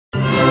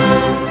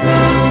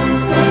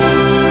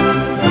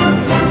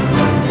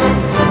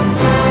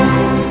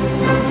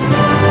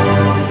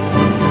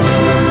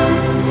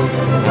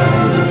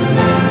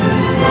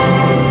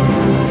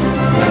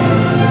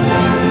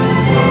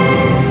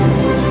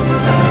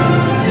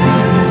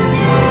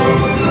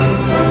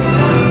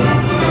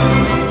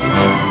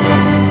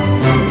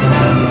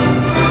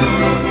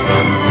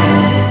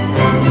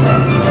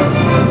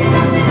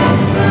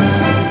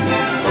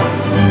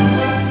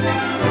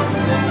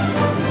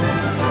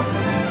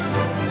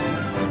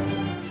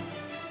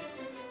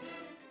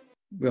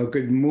Well,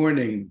 good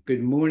morning.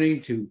 Good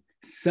morning to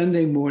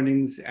Sunday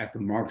mornings at the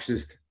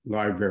Marxist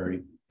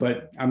Library.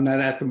 But I'm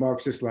not at the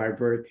Marxist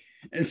Library.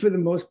 And for the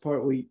most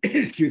part, we,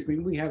 excuse me,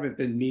 we haven't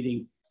been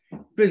meeting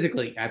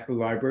physically at the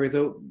library,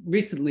 though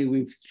recently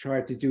we've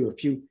tried to do a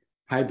few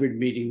hybrid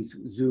meetings,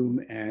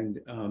 Zoom and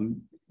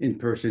in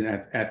person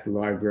at the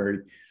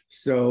library.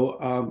 So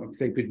I'll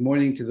say good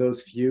morning to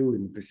those of you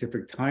in the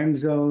Pacific time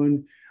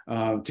zone,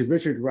 to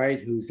Richard Wright,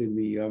 who's in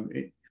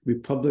the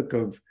Republic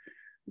of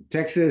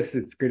Texas,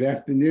 it's good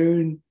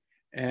afternoon.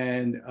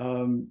 And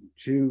I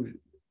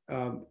don't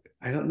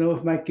know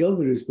if Mike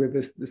Gilbert is with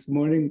us this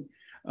morning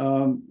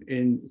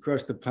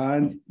across the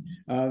pond.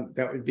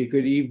 That would be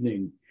good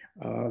evening.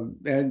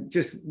 And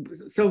just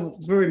so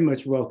very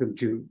much welcome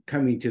to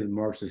coming to the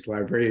Marxist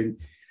Library.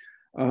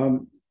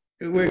 And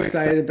we're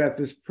excited about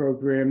this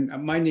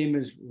program. My name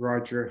is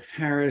Roger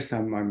Harris.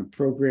 I'm on the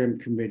program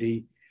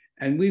committee.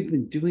 And we've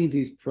been doing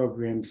these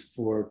programs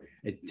for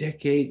a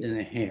decade and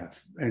a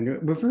half.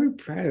 And we're very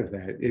proud of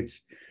that.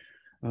 It's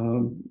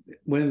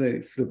one of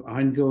the sort of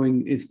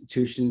ongoing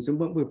institutions. And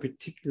what we're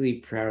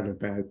particularly proud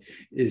about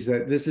is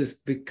that this has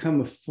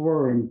become a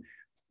forum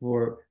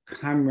for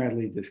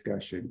comradely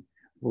discussion,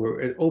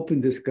 for an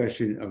open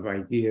discussion of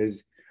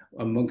ideas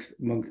amongst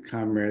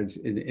comrades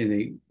in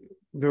a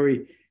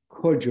very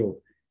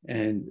cordial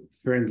and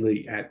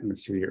friendly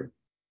atmosphere.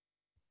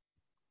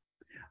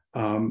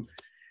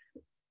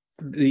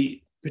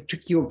 The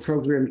particular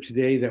program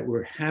today that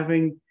we're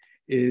having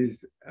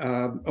is,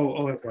 I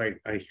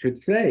should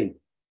say,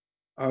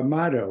 our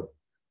motto.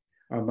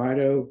 Our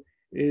motto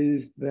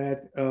is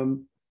that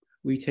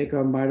we take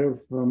our motto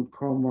from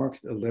Karl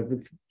Marx's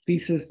 11th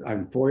thesis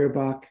on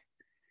Feuerbach.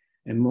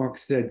 And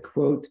Marx said,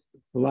 quote,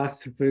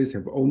 "Philosophers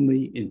have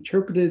only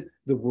interpreted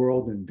the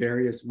world in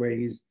various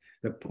ways.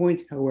 The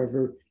point,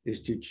 however,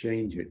 is to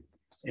change it."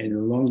 And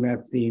along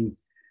that theme,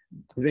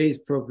 today's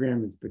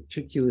program is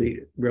particularly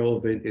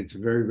relevant. It's a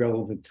very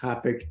relevant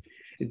topic.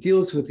 It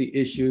deals with the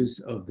issues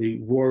of the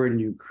war in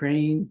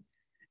Ukraine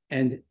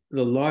and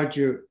the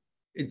larger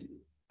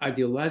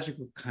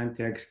ideological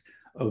context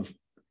of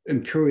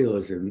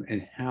imperialism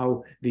and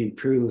how the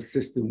imperialist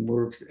system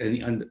works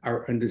and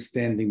our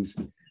understandings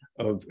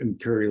of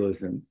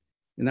imperialism.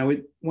 And I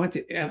would want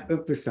to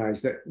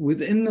emphasize that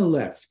within the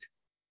left,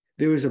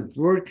 there is a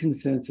broad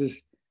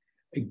consensus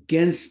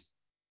against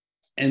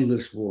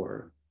endless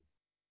war,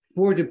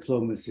 for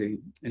diplomacy,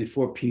 and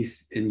for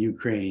peace in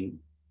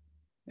Ukraine.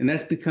 And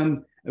that's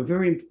become a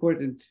very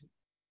important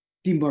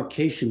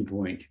demarcation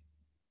point,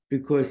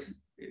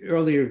 because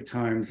earlier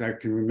times, I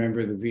can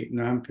remember the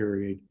Vietnam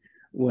period,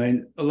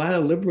 when a lot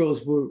of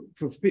liberals were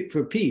for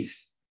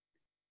peace.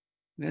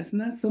 That's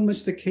not so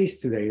much the case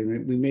today,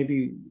 and we may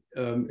be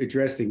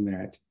addressing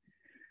that.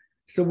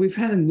 So we've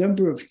had a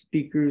number of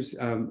speakers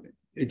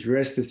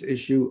address this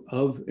issue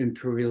of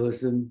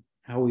imperialism,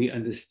 how we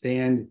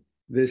understand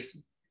this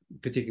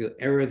particular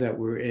era that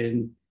we're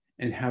in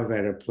and how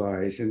that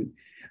applies. And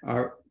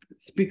our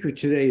speaker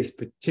today is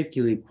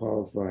particularly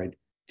qualified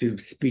to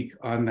speak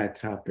on that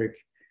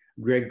topic.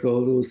 Greg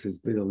Godels has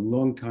been a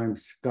longtime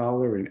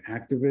scholar and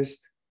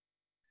activist.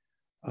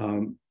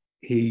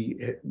 He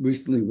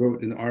recently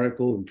wrote an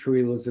article,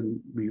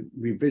 Imperialism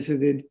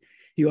Revisited.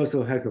 He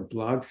also has a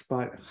blog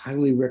spot.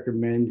 Highly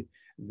recommend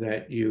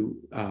that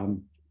you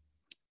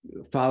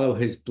follow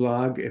his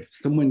blog. If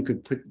someone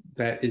could put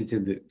that into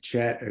the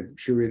chat, I'd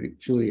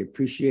truly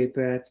appreciate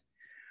that.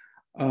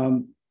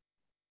 And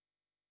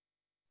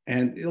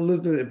a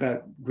little bit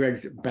about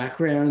Greg's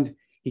background.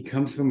 He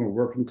comes from a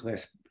working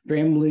class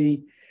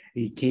family.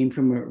 He came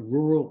from a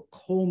rural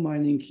coal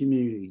mining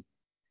community.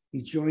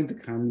 He joined the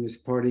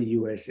Communist Party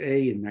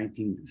USA in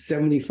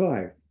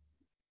 1975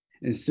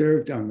 and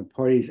served on the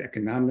party's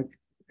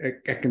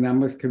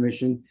Economics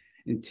Commission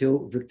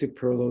until Victor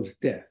Perlow's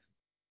death.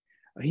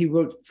 He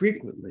wrote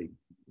frequently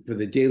for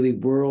the Daily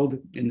World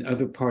and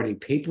other party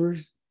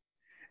papers,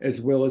 as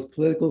well as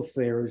political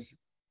affairs,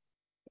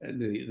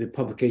 the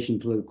publication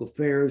Political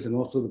Affairs, and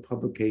also the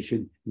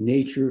publication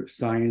Nature,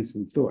 Science,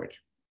 and Thought.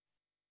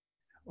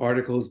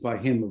 Articles by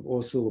him have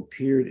also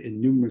appeared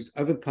in numerous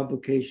other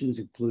publications,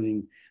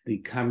 including the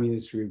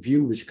Communist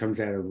Review, which comes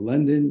out of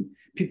London,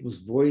 People's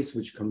Voice,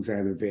 which comes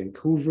out of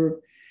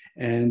Vancouver,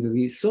 and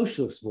the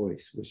Socialist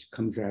Voice, which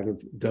comes out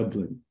of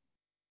Dublin.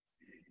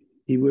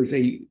 He was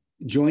a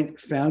joint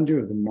founder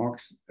of the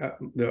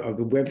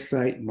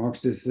website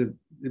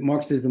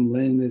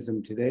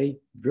Marxism-Leninism Today,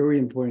 very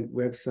important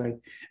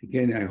website.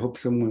 Again, I hope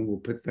someone will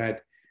put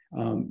that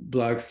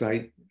blog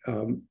site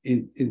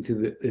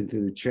into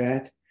the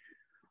chat.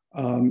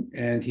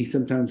 And he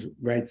sometimes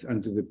writes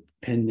under the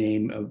pen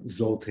name of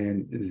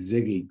Zoltan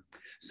Ziggy.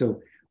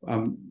 So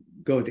I'm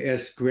going to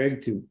ask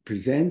Greg to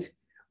present.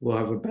 We'll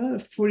have about a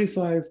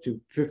 45 to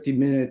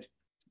 50-minute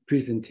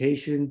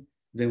presentation.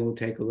 Then we'll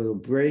take a little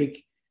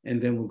break, and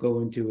then we'll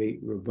go into a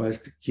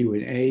robust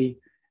Q&A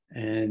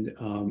and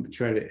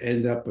try to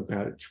end up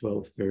about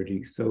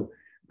 12:30. So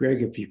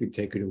Greg, if you could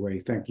take it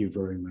away. Thank you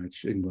very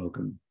much and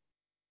welcome.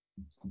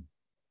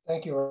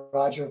 Thank you,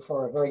 Roger,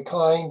 for a very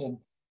kind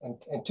and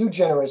too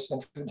generous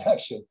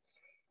introduction.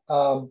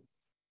 Um,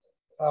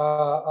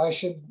 I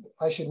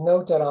should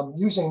note that I'm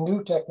using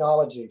new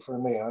technology for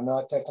me. I'm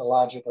not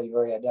technologically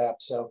very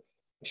adept. So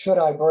should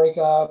I break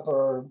up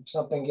or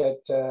something get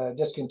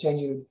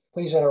discontinued,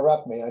 please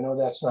interrupt me. I know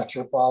that's not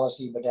your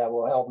policy, but that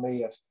will help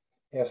me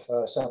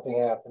if something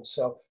happens.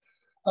 So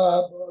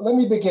let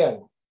me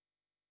begin.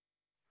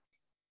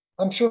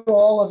 I'm sure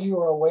all of you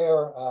are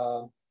aware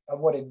of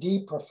what a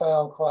deep,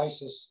 profound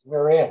crisis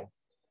we're in.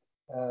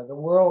 The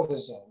world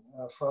is in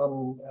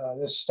from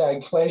this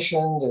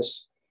stagflation,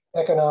 this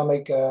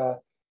economic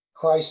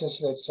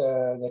crisis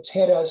that's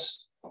hit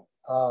us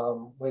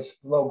with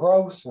low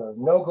growth or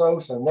no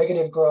growth or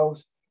negative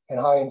growth and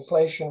high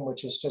inflation,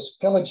 which is just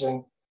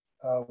pillaging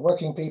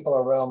working people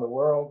around the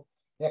world.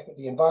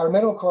 The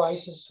environmental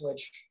crisis,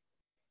 which,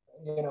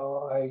 you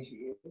know,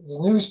 the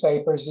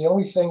newspapers, the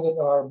only thing that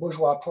our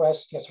bourgeois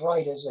press gets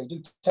right is they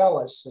do tell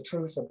us the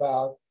truth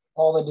about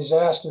all the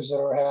disasters that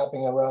are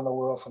happening around the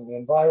world from the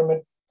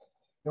environment.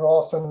 You're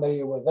all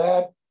familiar with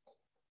that.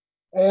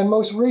 And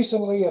most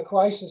recently, a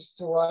crisis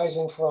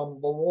arising from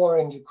the war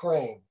in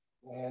Ukraine.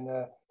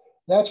 And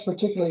that's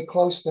particularly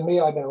close to me.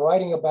 I've been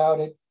writing about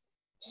it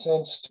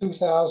since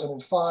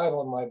 2005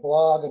 on my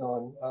blog and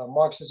on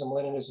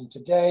Marxism-Leninism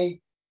Today.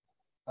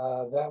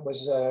 That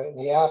was in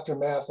the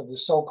aftermath of the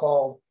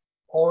so-called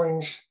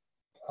Orange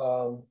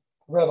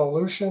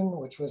Revolution,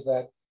 which was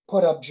that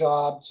put-up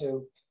job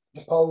to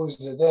depose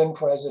the then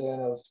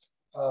president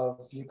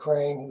of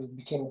Ukraine, who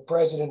became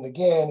president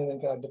again and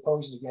then got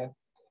deposed again.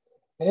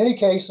 In any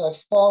case,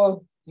 I've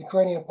followed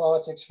Ukrainian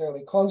politics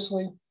fairly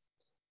closely.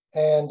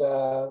 And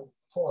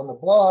on the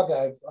blog,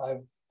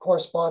 I've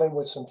corresponded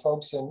with some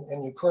folks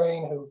in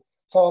Ukraine who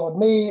followed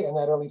me in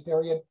that early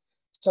period.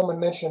 Someone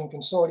mentioned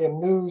Consortium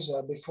News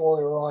before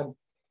we were on.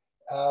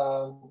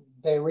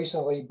 They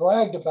recently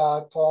bragged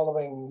about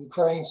following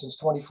Ukraine since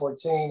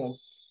 2014. And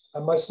I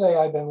must say,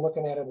 I've been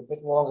looking at it a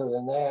bit longer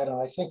than that.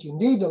 And I think you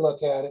need to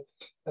look at it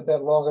a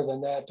bit longer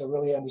than that to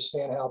really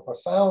understand how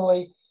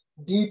profoundly,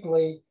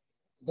 deeply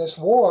this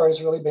war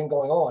has really been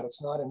going on. It's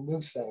not a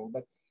new thing,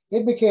 but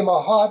it became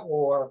a hot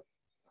war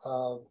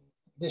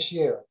this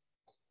year.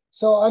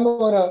 So I'm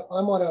on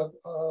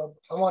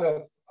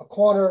a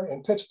corner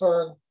in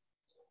Pittsburgh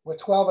with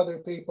 12 other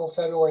people,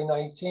 February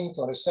 19th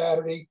on a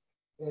Saturday.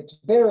 It's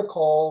bitter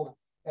cold,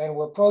 and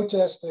we're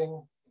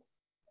protesting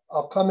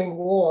upcoming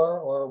war,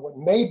 or what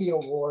may be a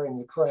war in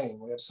Ukraine.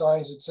 We have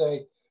signs that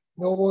say,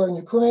 no war in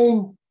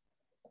Ukraine,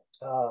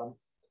 NATO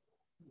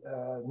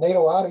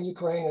out of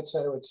Ukraine, et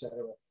cetera, et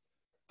cetera.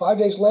 5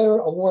 days later,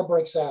 a war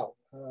breaks out.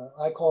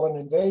 I call it an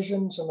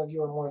invasion. Some of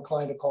you are more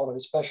inclined to call it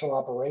a special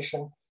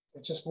operation.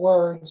 It's just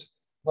words,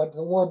 but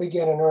the war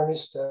began in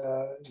earnest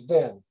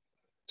then.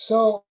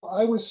 So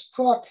I was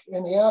struck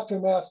in the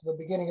aftermath of the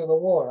beginning of the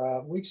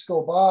war. Weeks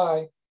go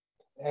by,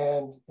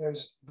 and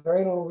there's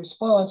very little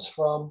response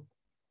from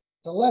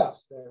the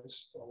left.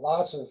 There's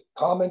lots of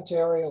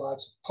commentary,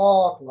 lots of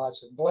talk,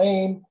 lots of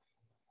blame,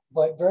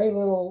 but very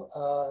little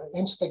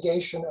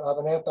instigation of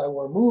an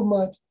anti-war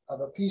movement,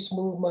 of a peace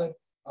movement,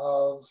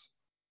 of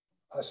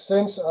a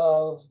sense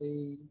of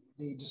the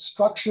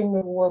destruction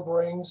that war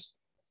brings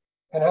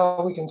and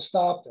how we can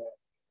stop that.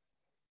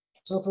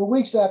 So for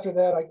weeks after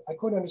that, I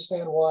couldn't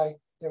understand why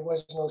there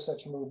was no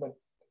such movement.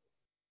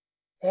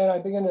 And I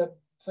began to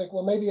think,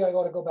 well, maybe I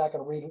ought to go back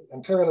and read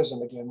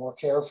Imperialism again more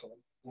carefully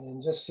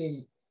and just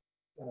see,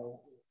 you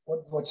know,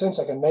 what sense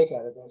I can make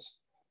out of this.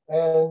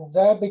 And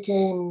that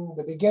became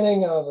the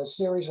beginning of a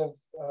series of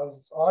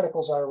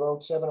articles I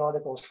wrote, 7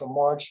 articles from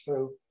March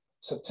through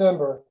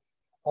September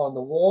on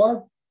the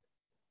war,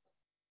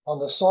 on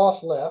the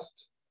soft left,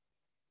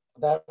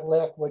 that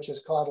left which is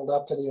coddled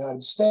up to the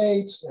United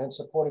States and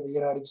supported the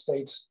United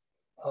States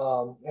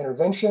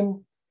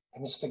intervention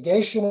and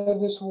instigation of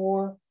this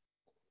war.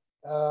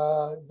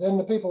 Then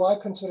the people I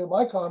consider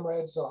my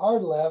comrades, the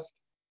hard left,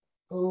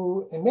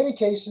 who in many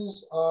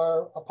cases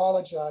are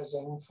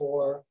apologizing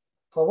for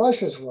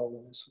Russia's role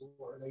in this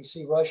war. They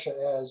see Russia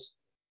as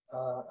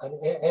an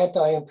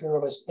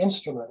anti-imperialist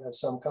instrument of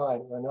some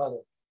kind or another.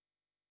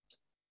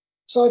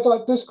 So I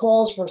thought this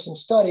calls for some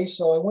study.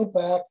 So I went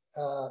back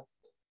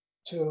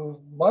to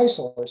my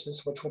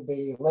sources, which would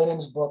be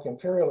Lenin's book,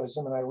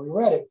 Imperialism, and I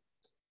reread it.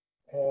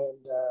 And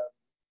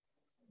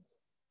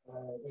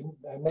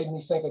it made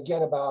me think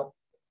again about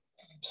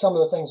some of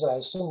the things I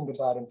assumed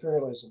about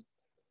imperialism.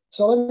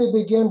 So let me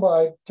begin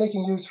by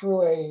taking you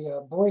through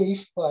a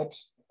brief, but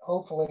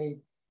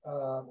hopefully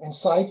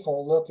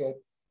insightful look at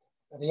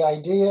the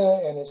idea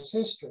and its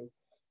history.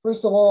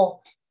 First of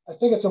all, I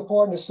think it's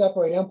important to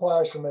separate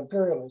empires from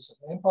imperialism.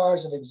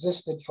 Empires have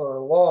existed for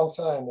a long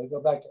time. They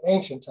go back to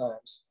ancient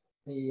times.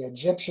 The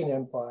Egyptian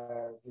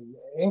Empire, the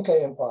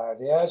Inca Empire,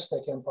 the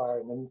Aztec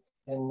Empire in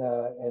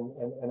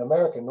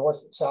America,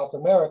 South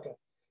America.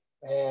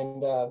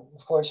 And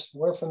of course,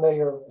 we're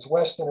familiar as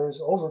Westerners,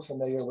 over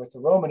familiar with the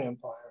Roman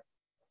Empire.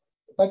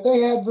 But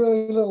they had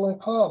very little in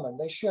common.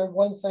 They shared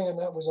one thing, and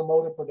that was a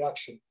mode of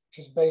production,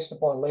 which is based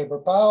upon labor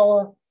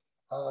power.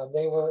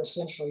 They were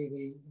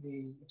essentially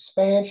the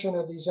expansion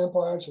of these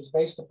empires was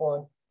based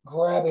upon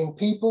grabbing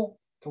people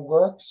to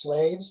work,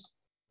 slaves,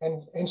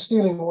 and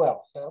stealing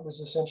wealth. That was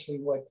essentially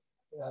what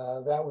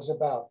that was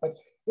about. But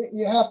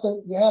you have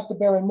to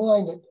bear in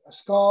mind that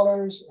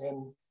scholars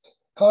and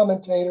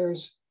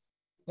commentators,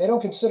 they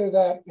don't consider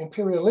that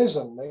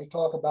imperialism. They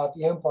talk about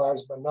the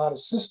empires, but not a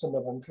system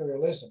of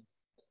imperialism.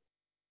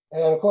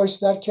 And of course,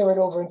 that carried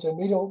over into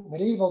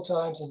medieval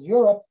times in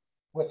Europe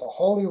with the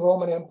Holy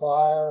Roman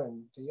Empire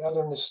and the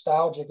other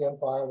nostalgic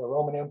empire, the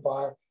Roman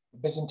Empire, the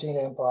Byzantine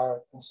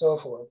Empire, and so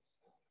forth.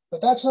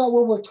 But that's not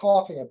what we're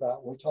talking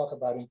about when we talk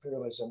about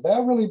imperialism.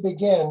 That really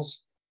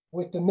begins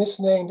with the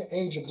misnamed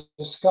Age of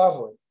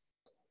Discovery,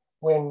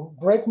 when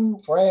Britain,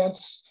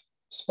 France,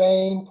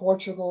 Spain,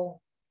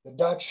 Portugal, the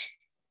Dutch,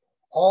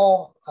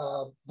 all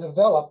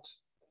developed,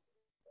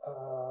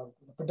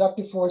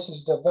 productive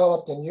forces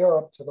developed in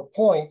Europe to the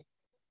point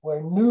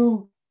where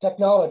new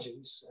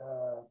technologies,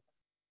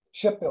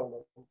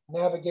 shipbuilding,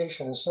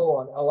 navigation, and so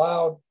on,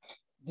 allowed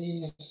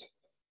these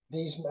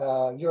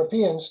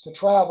Europeans to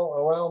travel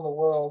around the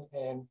world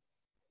and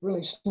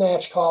really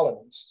snatch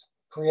colonies,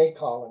 create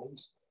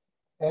colonies.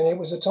 And it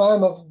was a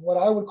time of what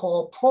I would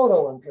call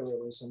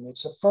proto-imperialism.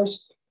 It's the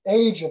first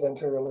age of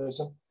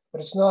imperialism, but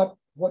it's not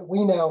what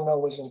we now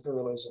know as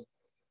imperialism.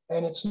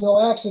 And it's no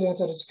accident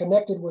that it's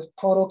connected with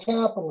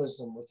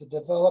proto-capitalism, with the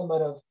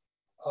development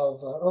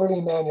of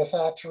early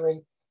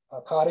manufacturing,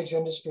 cottage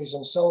industries,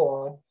 and so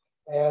on,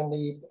 and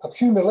the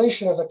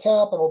accumulation of the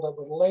capital that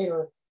would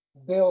later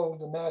build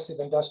the massive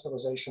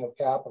industrialization of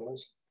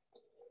capitalism.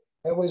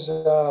 It was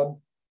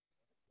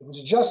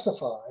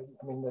justified.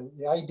 I mean,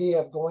 the idea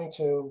of going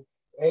to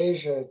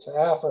Asia, to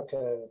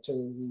Africa,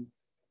 to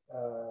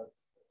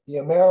the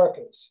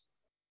Americas,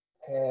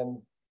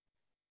 and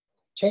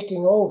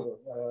taking over,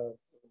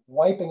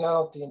 wiping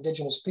out the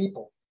indigenous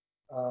people,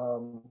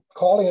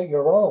 calling it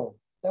your own,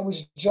 that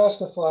was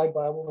justified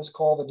by what was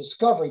called the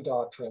Discovery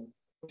Doctrine,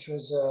 which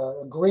was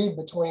agreed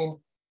between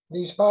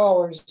these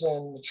powers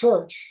and the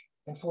church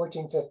in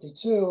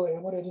 1452.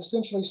 And what it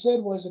essentially said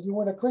was, if you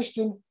weren't a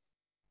Christian,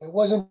 it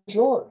wasn't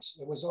yours,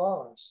 it was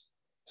ours.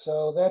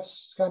 So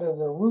that's kind of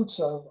the roots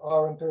of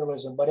our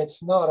imperialism, but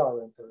it's not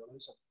our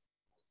imperialism.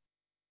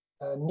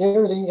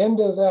 Near the end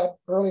of that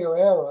earlier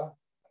era,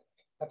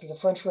 after the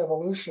French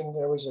Revolution,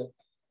 there was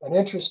an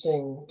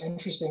interesting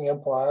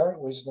empire. It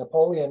was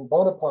Napoleon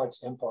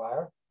Bonaparte's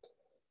empire,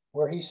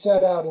 where he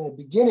set out in the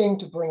beginning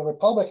to bring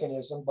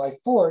republicanism by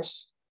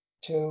force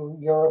to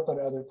Europe and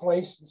other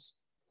places.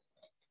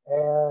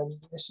 And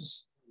this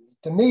is,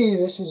 to me,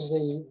 this is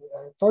the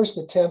first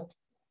attempt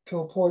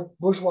to import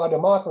bourgeois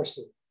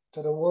democracy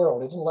to the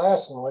world. It didn't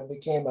last long. It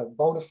became a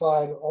bona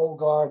fide old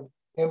guard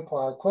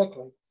empire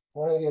quickly.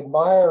 One of the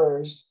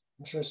admirers,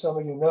 I'm sure some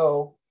of you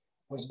know,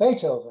 was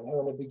Beethoven, who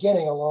in the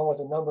beginning, along with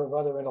a number of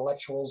other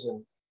intellectuals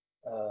and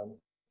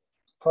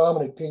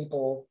prominent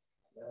people,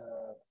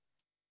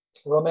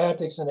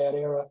 romantics in that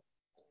era,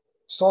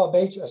 saw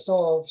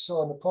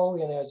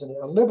Napoleon as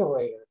a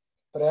liberator.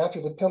 But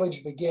after the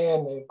pillage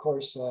began, they of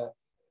course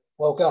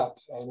woke up,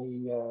 and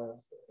he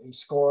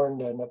scorned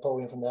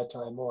Napoleon from that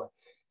time on.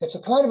 It's a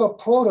kind of a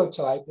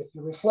prototype, if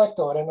you reflect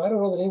on it, and I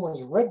don't know that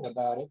anyone's written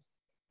about it,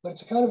 but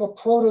it's a kind of a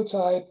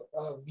prototype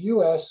of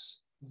US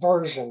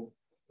version,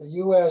 the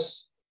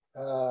US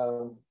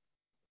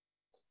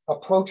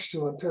approach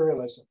to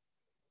imperialism.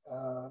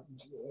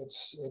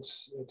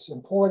 It's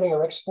importing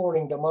or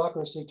exporting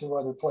democracy to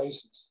other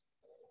places.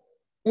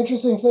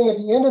 Interesting thing, at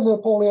the end of the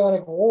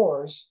Napoleonic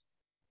Wars,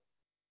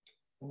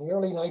 in the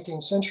early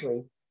 19th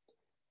century,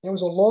 there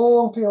was a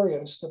long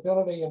period of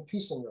stability and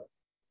peace in Europe,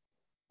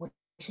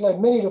 which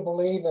led many to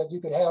believe that you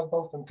could have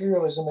both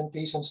imperialism and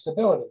peace and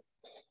stability.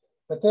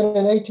 But then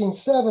in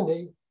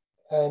 1870,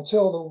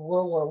 until the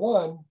World War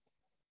I,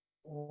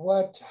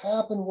 what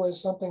happened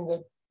was something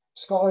that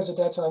scholars at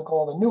that time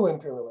called the new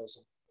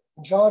imperialism.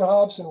 And John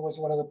Hobson was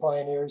one of the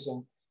pioneers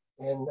in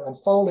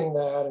unfolding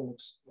that and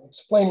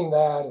explaining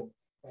that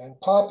and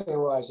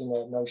popularizing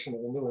that notion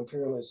of the new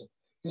imperialism.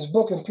 His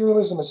book,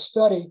 Imperialism, a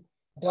Study,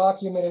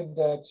 documented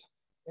that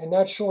in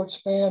that short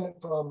span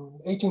from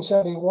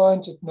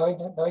 1871 to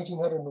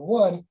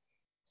 1901,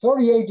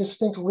 38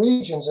 distinct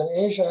regions in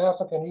Asia,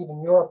 Africa, and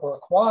even Europe were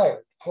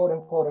acquired, quote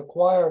unquote,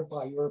 acquired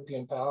by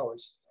European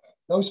powers.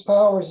 Those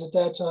powers at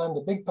that time,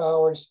 the big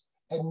powers,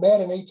 had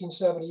met in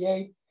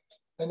 1878,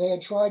 and they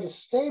had tried to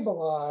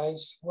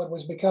stabilize what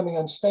was becoming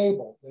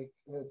unstable.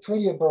 The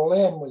Treaty of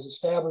Berlin was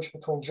established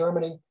between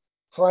Germany,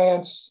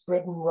 France,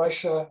 Britain,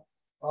 Russia,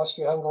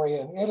 Austria-Hungary,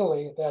 and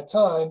Italy at that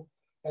time,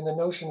 and the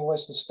notion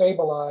was to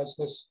stabilize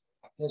this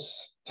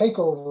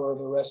takeover of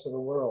the rest of the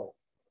world.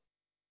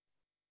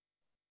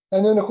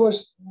 And then, of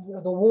course,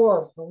 the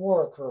war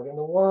occurred, and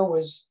the war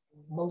was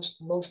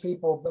most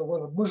people,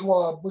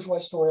 bourgeois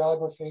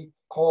historiography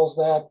calls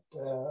that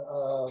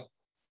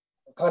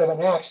kind of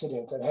an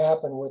accident that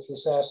happened with the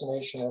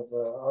assassination of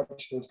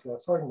Archduke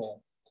Ferdinand.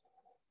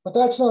 But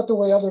that's not the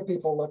way other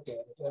people looked at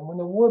it. And when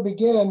the war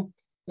began,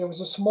 there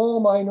was a small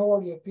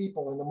minority of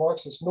people in the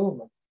Marxist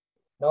movement,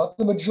 not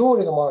the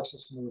majority of the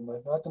Marxist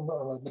movement, not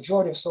the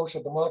majority of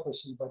social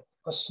democracy, but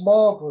a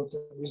small group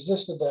that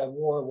resisted that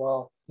war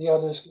while the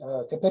others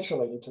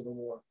capitulated to the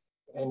war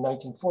in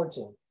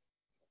 1914.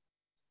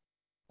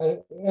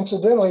 And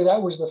incidentally,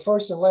 that was the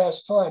first and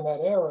last time,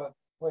 that era,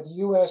 where the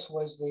US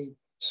was the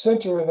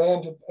center of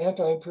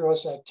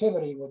anti-imperialist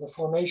activity with the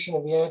formation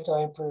of the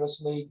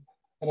Anti-Imperialist League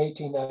in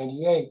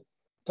 1898.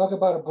 Talk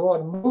about a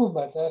broad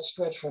movement that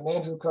stretched from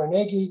Andrew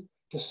Carnegie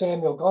to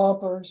Samuel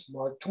Gompers,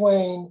 Mark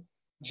Twain,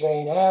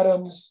 Jane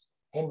Addams,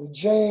 Henry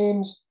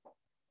James.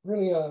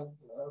 Really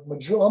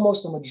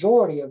almost a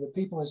majority of the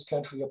people in this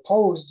country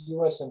opposed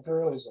US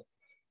imperialism.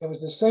 It was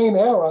the same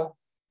era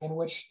in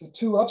which the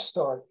two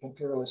upstart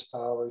imperialist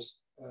powers,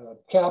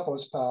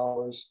 capitalist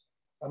powers,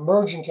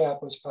 emerging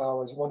capitalist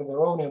powers wanted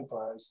their own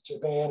empires,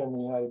 Japan and the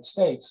United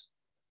States.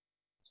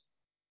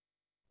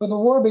 But the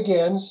war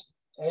begins,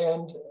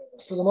 and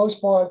for the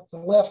most part, the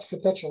left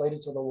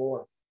capitulated to the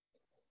war.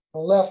 The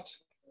left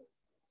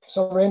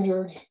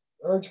surrendered,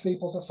 urged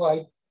people to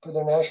fight for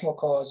their national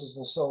causes,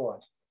 and so on.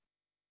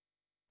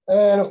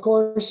 And of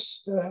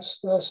course, the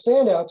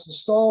standouts, the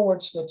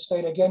stalwarts that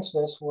stayed against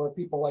this were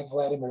people like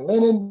Vladimir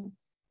Lenin,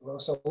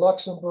 Rosa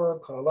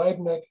Luxemburg, Karl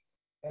Liebknecht,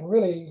 and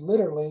really,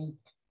 literally,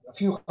 a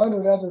few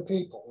hundred other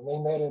people. And they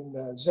met in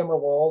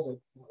Zimmerwald at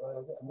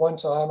one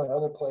time and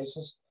other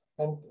places,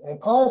 and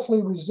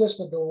powerfully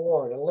resisted the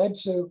war. And it led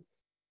to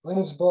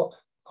Lenin's book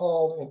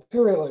called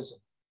Imperialism.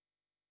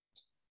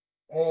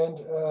 And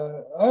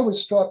I was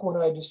struck when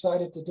I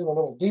decided to do a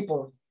little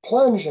deeper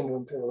plunge into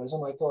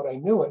imperialism. I thought I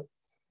knew it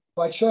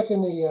by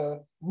checking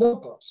the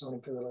notebooks on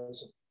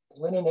imperialism.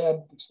 Lenin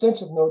had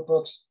extensive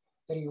notebooks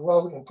that he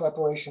wrote in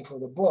preparation for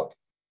the book.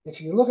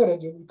 If you look at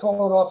it, you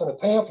call it often a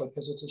pamphlet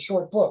because it's a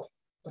short book,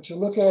 but you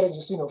look at it,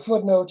 you see no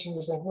footnotes, and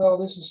you think, well,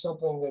 this is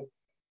something that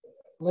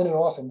Lenin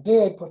often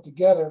did put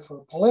together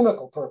for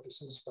polemical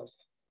purposes. But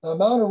the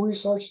amount of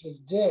research that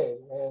he did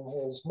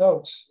and his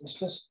notes is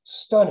just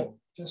stunning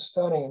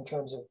in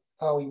terms of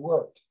how he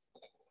worked.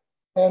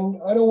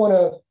 And I don't want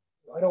to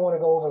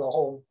go over the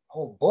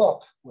whole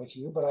book with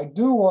you, but I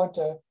do want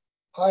to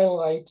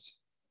highlight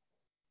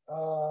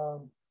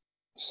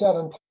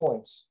 7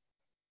 points.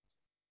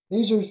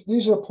 These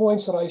are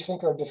points that I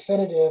think are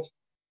definitive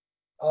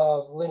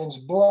of Lenin's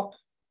book.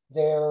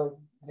 They're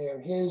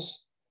his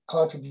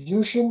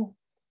contribution.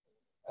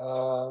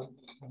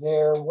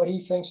 They're what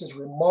he thinks is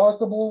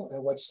remarkable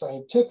and what's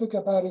scientific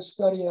about his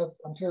study of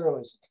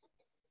imperialism.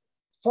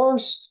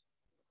 First,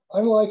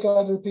 unlike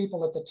other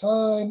people at the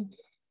time,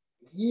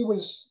 he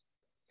was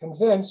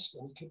convinced,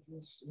 and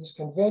he's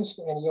convinced,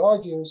 and he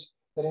argues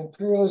that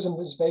imperialism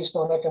is based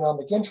on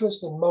economic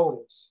interest and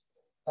motives.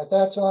 At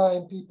that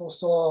time, people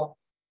saw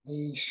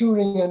the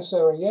shooting in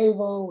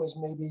Sarajevo as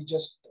maybe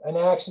just an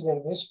accident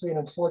of history, an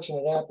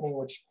unfortunate happening,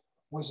 which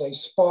was a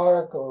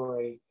spark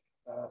or a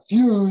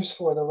fuse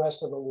for the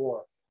rest of the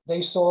war.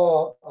 They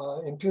saw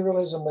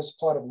imperialism as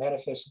part of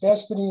manifest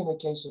destiny in the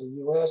case of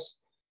the US,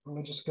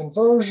 religious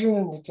conversion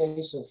in the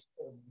case of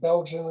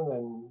Belgium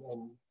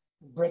and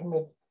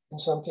Britain in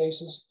some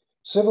cases,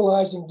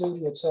 civilizing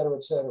duty, et cetera,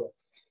 et cetera.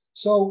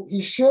 So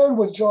he shared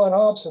with John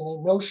Hobson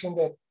the notion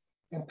that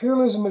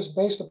imperialism is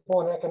based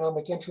upon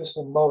economic interest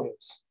and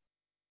motives.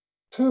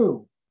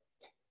 2,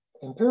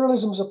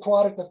 imperialism is a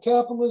product of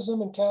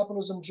capitalism, and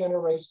capitalism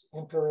generates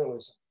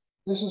imperialism.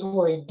 This is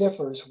where he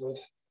differs with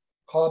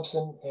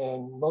Hobson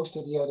and most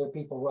of the other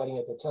people writing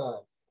at the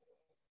time.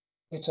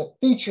 It's a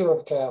feature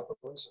of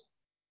capitalism.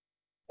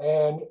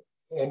 And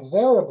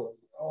invariably,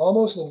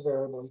 almost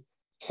invariably,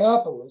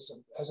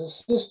 capitalism as a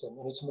system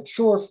in its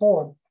mature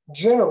form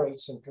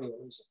generates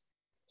imperialism.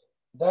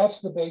 That's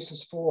the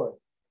basis for it.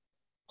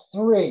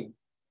 3,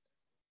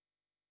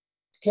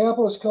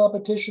 capitalist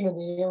competition in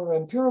the era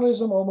of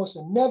imperialism almost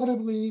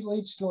inevitably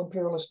leads to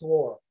imperialist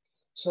war.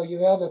 So you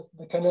have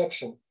the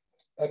connection,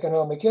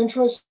 economic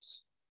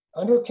interests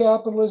under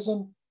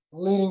capitalism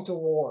leading to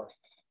war.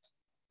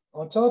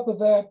 On top of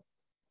that,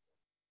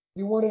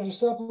 he wanted to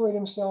separate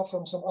himself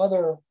from some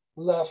other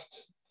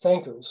left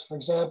thinkers. For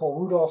example,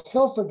 Rudolf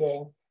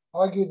Hilferding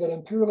argued that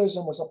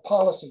imperialism was a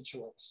policy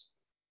choice,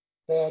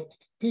 that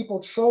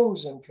people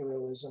chose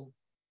imperialism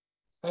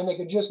and they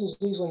could just as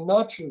easily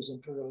not choose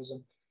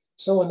imperialism.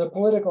 So in the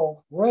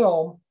political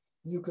realm,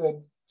 you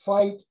could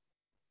fight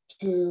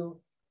to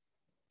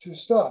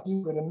stop.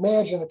 You could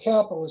imagine a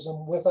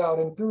capitalism without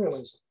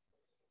imperialism.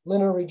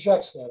 Lenin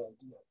rejects that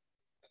idea.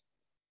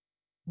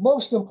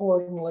 Most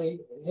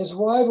importantly, his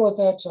rival at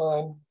that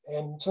time,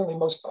 and certainly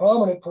most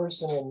prominent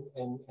person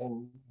in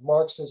the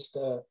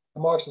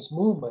Marxist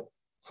movement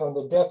from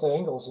the death of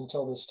Engels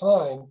until this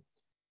time,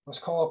 was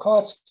Karl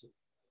Kautsky.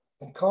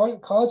 And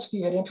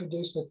Kautsky had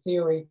introduced a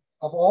theory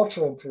of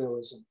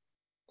ultra-imperialism.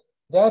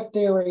 That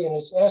theory, in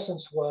its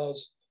essence,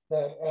 was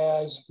that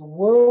as the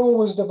world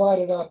was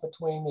divided up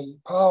between the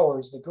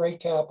powers, the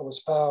great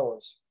capitalist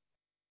powers,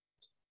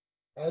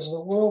 as the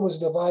world was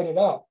divided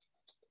up,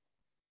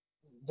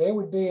 there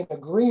would be an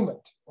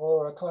agreement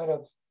or a kind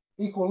of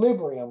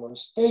equilibrium or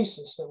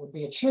stasis that would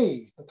be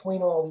achieved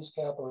between all these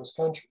capitalist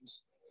countries.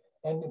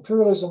 And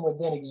imperialism would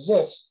then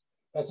exist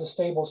as a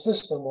stable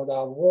system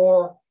without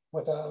war,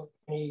 without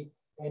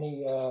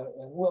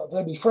well,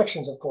 there'd be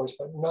frictions, of course,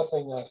 but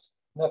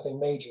nothing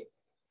major.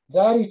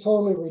 That he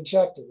totally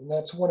rejected, and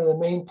that's one of the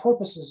main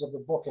purposes of the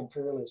book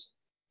Imperialism.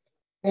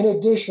 In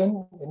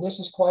addition, and this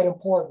is quite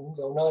important,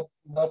 though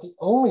not the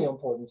only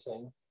important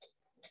thing,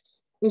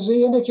 is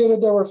he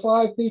indicated there were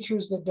 5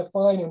 features that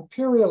define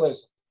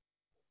imperialism.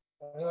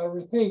 And I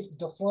repeat,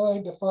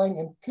 define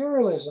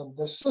imperialism,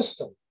 the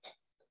system.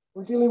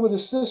 We're dealing with a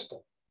system,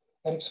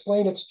 and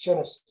explain its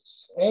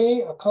genesis.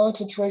 A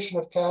concentration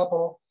of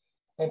capital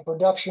and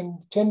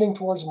production tending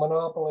towards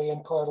monopoly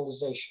and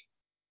cartelization.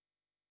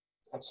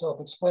 That's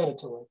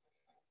self-explanatory.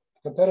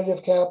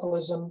 Competitive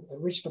capitalism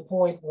had reached a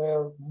point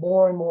where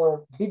more and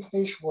more big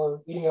fish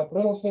were eating up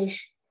little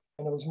fish,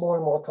 and there was more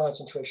and more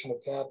concentration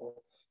of capital.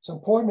 It's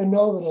important to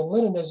know that in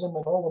Leninism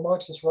and all the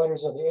Marxist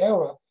writers of the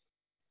era,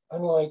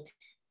 unlike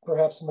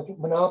perhaps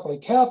monopoly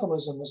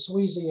capitalism, the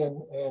Sweezy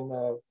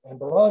and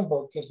Baran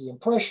book gives the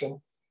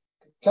impression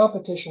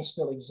competition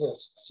still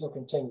exists, still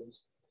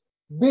continues.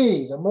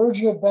 B, the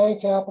merging of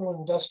bank capital and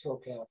industrial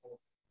capital.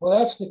 Well,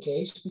 that's the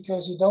case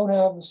because you don't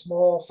have the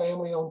small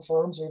family-owned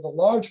firms or the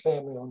large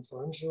family-owned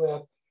firms. You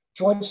have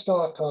joint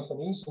stock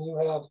companies, and you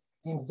have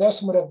the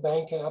investment of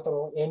bank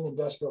capital in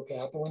industrial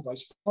capital and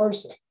vice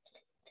versa.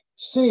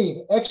 C,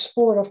 the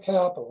export of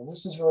capital, and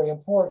this is very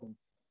important.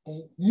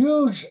 The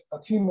huge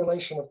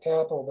accumulation of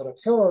capital that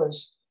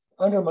occurs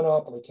under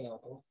monopoly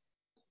capital.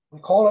 We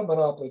call it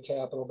monopoly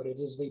capital, but it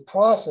is the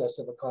process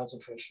of a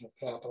concentration of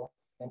capital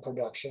and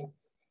production.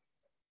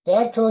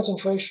 That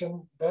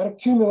concentration, that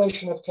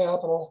accumulation of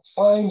capital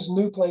finds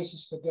new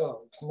places to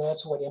go. And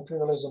that's what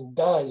imperialism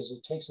does.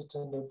 It takes it to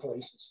new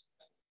places.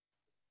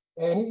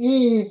 And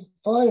E,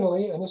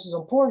 finally, and this is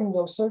important,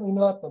 though certainly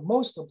not the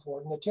most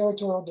important, the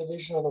territorial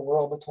division of the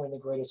world between the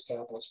greatest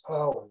capitalist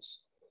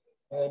powers.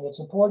 And it's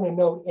important to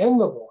note in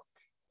the book,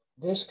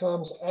 this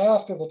comes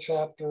after the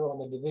chapter on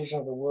the division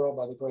of the world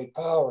by the great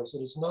powers. It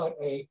is not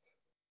a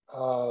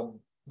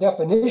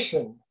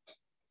definition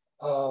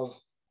of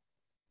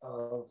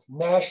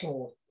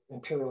national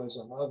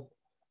imperialism, of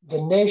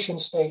the nation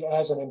state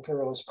as an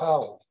imperialist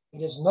power.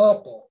 It is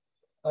not that.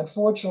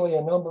 Unfortunately,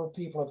 a number of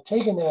people have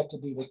taken that to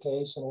be the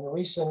case, and in a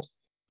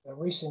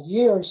recent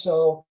year or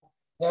so,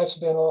 that's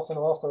been often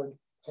offered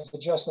as a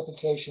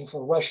justification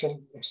for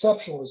Russian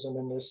exceptionalism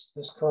in this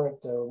current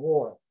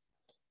war.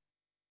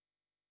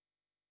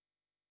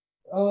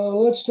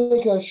 Let's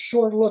take a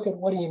short look at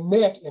what he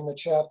meant in the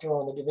chapter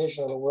on the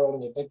division of the world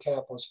into big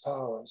capitalist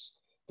powers.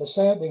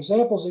 The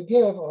examples he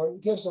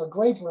gives are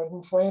Great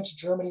Britain, France,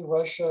 Germany,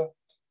 Russia,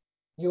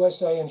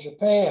 USA, and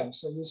Japan.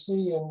 So you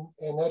see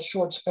in that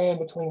short span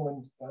between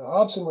when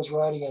Hobson was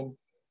writing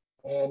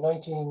and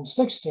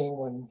 1916,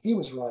 when he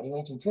was writing,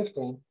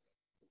 1915,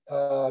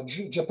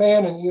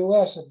 Japan and the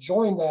US have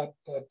joined that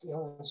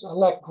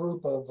elect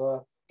group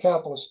of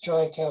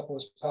giant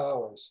capitalist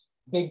powers,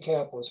 big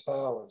capitalist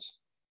powers.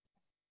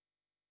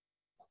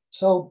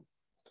 So,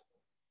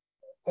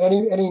 and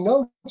he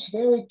notes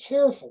very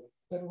carefully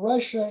that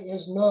Russia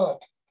is not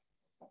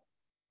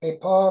a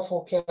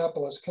powerful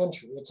capitalist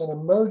country. It's an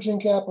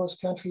emerging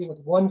capitalist country with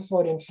one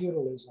foot in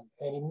feudalism,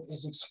 and he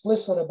is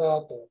explicit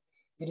about that.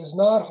 He does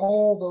not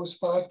hold those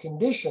 5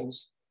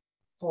 conditions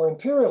for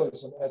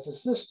imperialism as a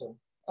system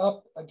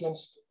up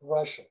against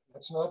Russia.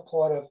 That's not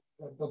part of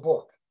the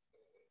book.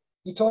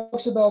 He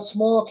talks about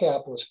small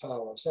capitalist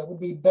powers. That would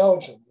be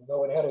Belgium,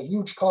 though it had a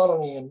huge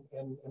colony in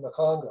the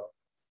Congo,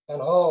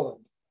 and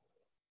Holland.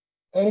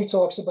 And he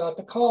talks about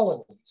the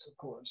colonies, of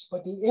course.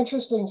 But the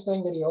interesting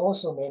thing that he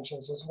also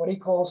mentions is what he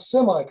calls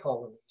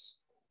semi-colonies.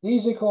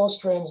 These he calls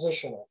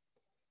transitional.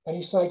 And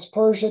he cites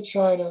Persia,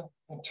 China,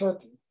 and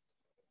Turkey.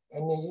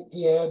 And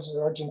he adds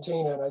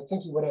Argentina, and I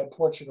think he would add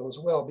Portugal as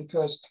well,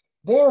 because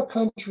they are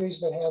countries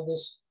that have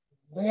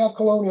they have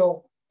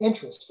colonial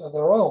interest of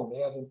their own. They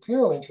have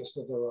imperial interest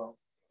of their own.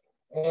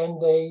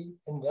 And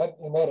in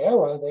that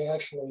era, they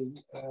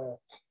actually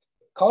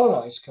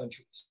colonized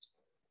countries.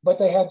 But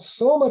they had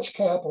so much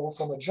capital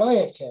from the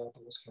giant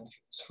capitalist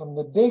countries, from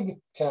the big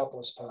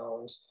capitalist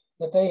powers,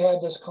 that they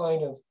had this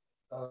kind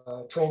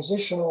of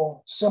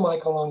transitional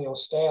semi-colonial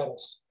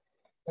status.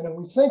 And if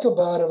we think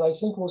about it, I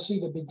think we'll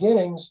see the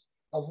beginnings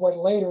of what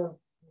later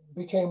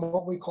became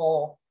what we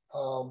call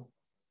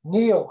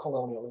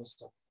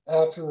neo-colonialism,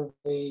 after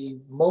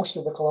most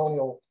of the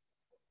colonial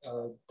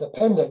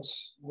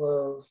dependents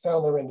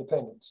found their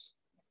independence.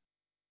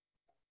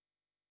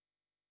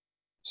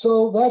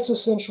 So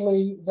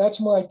that's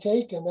my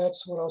take, and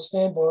that's what I'll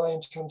stand by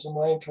in terms of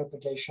my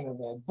interpretation of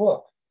that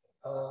book.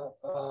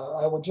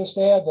 I would just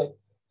add that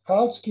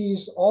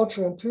Kautsky's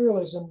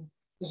ultra-imperialism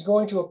is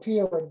going to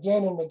appear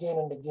again and again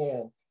and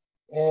again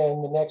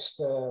in the next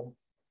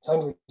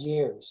 100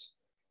 years.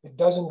 It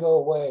doesn't go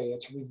away.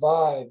 It's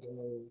revived.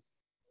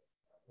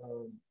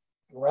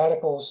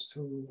 Radicals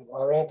who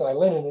are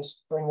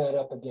anti-Leninist bring that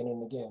up again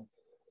and again.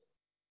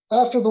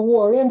 After the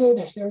war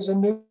ended, there's a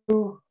new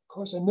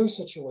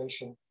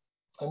situation,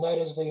 and that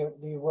is the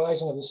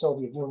rising of the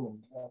Soviet Union,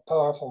 a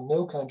powerful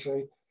new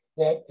country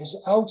that is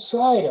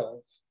outside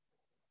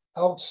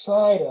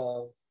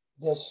of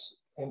this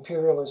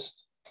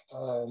imperialist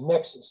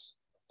nexus.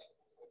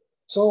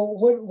 So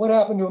what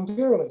happened to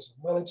imperialism?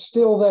 Well, it's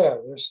still there.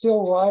 There's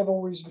still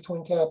rivalries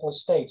between capitalist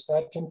states.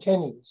 That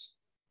continues.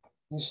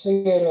 You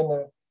see it in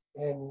the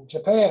in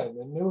Japan,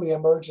 the newly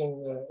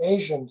emerging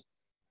Asian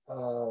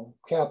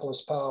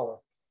capitalist power,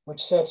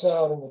 which sets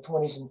out in the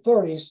 20s and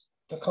 30s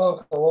to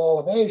conquer all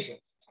of Asia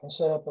and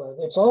set up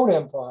its own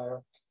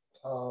empire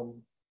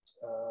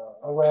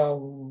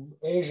around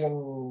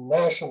Asian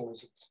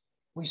nationalism.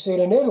 We see it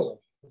in Italy,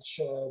 which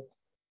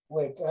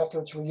after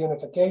its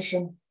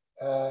reunification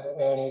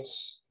and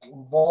its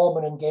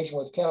involvement and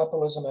engagement with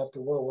capitalism after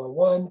World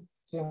War I,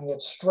 giving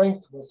it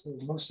strength with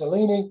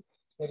Mussolini,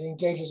 it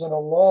engages in a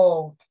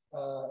long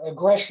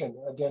aggression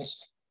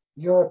against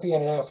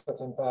European and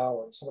African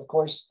powers, and of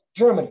course,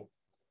 Germany.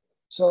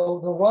 So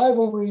the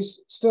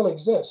rivalries still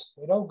exist.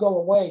 They don't go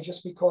away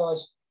just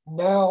because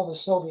now the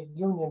Soviet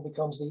Union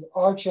becomes the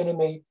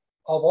archenemy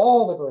of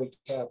all the great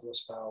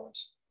capitalist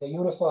powers. They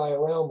unify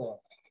around that.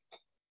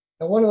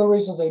 And one of the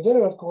reasons they did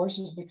it, of course,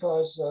 is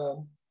because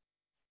the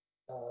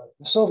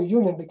Soviet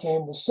Union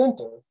became the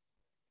center,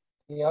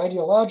 the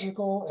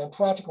ideological and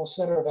practical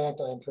center of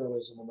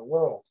anti-imperialism in the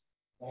world.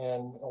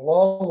 And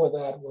along with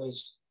that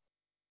was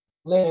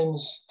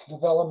Lenin's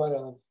development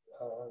of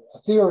a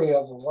theory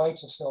of the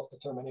rights of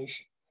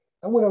self-determination.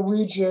 I want to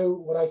read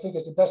you what I think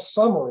is the best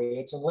summary,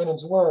 it's in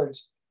Lenin's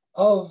words,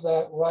 of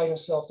that right of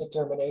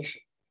self-determination.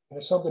 And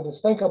it's something to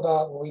think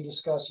about when we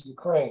discuss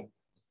Ukraine.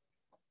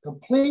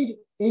 Complete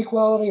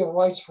equality of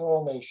rights for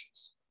all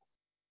nations.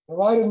 The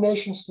right of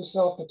nations to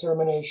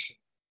self-determination.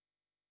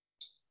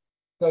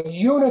 The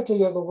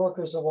unity of the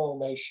workers of all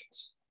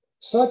nations.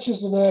 Such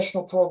is the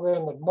national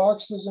program that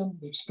Marxism,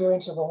 the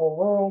experience of the whole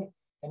world,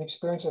 and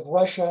experience of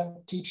Russia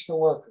teach the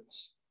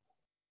workers.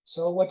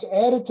 So what's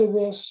added to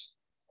this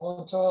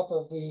on top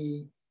of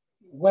the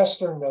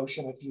Western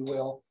notion, if you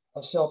will,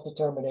 of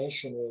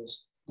self-determination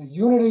is the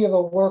unity of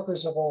the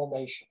workers of all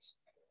nations.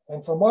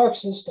 And for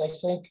Marxists, I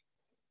think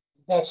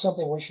that's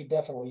something we should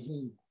definitely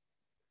heed.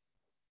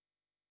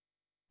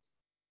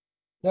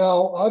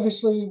 Now,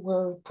 obviously,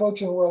 we're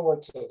approaching World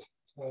War II,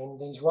 and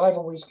these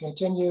rivalries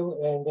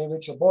continue, and they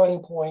reach a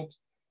boiling point.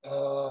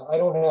 I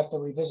don't have to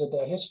revisit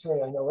that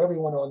history. I know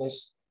everyone on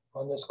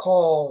this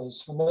call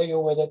is familiar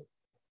with it.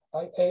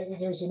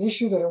 There's an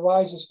issue that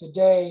arises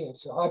today.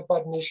 It's a hot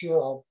button issue.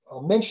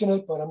 I'll mention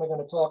it, but I'm not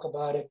going to talk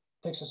about it.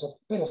 It takes us a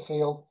bit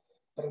afield,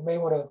 but it may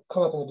want to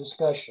come up in the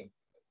discussion.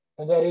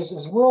 And that is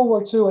World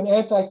War II an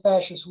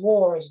anti-fascist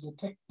war as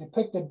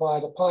depicted by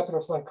the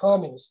Popular Front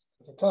communists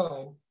at the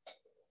time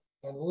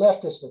and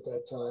leftists at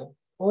that time,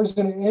 or is it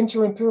an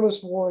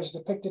inter-imperialist war as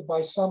depicted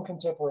by some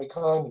contemporary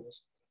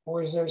communists,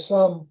 or is there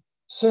some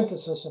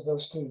synthesis of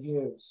those two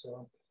views?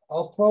 So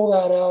I'll throw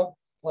that out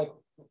like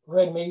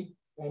red meat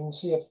and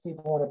see if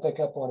people want to pick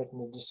up on it in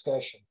the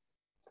discussion.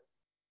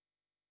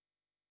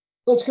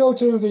 Let's go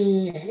to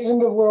the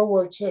end of World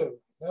War II.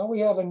 Now we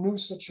have a new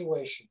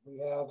situation. We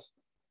have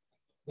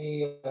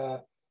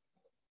the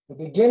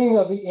beginning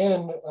of the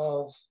end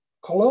of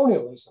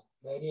colonialism.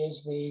 That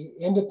is, the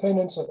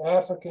independence of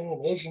African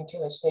and Asian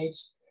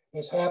states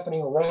is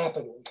happening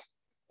rapidly.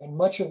 And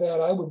much of that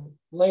I would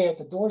lay at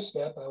the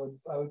doorstep. I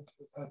would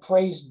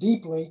praise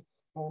deeply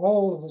the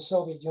role of the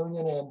Soviet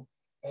Union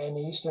and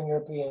the Eastern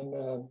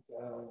European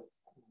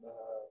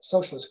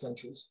socialist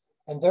countries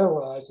and their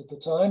rise at the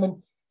time,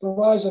 and the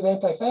rise of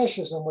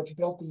anti-fascism, which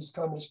built these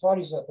communist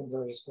parties up in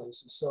various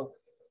places. So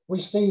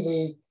we see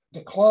the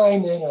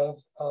decline then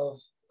of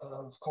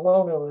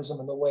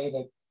colonialism in the way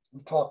that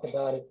we talked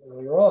about it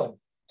earlier on.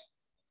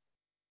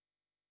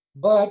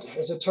 But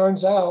as it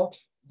turns out,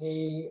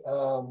 the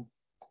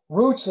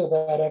roots of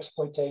that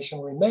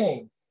exploitation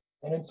remain.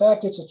 And in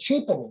fact, it's a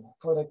cheapening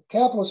for the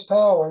capitalist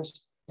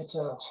powers. It's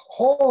a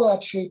whole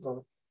lot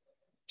cheaper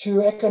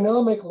to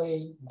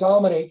economically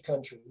dominate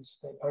countries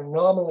that are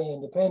nominally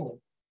independent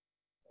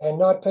and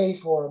not pay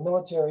for a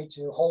military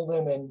to hold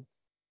them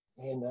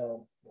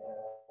in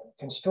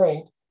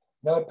constraint,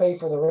 not pay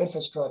for their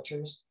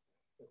infrastructures.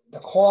 The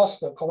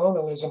costs of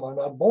colonialism are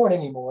not borne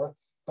anymore,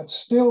 but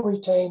still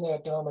retain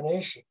that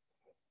domination.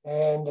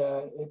 And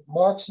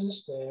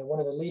Marxist, one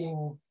of the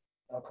leading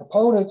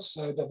proponents,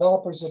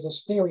 developers of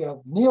this theory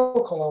of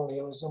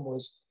neocolonialism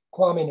was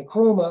Kwame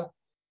Nkrumah,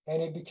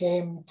 and it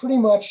became pretty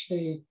much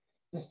the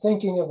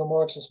thinking of the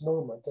Marxist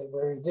movement, that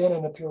we're then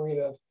in a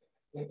period of,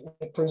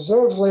 it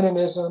preserves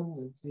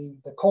Leninism,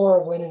 the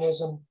core of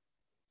Leninism,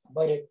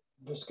 but it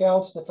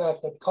discounts the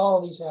fact that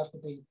colonies have to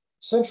be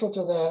central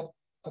to that,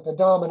 but the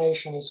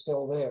domination is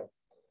still there.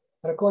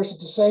 And of course, at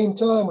the same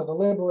time, with the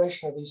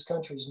liberation of these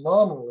countries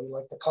nominally,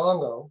 like the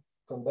Congo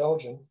from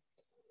Belgium,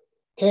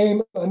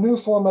 came a new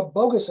form of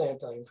bogus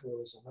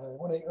anti-imperialism.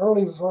 One of the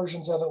early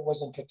versions of it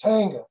was in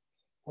Katanga,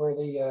 where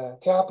the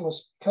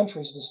capitalist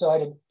countries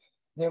decided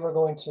they were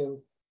going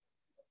to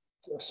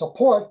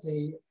support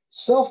the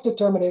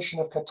self-determination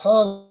of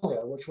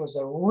Katanga, which was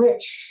a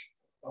rich,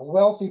 a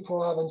wealthy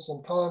province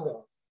in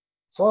Congo,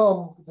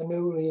 from the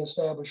newly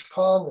established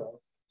Congo.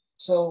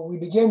 So we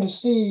begin to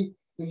see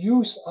the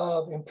use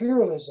of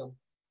imperialism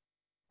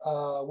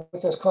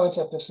with this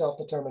concept of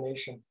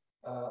self-determination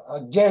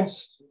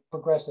against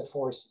progressive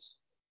forces.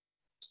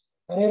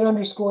 And it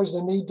underscores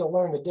the need to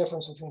learn the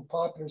difference between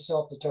popular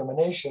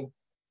self-determination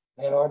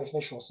and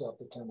artificial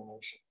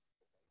self-determination.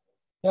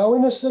 Now,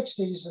 in the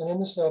 60s and in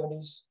the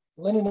 70s,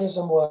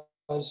 Leninism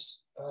was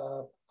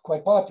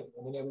quite popular.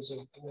 I mean,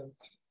 the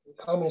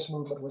communist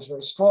movement was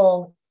very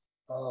strong,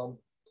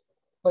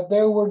 but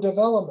there were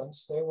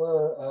developments, there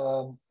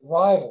were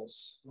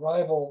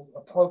rival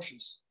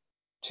approaches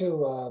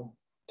to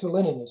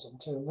Leninism,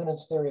 to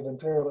Lenin's theory of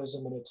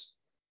imperialism and its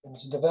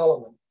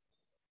development.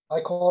 I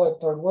call it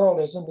third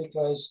worldism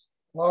because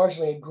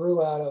largely it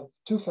grew out of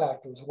two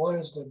factors. One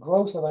is the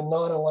growth of a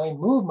non-aligned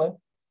movement,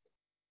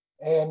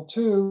 and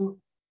two,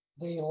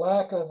 the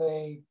lack of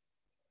a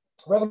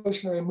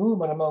revolutionary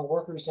movement among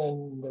workers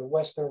in the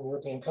Western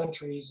European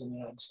countries and the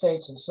United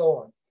States and so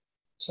on.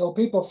 So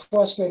people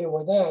frustrated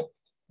with that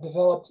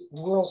developed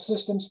world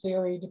systems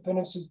theory,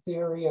 dependency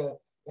theory. A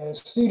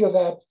seed of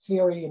that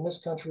theory in this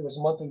country was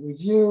Monthly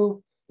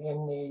Review.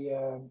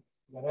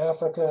 In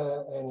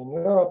Africa and in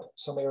Europe,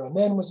 some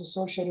men was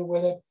associated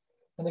with it.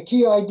 And the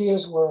key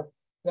ideas were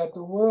that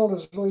the world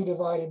is really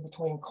divided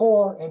between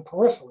core and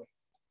periphery,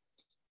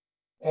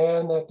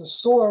 and that the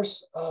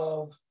source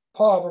of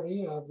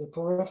poverty, of the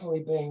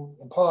periphery being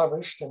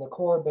impoverished and the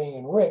core being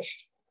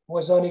enriched,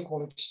 was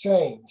unequal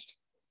exchange.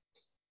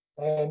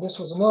 And this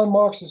was a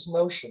non-Marxist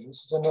notion.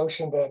 This is a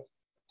notion that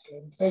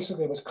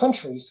basically was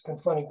countries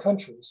confronting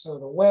countries. So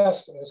the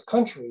West, as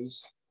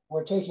countries,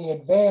 were taking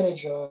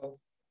advantage of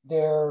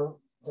their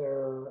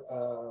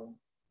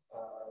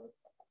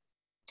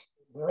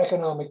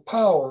economic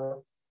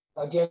power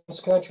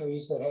against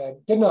countries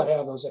that did not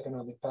have those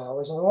economic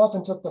powers, and it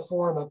often took the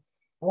form of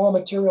raw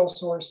material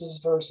sources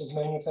versus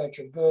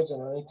manufactured goods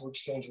and unequal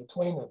exchange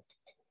between them.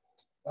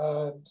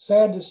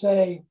 Sad to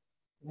say,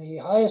 the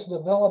highest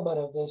development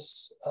of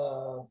this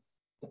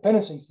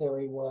dependency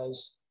theory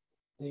was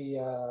the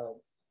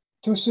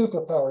two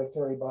superpower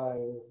theory by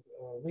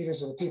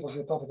leaders of the People's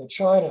Republic of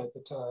China at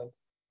the time.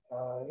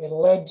 It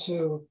led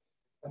to,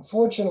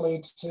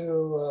 unfortunately,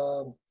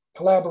 to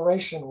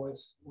collaboration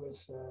with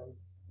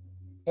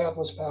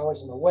capitalist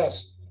powers in the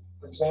West.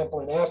 For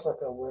example, in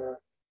Africa, where,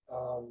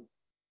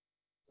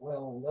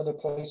 well, in other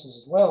places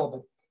as well,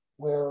 but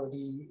where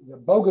the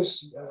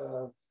bogus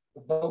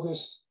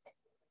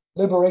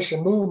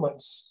liberation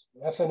movements,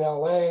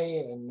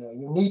 FNLA and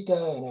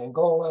UNITA in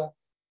Angola,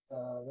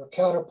 their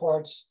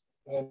counterparts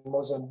in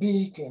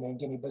Mozambique and in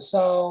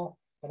Guinea-Bissau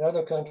and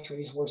other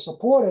countries were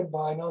supported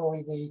by not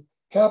only the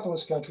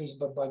capitalist countries,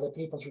 but by the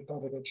People's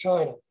Republic of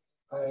China.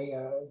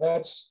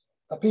 That's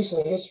a piece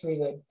of history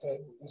that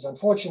is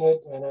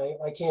unfortunate, and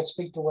I can't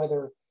speak to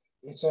whether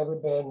it's ever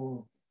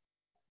been,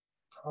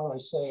 how do I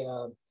say,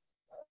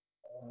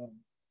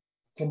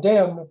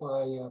 condemned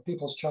by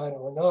People's China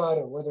or not,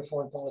 or whether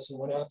foreign policy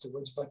went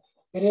afterwards, but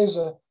it is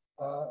an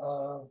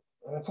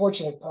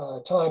unfortunate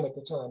time at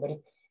the time. But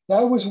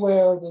that was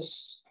where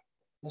this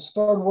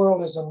third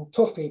worldism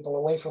took people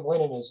away from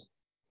Leninism.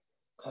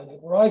 And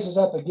it rises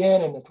up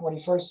again in the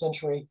 21st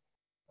century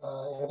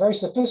in a very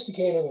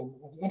sophisticated and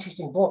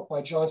interesting book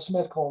by John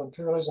Smith called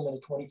Imperialism in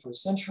the 21st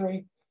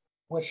Century,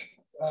 which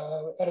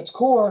at its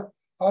core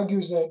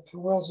argues that the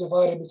world's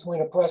divided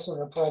between oppressor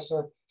and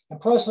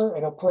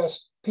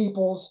oppressed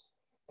peoples.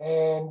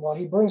 And while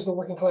he brings the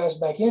working class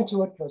back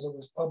into it, because it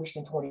was published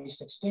in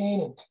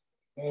 2016,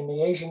 and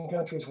the Asian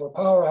countries were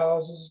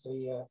powerhouses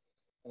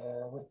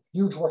with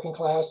huge working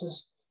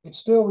classes, it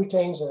still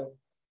retains a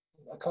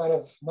kind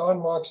of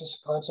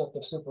non-Marxist concept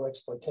of super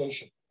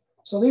exploitation.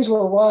 So these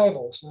were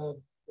rivals.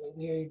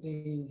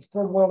 The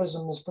third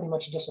worldism has pretty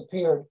much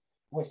disappeared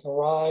with the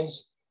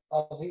rise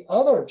of the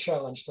other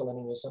challenge to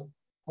Leninism,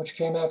 which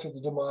came after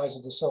the demise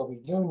of the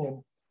Soviet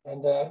Union,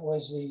 and that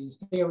was the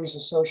theories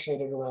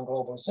associated around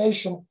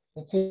globalization,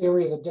 the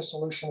theory of the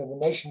dissolution of the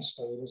nation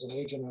state as an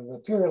agent of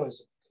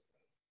imperialism.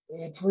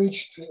 It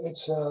reached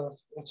its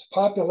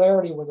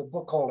popularity with a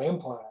book called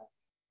Empire,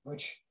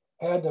 which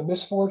had the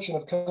misfortune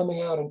of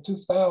coming out in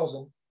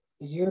 2000,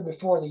 the year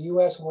before the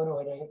U.S. went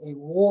on a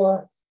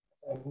war,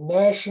 a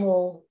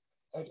national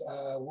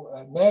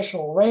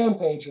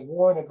rampage of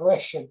war and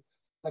aggression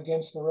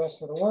against the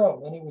rest of the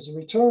world. And it was a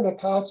return to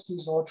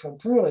Kautsky's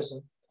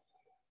ultra-imperialism.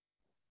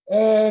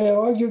 And it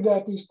argued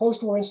that these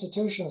post-war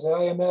institutions, the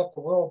IMF,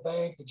 the World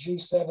Bank, the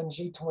G7,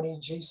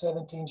 G20,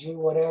 G17, G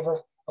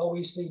whatever,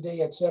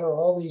 OECD, et cetera,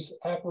 all these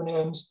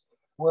acronyms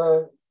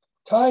were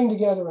tying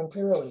together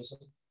imperialism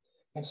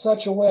in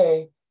such a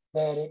way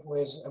that it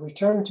was a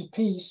return to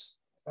peace,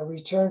 a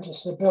return to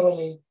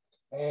stability,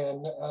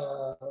 and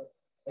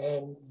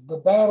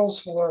the battles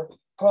for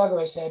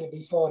progress had to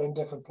be fought in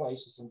different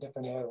places, in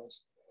different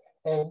eras.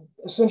 And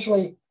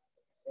essentially,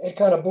 it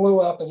kind of blew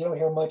up, and you don't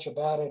hear much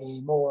about it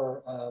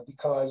anymore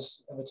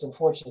because of its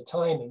unfortunate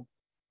timing.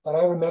 But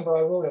I remember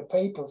I wrote a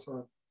paper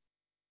for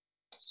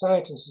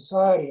Science and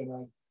Society,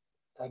 and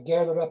I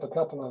gathered up a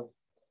couple of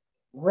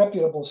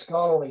reputable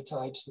scholarly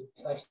types that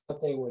I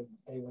thought they would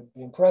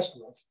be impressed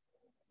with.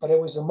 But it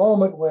was a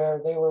moment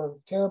where they were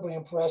terribly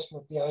impressed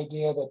with the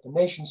idea that the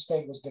nation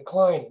state was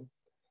declining.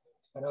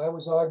 And I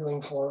was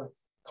arguing for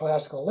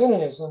classical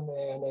Leninism,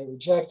 and they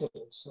rejected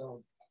it.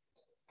 So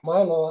my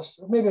loss,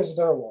 or maybe it's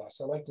their loss.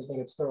 I like to think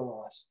it's their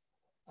loss.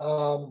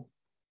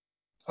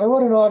 I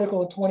wrote an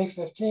article in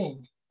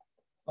 2015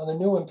 on the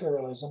new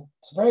imperialism.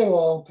 It's a very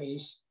long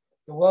piece.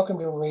 You're welcome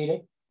to read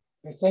it.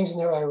 There are things in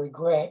there I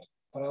regret,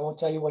 but I won't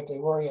tell you what they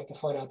were. You have to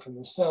find out for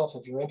yourself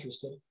if you're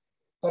interested.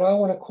 But I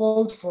want to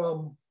quote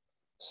from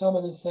some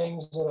of the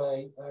things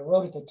that I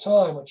wrote at the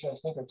time, which I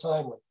think are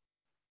timely.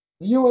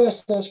 The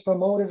US has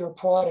promoted or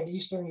prodded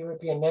Eastern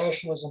European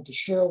nationalism to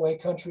shear away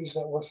countries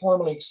that were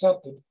formally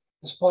accepted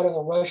as part of the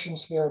Russian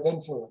sphere of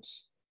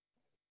influence.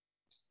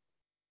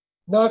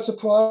 Not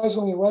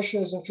surprisingly,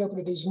 Russia has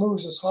interpreted these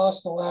moves as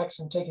hostile acts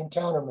and taken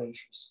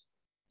countermeasures.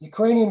 The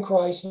Ukrainian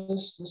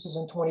crisis, this is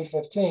in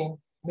 2015,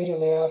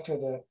 immediately after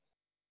the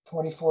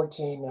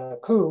 2014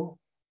 coup,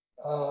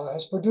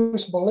 has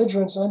produced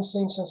belligerence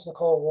unseen since the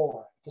Cold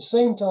War. At the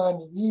same time,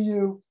 the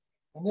EU,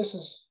 and this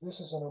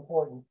is an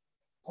important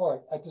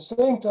part, at the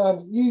same time,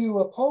 the EU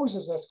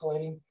opposes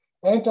escalating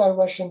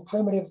anti-Russian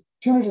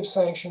punitive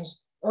sanctions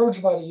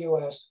urged by the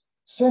US,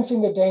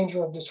 sensing the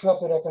danger of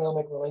disrupted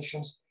economic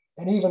relations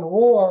and even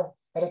war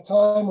at a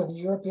time when the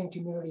European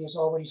community is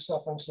already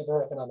suffering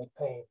severe economic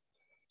pain.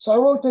 So I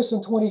wrote this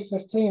in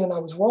 2015 and I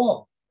was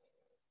wrong.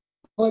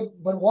 But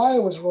why I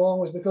was wrong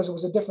was because it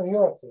was a different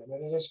Europe then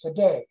than it is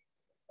today.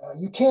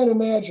 You can't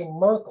imagine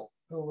Merkel,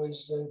 who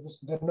was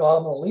the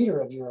nominal leader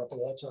of Europe at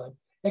that time,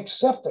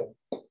 accepting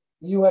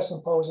the US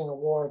imposing a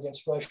war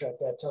against Russia at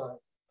that time.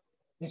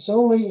 It's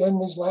only in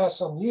these last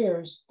some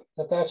years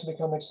that that's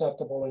become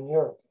acceptable in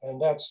Europe.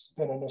 And that's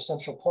been an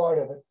essential part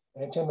of it,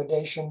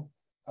 intimidation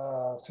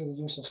through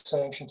the use of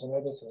sanctions and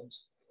other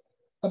things.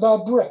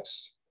 About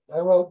BRICS, I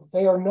wrote,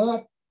 they are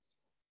not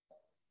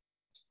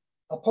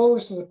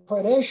opposed to the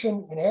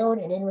predation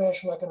inherent in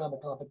international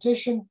economic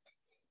competition.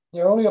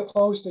 They're only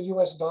opposed to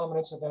US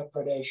dominance of that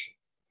predation.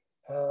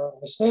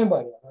 I stand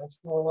by that. I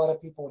know a lot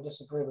of people will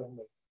disagree with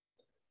me.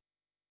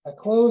 I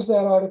close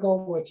that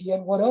article with,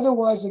 yet what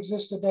otherwise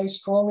exists today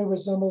strongly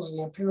resembles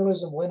the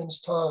imperialism of Lenin's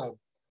time,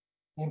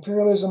 the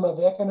imperialism of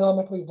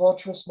economically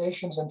vulturous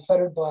nations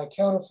unfettered by a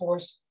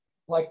counterforce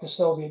like the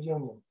Soviet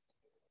Union.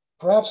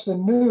 Perhaps the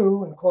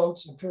new, in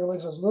quotes,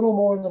 imperialism is little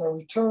more than a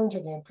return to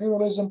the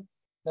imperialism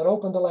that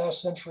opened the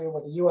last century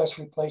with the US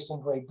replacing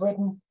Great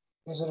Britain.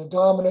 Is it a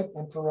dominant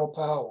imperial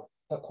power?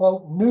 The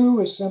quote, new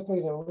is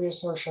simply the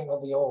reassertion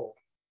of the old.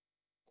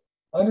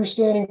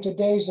 Understanding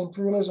today's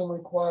imperialism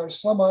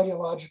requires some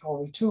ideological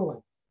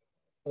retooling.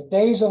 The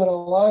days of an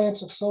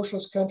alliance of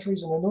socialist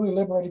countries and the newly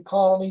liberated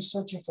colonies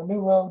searching for new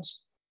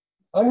roads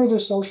under the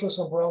socialist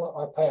umbrella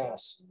are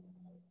past.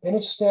 And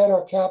instead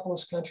are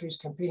capitalist countries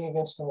competing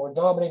against the more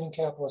dominating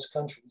capitalist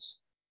countries.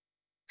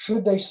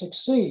 Should they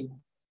succeed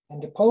in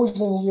deposing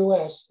the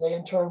US, they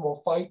in turn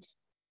will fight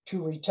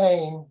to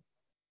retain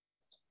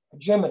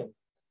hegemony.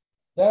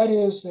 That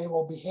is, they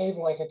will behave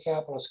like a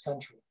capitalist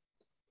country.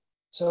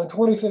 So in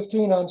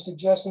 2015, I'm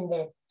suggesting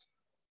that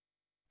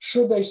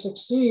should they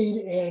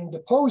succeed in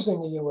deposing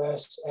the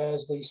US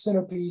as the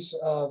centerpiece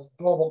of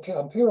global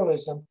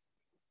imperialism,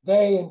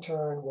 they in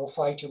turn will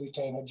fight to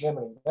retain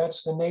hegemony.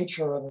 That's the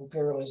nature of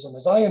imperialism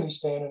as I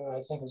understand it, and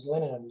I think as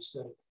Lenin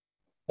understood it.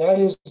 That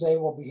is, they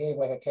will behave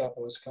like a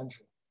capitalist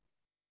country.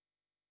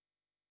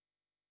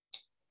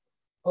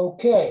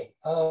 Okay,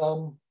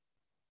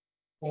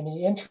 in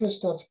the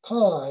interest of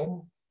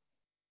time,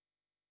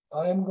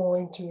 I'm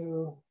going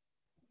to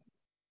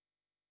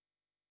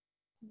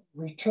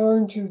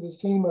return to the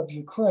theme of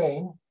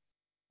Ukraine,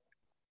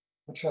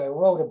 which I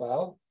wrote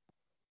about.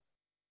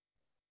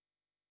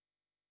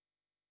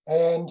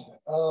 And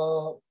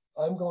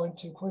I'm going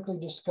to quickly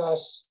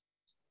discuss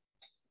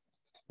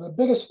the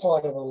biggest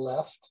part of the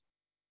left.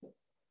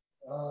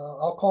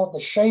 I'll call it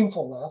the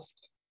shameful left,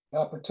 the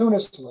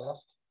opportunist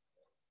left.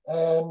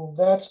 And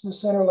that's the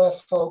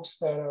center-left folks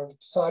that are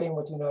siding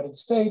with the United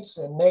States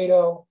and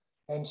NATO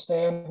and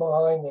stand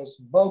behind this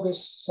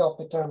bogus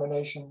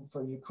self-determination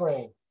for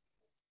Ukraine.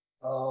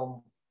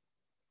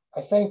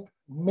 I think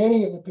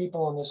many of the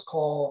people on this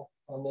call,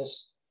 on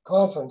this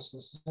conference,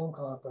 this Zoom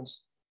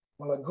conference,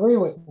 will agree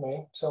with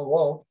me, some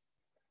won't,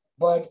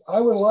 but I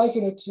would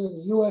liken it to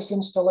the US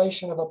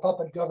installation of a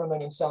puppet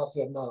government in South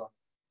Vietnam.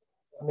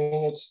 I mean,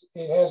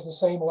 it has the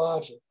same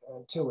logic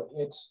to it.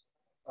 It's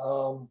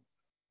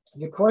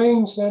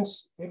Ukraine,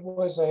 since it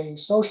was a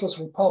socialist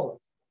republic,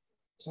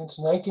 since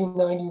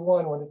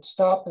 1991, when it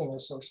stopped being a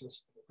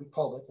socialist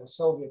republic, a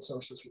Soviet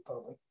socialist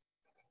republic,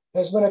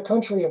 has been a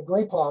country of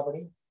great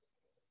poverty,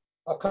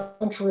 a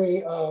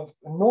country of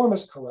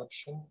enormous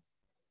corruption,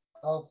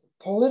 of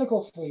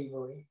political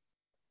thievery.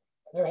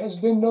 There has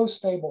been no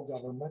stable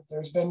government.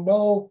 There's been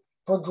no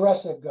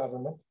progressive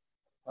government.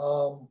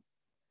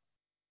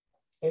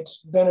 It's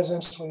been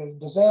essentially a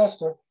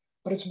disaster,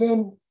 but it's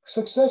been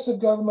successive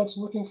governments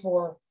looking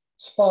for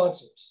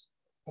sponsors.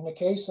 In the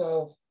case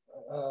of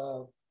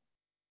the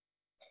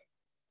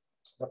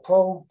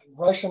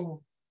pro-Russian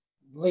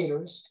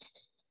leaders,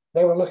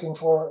 they were looking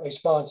for a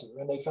sponsor,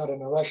 and they found it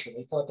in Russia.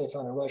 They thought they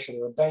found it in Russia. They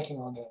were banking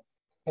on that.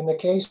 In the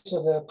case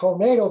of the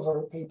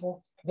pro-NATO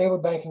people, they were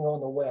banking on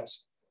the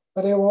West.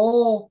 But they were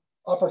all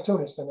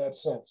opportunists in that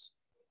sense.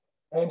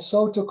 And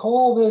so to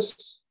call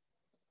this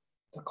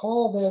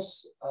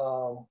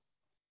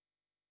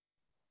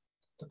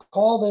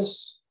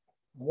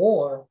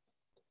war,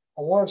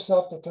 a war of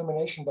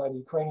self-determination by the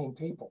Ukrainian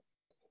people.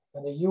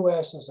 And the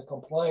US is a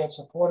compliant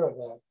supporter of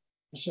that.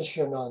 It's just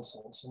sheer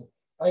nonsense.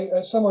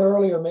 And someone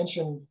earlier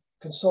mentioned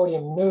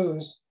Consortium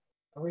News,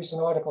 a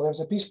recent article. There was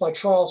a piece by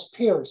Charles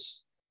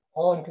Pierce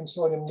on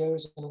Consortium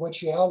News in which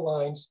he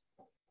outlines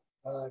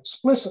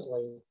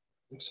explicitly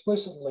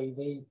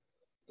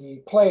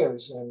the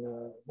players,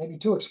 and maybe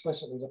too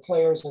explicitly, the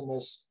players in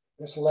this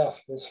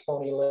left, this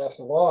phony left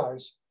of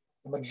ours,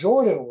 the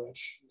majority of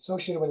which,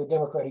 associated with the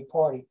Democratic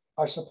Party,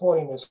 are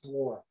supporting this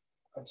war,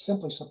 are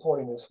simply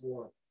supporting this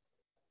war.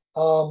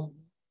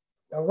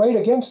 Right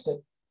against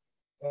it,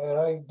 and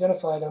I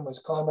identify them as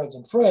comrades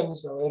and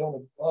friends, though they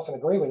don't often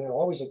agree with me, or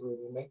always agree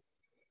with me,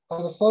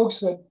 are the folks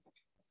that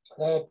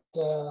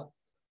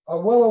are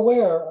well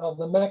aware of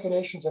the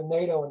machinations of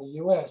NATO and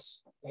the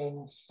US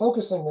in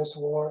focusing this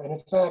war. And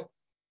in fact,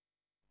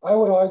 I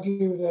would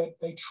argue that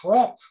they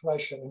trapped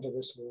Russia into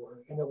this war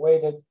in the way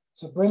that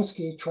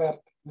Zabrinsky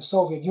trapped the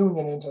Soviet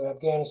Union into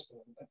Afghanistan.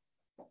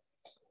 But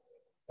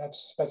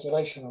that's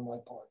speculation on my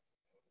part.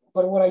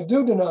 But what I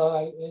do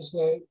deny is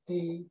that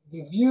the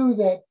view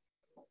that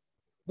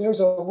there's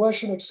a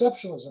Russian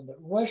exceptionalism, that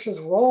Russia's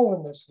role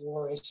in this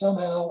war is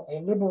somehow a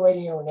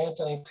liberating or an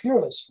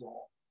anti-imperialist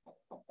role.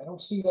 I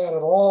don't see that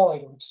at all. I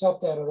don't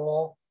accept that at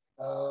all.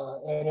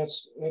 And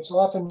it's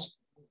often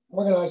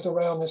organized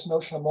around this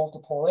notion of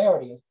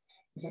multipolarity.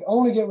 We could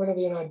only get rid of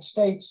the United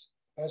States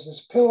as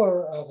this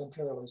pillar of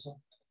imperialism,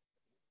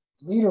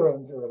 leader of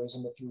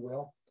imperialism, if you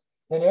will,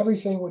 then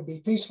everything would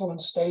be peaceful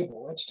and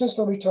stable. It's just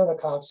a return of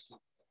Kautsky.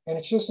 And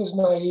it's just as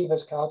naive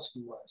as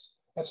Kautsky was.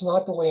 That's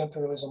not the way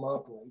imperialism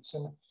operates.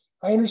 And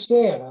I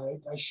understand,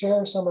 I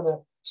share some of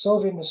the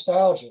Soviet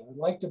nostalgia. I'd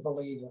like to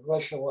believe that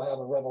Russia will have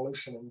a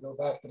revolution and go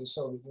back to the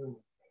Soviet Union.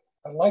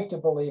 I'd like to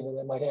believe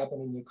that might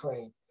happen in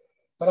Ukraine.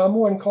 But I'm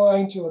more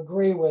inclined to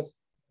agree with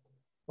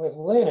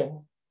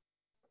Lenin.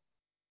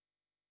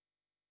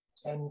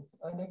 And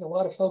I think a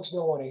lot of folks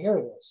don't want to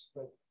hear this,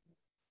 but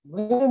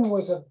Lenin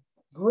was a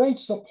great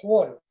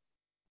supporter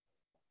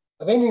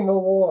of ending the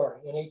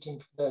war in the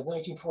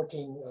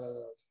 1914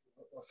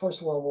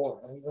 First World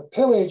War. I mean, the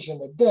pillage and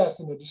the death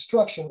and the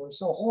destruction were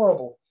so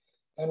horrible.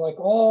 And like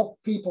all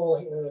people,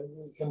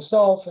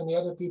 himself and the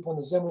other people in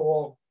the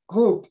Zimmerwald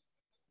group,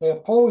 they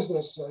opposed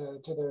this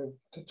to the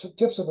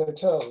tips of their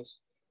toes.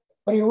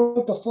 But he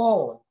wrote the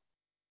following: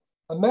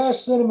 a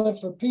mass sentiment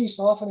for peace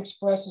often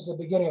expresses the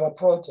beginning of a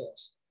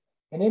protest,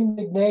 an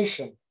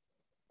indignation,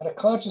 and a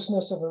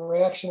consciousness of the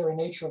reactionary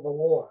nature of the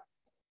war.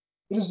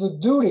 It is the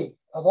duty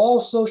of all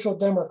social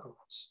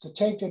democrats to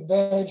take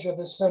advantage of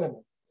this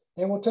sentiment.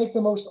 They will take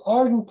the most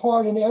ardent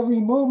part in every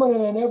movement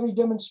and in every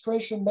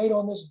demonstration made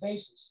on this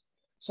basis,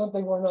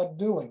 something we're not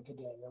doing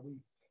today.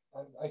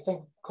 I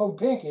think Code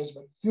Pink is,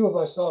 but few of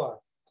us are.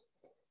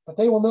 But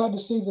they will not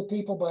deceive the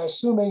people by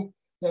assuming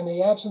that in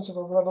the absence of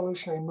a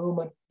revolutionary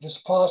movement, it is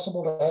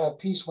possible to have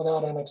peace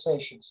without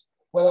annexations,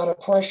 without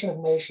oppression of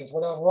nations,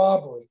 without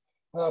robbery,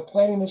 without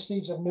planting the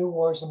seeds of new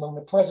wars among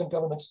the present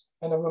governments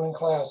and the ruling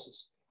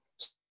classes.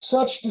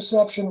 Such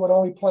deception would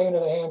only play into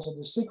the hands of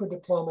the secret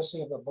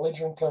diplomacy of the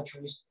belligerent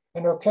countries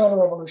and their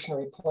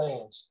counter-revolutionary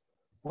plans.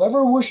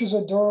 Whoever wishes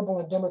a durable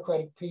and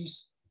democratic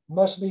peace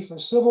must be for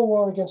civil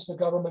war against the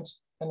governments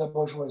and the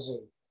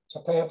bourgeoisie. It's a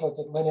pamphlet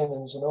that Lenin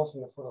and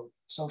Zinoviev wrote,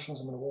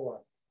 Socialism and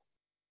War.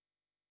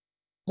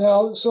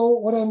 Now, so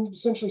what I'm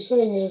essentially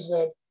saying is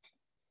that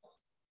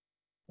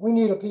we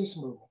need a peace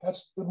movement.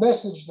 That's the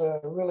message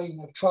that I really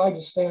have tried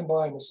to stand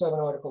by in the 7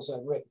 articles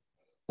I've written.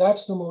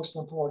 That's the most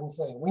important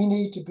thing. We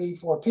need to be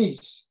for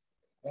peace,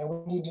 and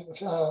we need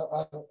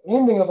to,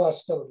 ending of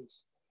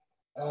hostilities.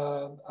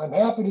 I'm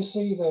happy to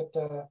see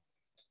that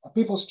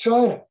People's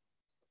China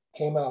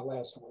came out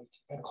last week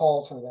and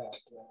called for that.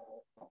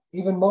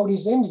 Even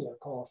Modi's India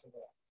called for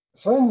that.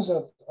 Friends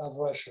of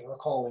Russia are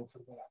calling for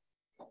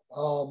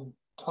that.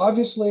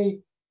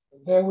 Obviously,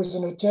 there was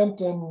an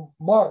attempt in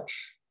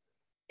March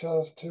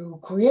to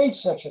create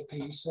such a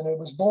peace, and it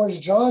was Boris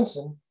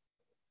Johnson,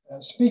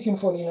 speaking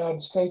for the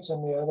United States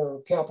and the other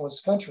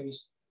capitalist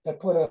countries, that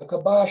put a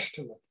kibosh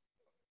to it.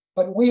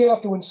 But we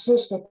have to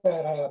insist that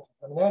that happen.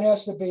 I mean, that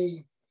has to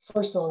be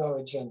first on our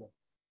agenda.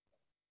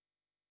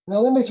 Now,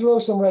 let me throw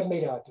some red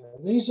meat out there.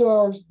 These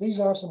are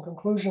some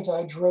conclusions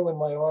I drew in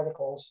my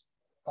articles.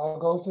 I'll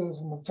go through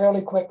them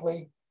fairly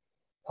quickly,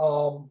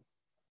 so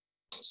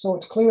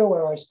it's clear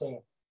where I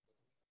stand.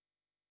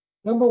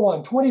 Number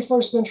 1,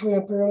 21st century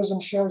imperialism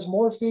shares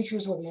more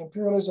features with the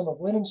imperialism of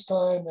Lenin's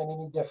time than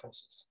any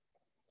differences.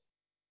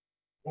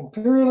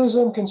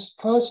 Imperialism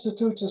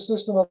constitutes a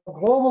system of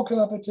global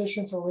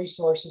competition for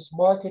resources,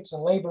 markets,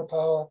 and labor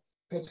power,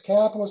 pits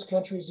capitalist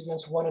countries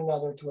against one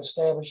another to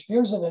establish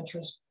spheres of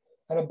interest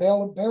and a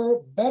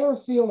better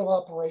field of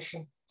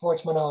operation for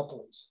its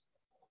monopolies.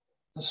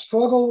 The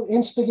struggle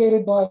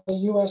instigated by the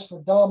US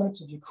for dominance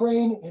of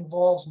Ukraine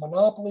involves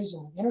monopolies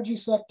in the energy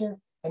sector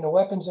and the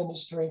weapons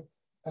industry,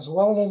 as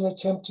well as an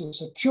attempt to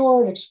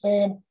secure and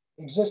expand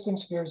existing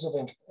spheres of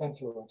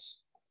influence,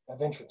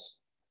 of interest.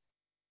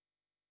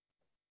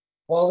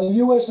 While the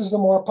US is the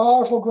more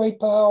powerful great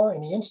power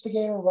and the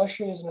instigator,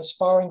 Russia is an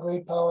aspiring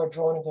great power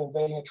drawn into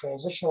invading a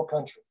transitional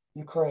country,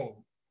 Ukraine.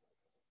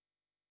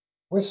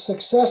 With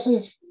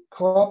successive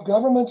corrupt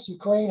governments,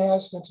 Ukraine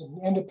has since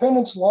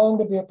independence longed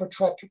to be a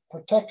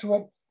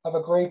protectorate of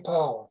a great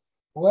power,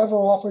 whoever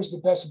offers the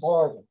best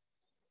bargain.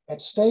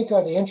 At stake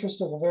are the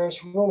interests of the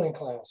various ruling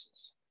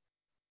classes.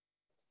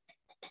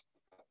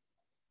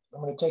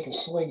 I'm going to take a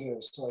swig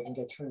here so I can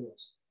get through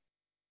this.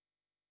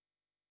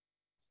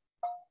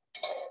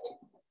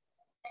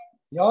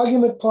 The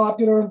argument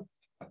popular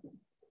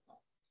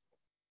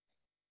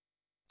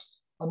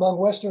among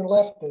Western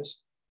leftists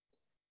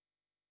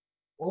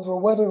over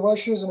whether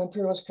Russia is an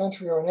imperialist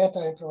country or an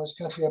anti-imperialist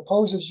country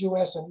opposing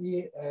US and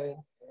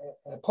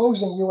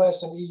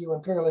EU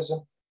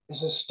imperialism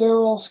is a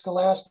sterile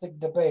scholastic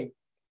debate.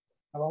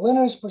 From a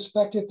Leninist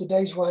perspective,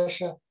 today's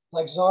Russia,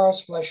 like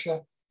Tsarist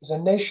Russia, is a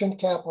nation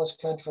capitalist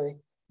country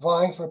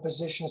vying for a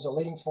position as a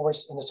leading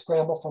force in the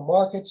scramble for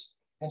markets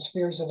and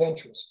spheres of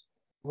interest.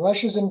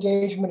 Russia's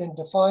engagement in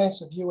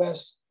defiance of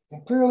US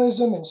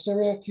imperialism in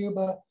Syria,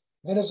 Cuba,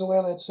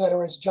 Venezuela,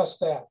 etc. is just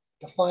that,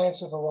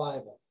 defiance of a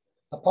rival.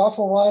 The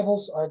powerful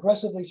rivals are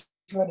aggressively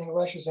threatening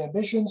Russia's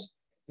ambitions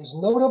is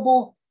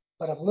notable,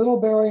 but of little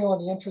bearing on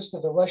the interest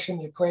of the Russian,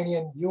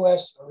 Ukrainian,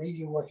 US, or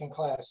EU working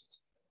classes.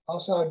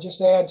 Also, I'd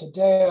just add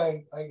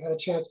today, I had a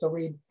chance to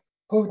read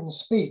Putin's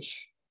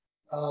speech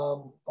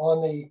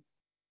on the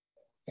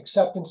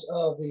acceptance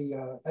of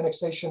the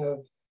annexation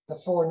of the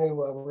 4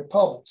 new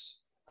republics.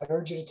 I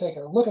urge you to take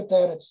a look at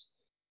that. It's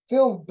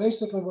filled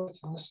basically with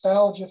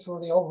nostalgia for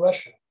the old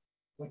Russia,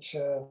 which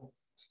is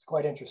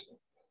quite interesting.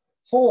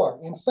 4,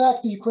 in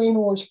fact, the Ukraine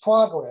war's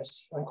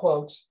progress,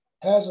 unquote,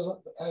 as a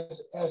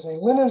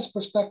Leninist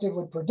perspective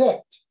would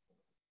predict,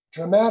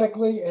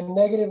 dramatically and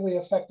negatively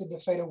affected the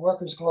fate of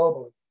workers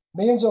globally.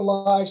 Millions of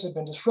lives have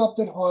been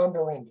disrupted, harmed,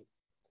 or ended.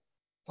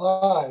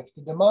 5,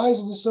 the demise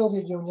of the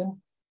Soviet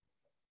Union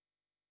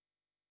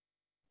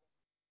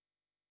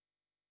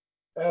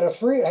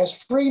has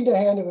freed the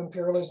hand of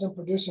imperialism,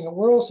 producing a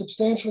world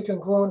substantially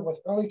congruent with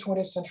early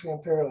 20th century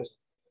imperialism.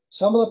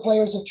 Some of the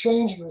players have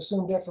changed and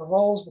assumed different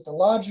roles, but the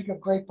logic of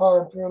great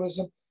power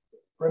imperialism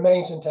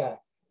remains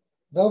intact.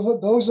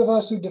 Those of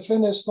us who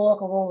defend the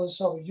historical role of the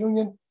Soviet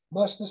Union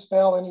must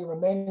dispel any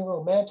remaining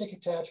romantic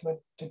attachment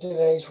to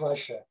today's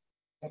Russia.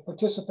 It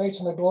participates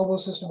in the global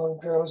system of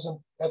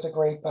imperialism as a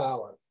great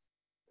power.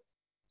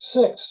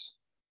 6,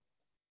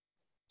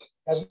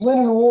 as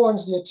Lenin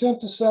warns, the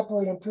attempt to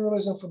separate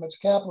imperialism from its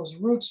capitalist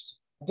roots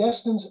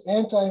destines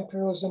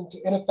anti-imperialism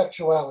to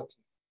ineffectuality.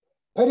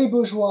 Petty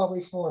bourgeois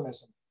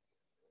reformism,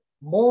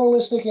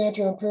 moralistic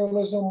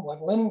anti-imperialism,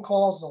 what Lenin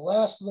calls the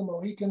last of the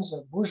Mohicans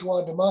of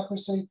bourgeois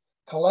democracy,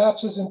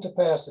 collapses into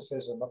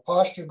pacifism, a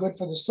posture good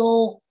for the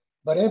soul,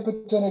 but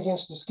impotent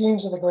against the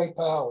schemes of the great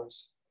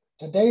powers.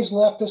 Today's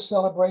leftist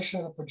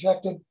celebration of the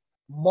projected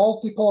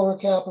multipolar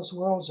capitalist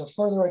world is a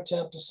further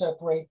attempt to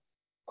separate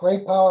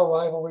great power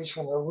rivalries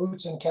from their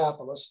roots in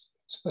capitalist,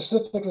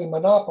 specifically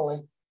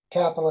monopoly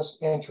capitalist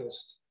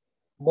interest.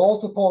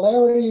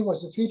 Multipolarity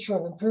was a feature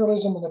of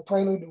imperialism in the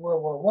prelude to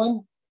World War I.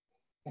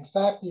 In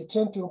fact, the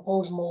attempt to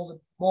impose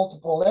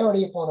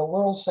multipolarity upon a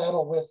world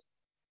saddled with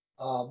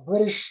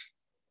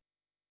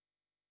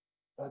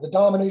the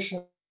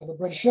domination of the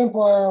British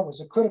Empire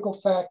was a critical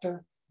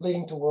factor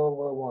leading to World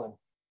War I.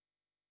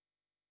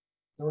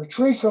 The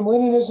retreat from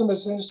Leninism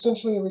is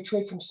essentially a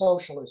retreat from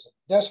socialism,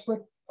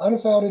 desperate,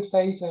 unfounded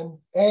faith in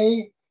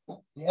A,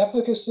 the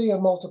efficacy of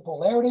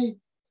multipolarity,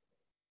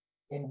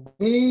 and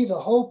B, the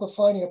hope of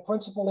finding a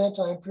principled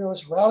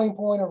anti-imperialist rallying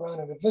point around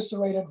an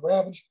eviscerated,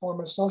 ravaged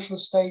former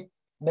socialist state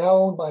now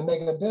owned by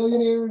mega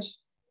billionaires,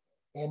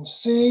 and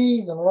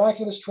C, the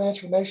miraculous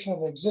transformation of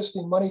the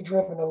existing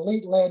money-driven,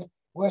 elite-led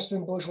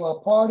Western bourgeois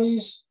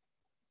parties,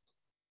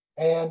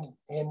 and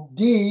in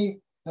D,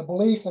 the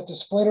belief that the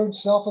splintered,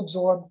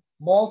 self-absorbed,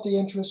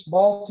 multi-interest,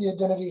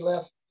 multi-identity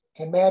left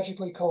can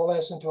magically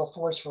coalesce into a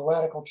force for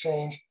radical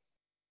change.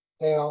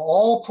 They are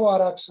all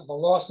products of a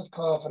loss of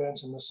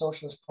confidence in the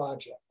socialist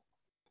project.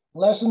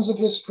 Lessons of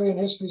history and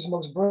history's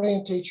most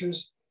brilliant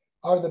teachers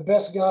are the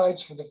best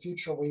guides for the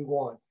future we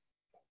want.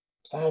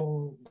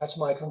 And that's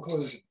my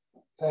conclusion.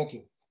 Thank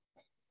you.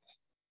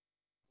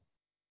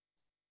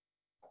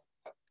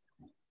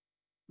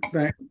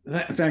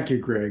 Thank you,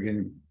 Greg,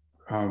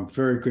 and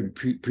very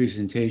good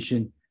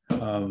presentation.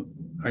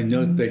 I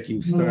note that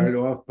you started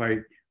off by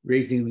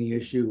raising the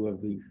issue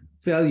of the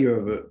failure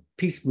of a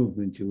peace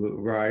movement to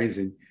arise,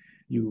 and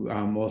you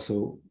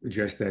also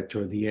addressed that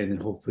toward the end,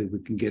 and hopefully we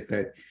can get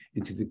that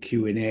into the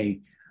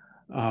Q&A.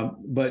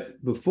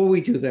 But before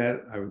we do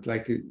that, I would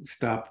like to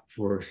stop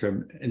for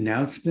some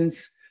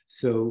announcements.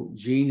 So,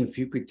 Jean, if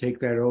you could take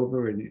that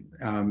over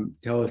and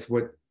tell us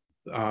what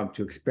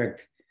to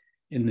expect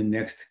in the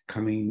next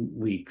coming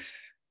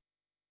weeks.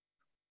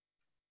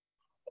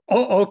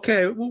 Oh,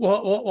 okay.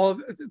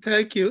 Well,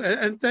 thank you.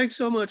 And thanks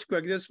so much,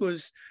 Greg. This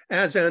was,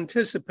 as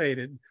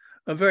anticipated,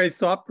 a very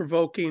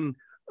thought-provoking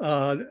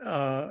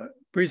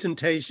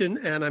presentation,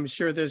 and I'm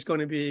sure there's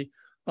going to be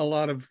a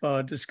lot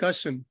of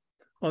discussion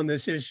on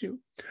this issue.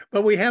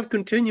 But we have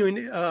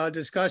continuing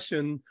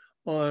discussion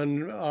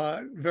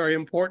on very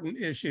important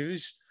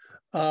issues.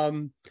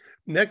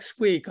 Next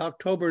week,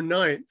 October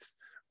 9th,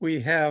 we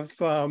have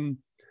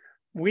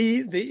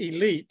We the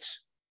Elites,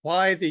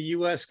 Why the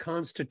US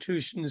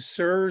Constitution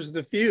Serves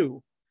the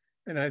Few.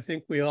 And I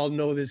think we all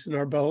know this in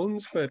our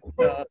bones, but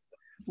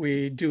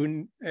we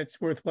do, it's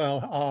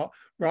worthwhile.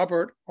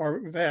 Robert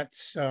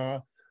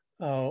Orvetz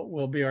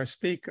will be our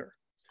speaker.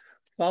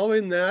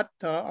 Following that,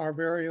 our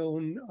very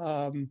own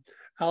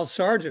Al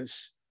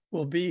Sargis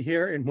will be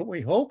here in what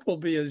we hope will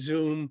be a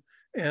Zoom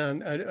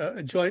and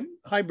a joint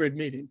hybrid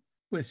meeting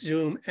with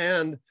Zoom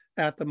and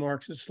at the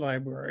Marxist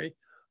Library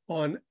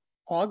on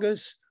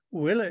August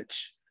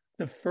Willich,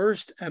 the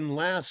first and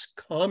last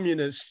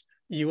communist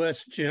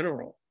US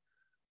general,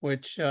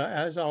 which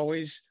as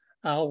always,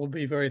 Al will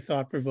be very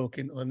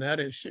thought-provoking on that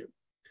issue.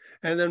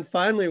 And then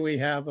finally, we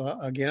have,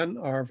 again,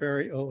 our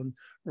very own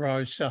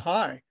Raj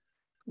Sahai,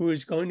 who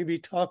is going to be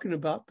talking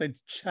about the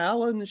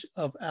challenge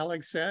of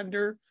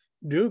Alexander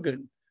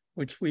Dugin,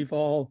 which we've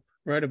all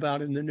read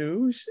about in the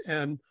news,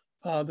 and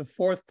the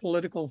fourth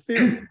political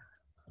theory.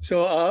 So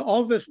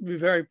all of this will be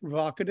very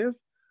provocative,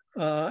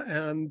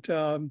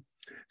 and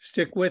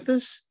stick with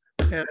us.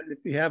 And if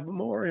you have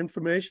more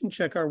information,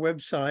 check our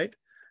website.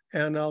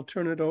 And I'll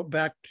turn it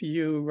back to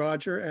you,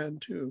 Roger, and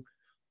to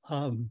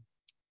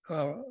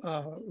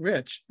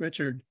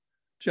Richard,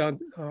 John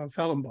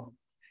Fallenbaum.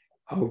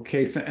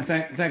 Okay,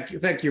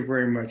 thank you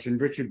very much.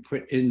 And Richard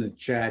put in the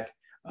chat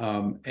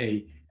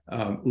a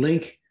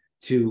link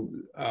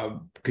to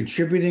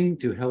contributing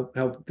to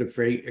help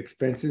defray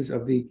expenses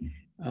of the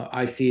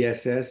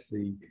ICSS,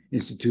 the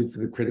Institute for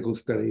the Critical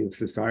Study of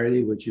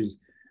Society, which is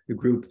the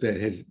group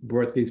that has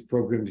brought these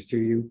programs to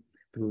you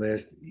for the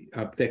last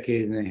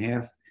decade and a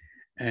half.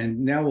 And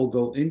now we'll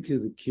go into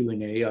the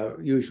Q&A.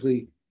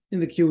 Usually in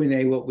the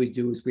Q&A, what we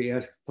do is we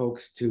ask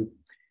folks to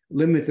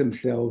limit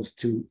themselves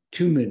to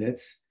 2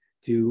 minutes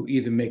to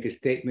either make a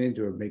statement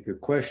or make a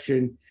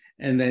question,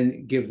 and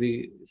then give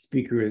the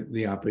speaker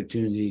the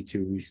opportunity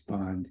to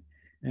respond.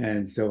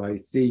 And so I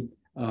see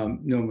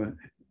Norma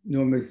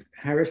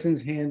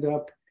Harrison's hand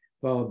up,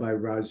 followed by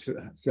Raj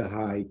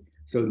Sahai.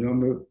 So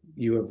Norma,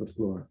 you have the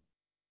floor.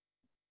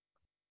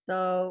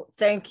 So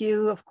thank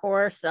you, of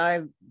course.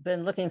 I've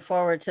been looking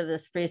forward to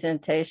this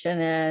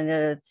presentation, and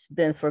it's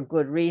been for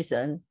good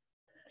reason.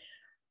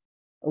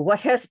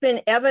 What has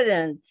been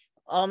evident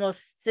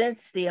almost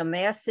since the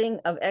amassing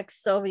of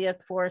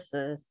ex-Soviet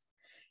forces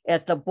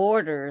at the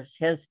borders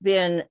has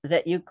been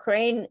that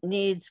Ukraine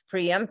needed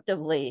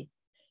preemptively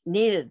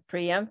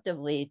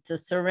to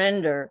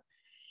surrender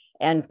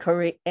and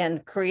create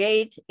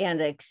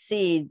and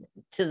accede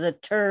to the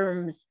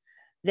terms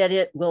that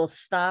it will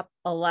stop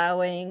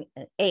allowing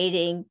and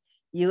aiding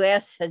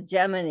US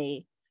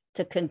hegemony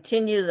to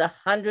continue the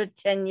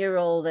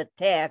 110-year-old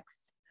attacks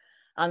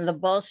on the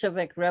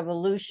Bolshevik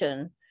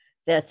Revolution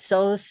that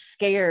so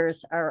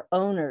scares our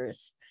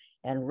owners,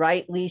 and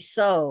rightly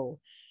so,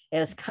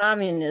 as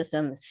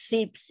communism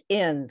seeps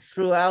in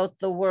throughout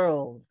the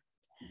world.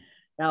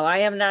 Now, I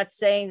am not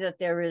saying that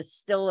there is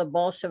still a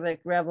Bolshevik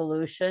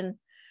revolution.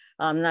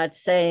 I'm not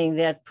saying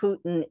that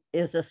Putin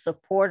is a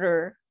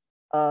supporter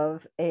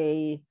of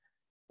a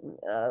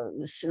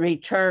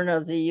return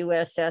of the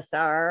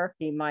USSR.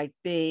 He might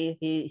be.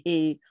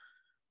 He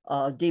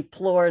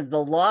deplored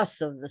the loss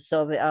of the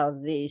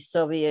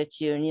Soviet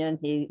Union.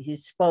 He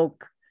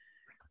spoke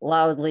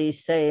loudly,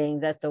 saying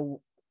that the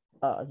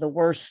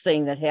worst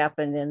thing that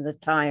happened in the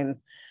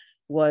time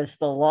was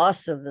the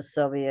loss of the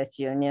Soviet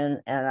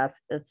Union. And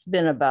it's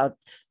been about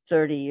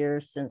 30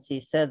 years since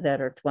he said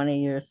that, or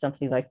 20 years,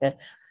 something like that.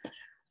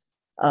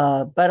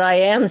 But I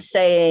am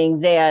saying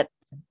that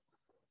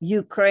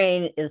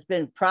Ukraine has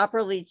been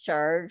properly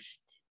charged.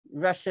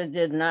 Russia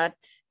did not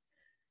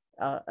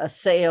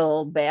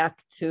assail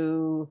back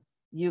to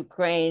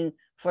Ukraine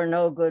for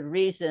no good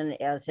reason,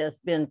 as has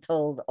been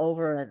told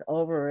over and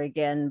over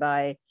again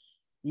by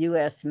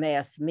US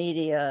mass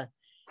media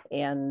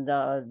and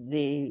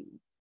the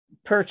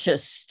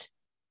purchased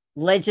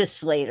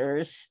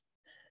legislators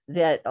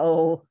that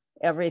owe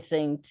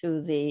everything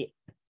to the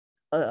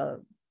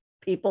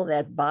people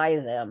that buy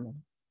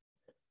them.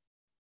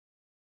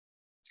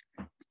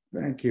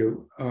 Thank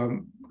you.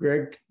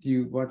 Greg, do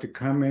you want to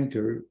comment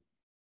or?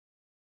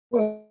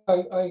 Well,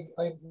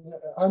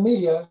 our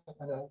media,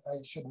 and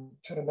I should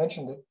have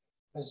mentioned it,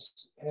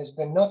 has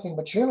been nothing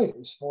but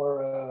cheerleaders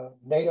for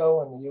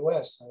NATO and the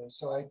US.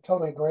 So I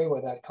totally agree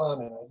with that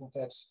comment. I think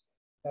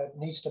that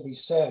needs to be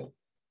said.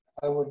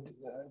 I would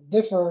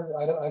differ.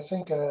 I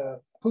think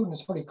Putin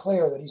is pretty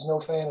clear that he's no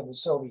fan of the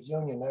Soviet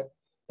Union.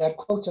 That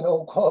quote's an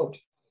old quote,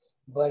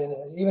 but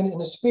even in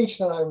the speech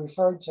that I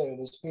referred to,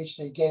 the speech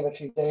that he gave a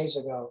few days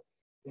ago,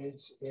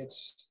 his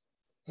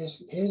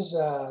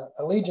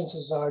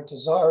allegiances are to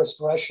Tsarist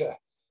Russia,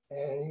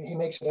 and he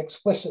makes it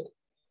explicit.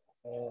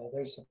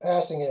 There's a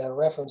passing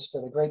reference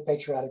to the Great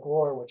Patriotic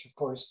War, which of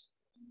course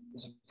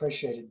is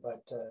appreciated,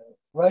 but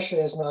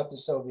Russia is not the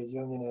Soviet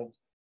Union, and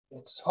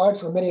it's hard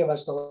for many of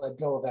us to let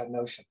go of that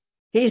notion.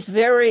 He's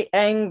very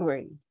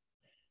angry.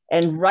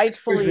 and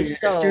rightfully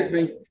so.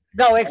 Excuse me.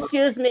 No,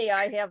 excuse me,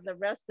 I have the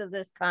rest of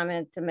this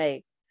comment to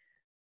make.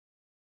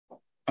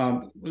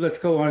 Let's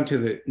go on to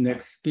the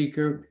next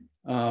speaker,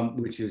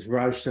 which is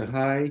Raj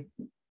Sahai.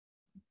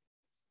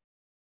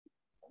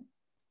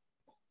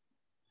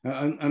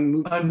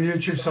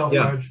 Unmute yourself,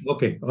 yeah. Raj.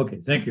 Okay.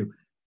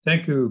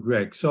 Thank you,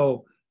 Greg.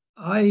 So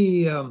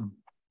I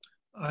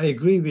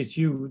agree with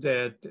you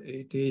that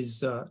it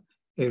is a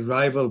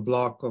rival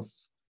bloc of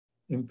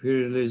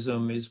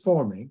imperialism is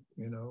forming,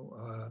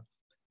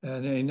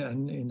 and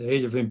in the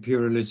age of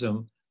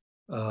imperialism,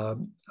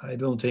 I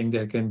don't think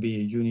there can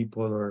be a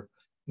unipolar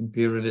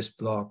imperialist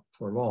bloc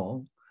for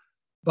long.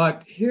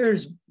 But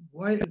here's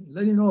why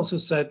Lenin also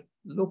said,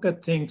 look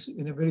at things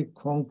in a very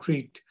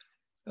concrete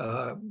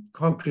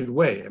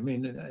way. I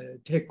mean,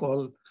 take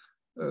all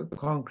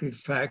concrete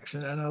facts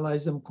and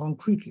analyze them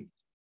concretely.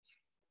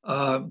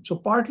 So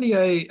partly,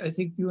 I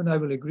think you and I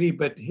will agree,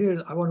 but here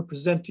I want to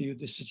present to you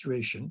the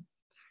situation.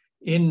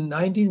 In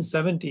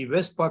 1970,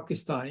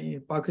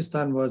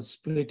 Pakistan was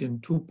split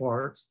in two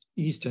parts,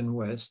 East and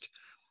West.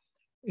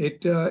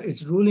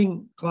 Its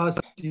ruling class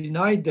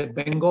denied the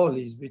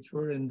Bengalis, which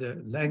were in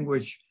the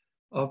language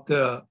of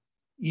the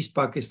East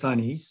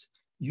Pakistanis,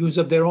 use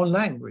of their own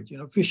language in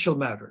official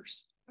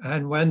matters.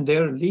 And when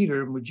their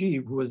leader,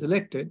 Mujib, who was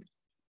elected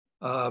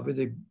with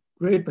a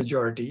great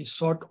majority,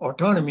 sought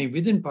autonomy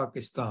within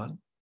Pakistan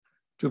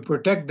to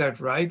protect that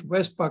right,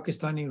 West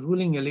Pakistani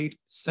ruling elite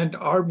sent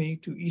army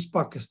to East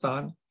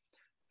Pakistan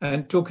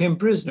and took him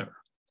prisoner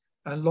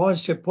and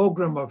launched a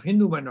pogrom of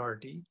Hindu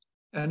minority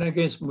and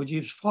against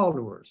Mujib's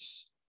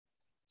followers.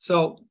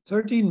 So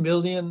 13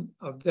 million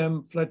of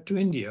them fled to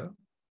India.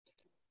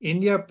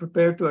 India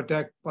prepared to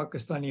attack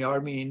Pakistani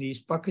army in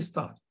East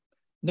Pakistan.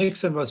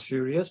 Nixon was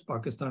furious.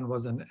 Pakistan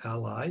was an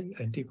ally,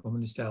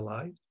 anti-communist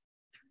ally.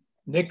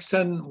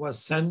 Nixon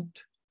was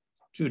sent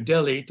to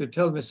Delhi to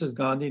tell Mrs.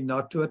 Gandhi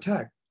not to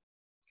attack.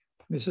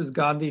 Mrs.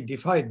 Gandhi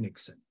defied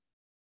Nixon.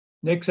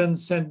 Nixon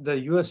sent the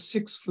US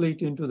Sixth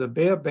Fleet into the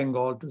Bay of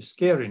Bengal to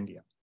scare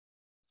India.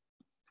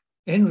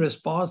 In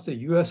response,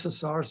 the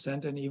USSR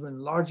sent an even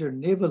larger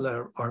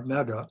naval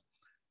armada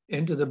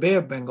into the Bay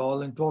of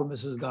Bengal and told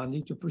Mrs.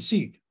 Gandhi to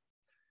proceed.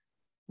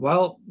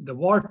 Well, the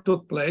war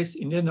took place,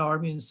 Indian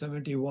Army in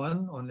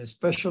 71 on a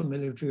special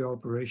military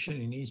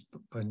operation in East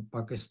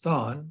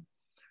Pakistan,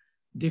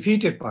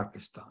 defeated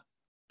Pakistan,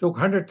 took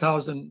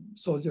 100,000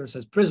 soldiers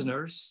as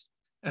prisoners,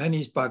 and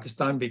East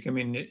Pakistan became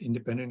an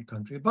independent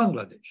country,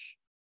 Bangladesh.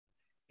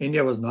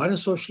 India was not a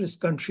socialist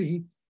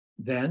country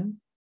then,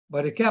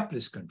 but a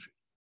capitalist country.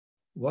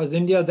 Was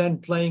India then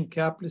playing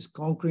capitalist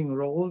conquering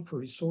role for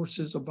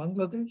resources of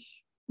Bangladesh?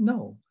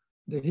 No,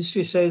 the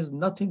history says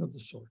nothing of the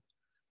sort.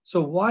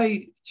 So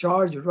why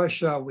charge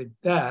Russia with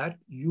that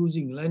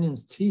using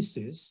Lenin's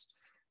thesis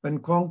when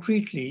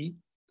concretely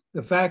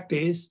the fact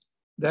is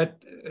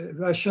that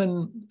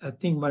Russian, I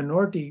think,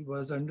 minority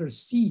was under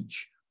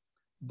siege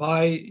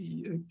by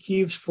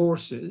Kiev's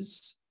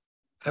forces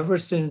ever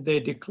since they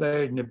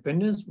declared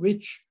independence,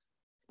 which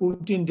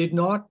Putin did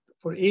not,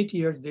 for 8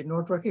 years, did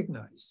not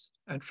recognize,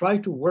 and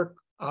tried to work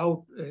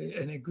out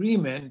an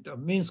agreement of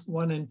Minsk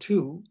I and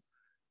II,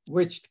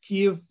 which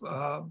Kiev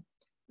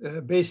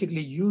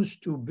basically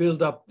used to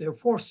build up their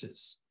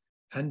forces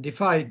and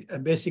defied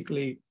and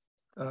basically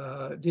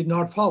did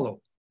not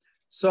follow.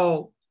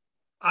 So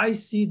I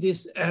see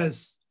this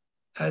as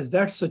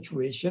that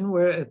situation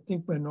where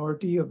ethnic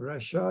minority of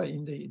Russia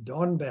in the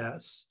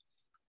Donbass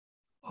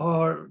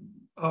are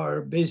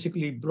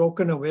basically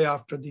broken away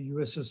after the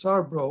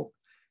USSR broke,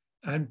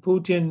 and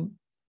Putin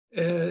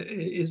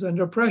is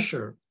under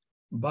pressure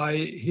by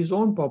his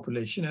own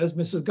population, as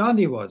Mrs.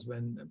 Gandhi was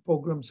when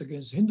pogroms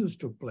against Hindus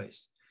took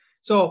place.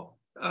 So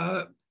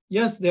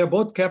yes, they're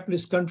both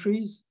capitalist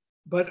countries,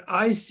 but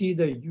I see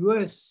the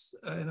US,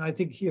 and I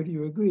think here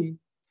you agree,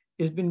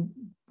 has been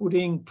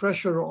putting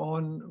pressure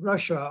on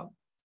Russia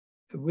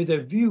with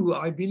a view,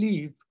 I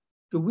believe,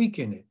 to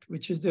weaken it,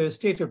 which is their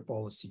stated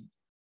policy.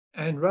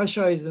 And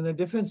Russia is in a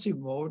defensive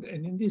mode.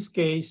 And in this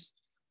case,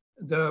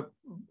 the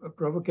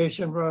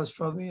provocation was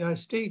from the United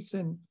States.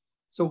 And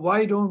so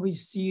why don't we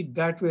see it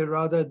that way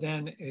rather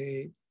than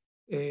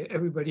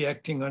everybody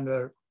acting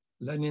under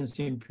Lenin's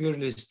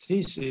imperialist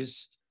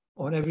thesis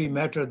on every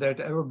matter that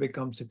ever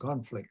becomes a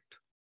conflict?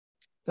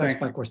 That's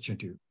my question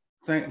to you.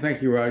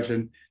 Thank you, Raj.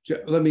 And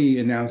let me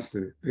announce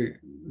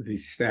the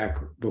stack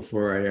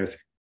before I ask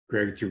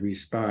Greg to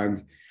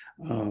respond.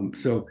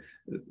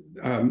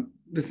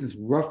 This is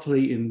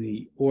roughly in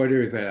the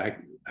order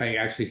that I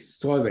actually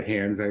saw the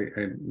hands.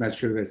 I'm not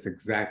sure that's the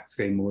exact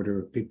same order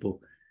of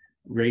people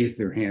raised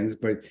their hands,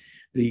 but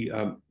the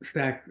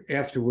stack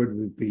afterward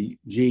would be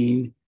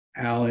Jean,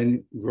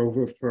 Alan,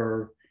 Grover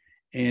Furr,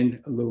 and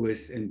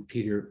Lewis and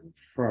Peter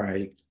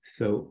Fry.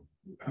 So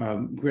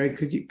Greg,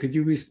 could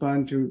you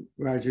respond to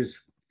Roger's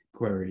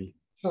query?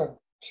 Sure,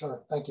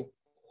 thank you.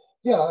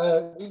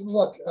 Yeah,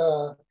 look,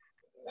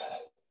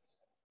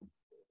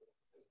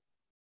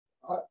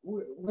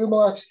 we're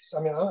Marxists.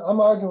 I mean,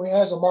 I'm arguing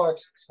as a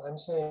Marxist. I'm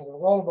saying the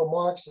role of a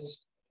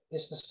Marxist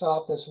is to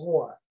stop this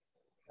war.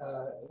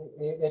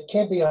 It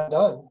can't be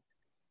undone.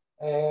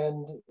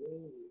 And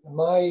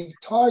my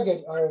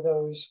target are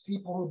those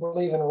people who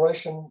believe in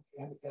Russian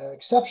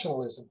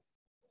exceptionalism.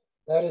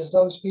 That is,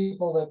 those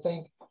people that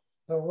think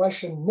the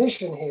Russian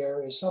mission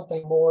here is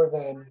something more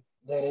than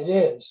it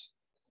is,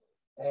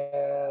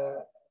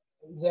 that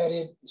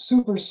it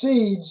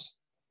supersedes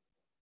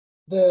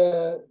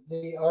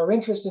our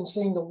interest in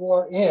seeing the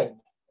war end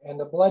and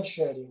the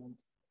bloodshedding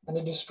and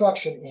the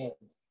destruction end.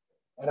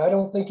 And I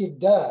don't think it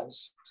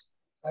does.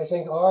 I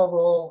think our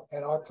role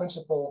and our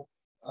principal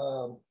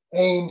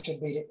aim should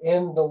be to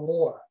end the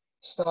war,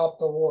 stop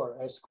the war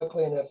as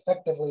quickly and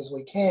effectively as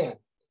we can.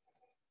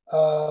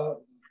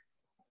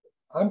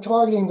 I'm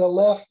targeting the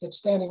left that's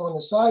standing on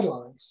the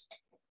sidelines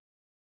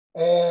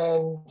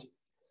and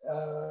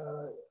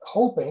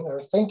hoping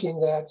or thinking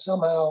that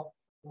somehow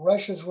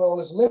Russia's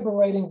role is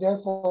liberating,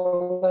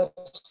 therefore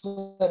let's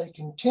let it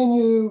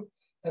continue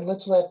and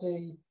let's let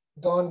the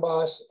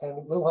Donbass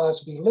and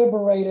Luhansk be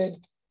liberated,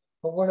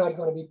 but we're not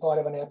going to be part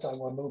of an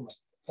anti-war movement.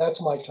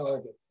 That's my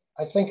target.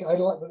 I think I'd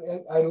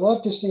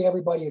love to see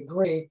everybody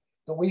agree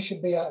that we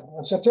should be out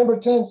on September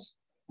 10th.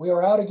 We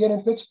are out again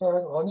in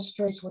Pittsburgh on the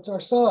streets with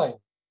our sign.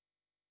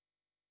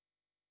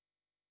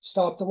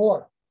 Stop the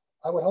war.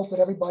 I would hope that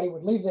everybody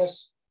would leave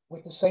this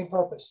with the same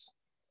purpose.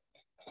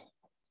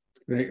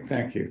 Great,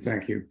 thank you,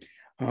 thank you.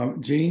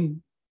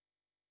 Gene?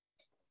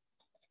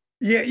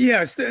 Yeah,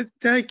 yes,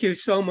 thank you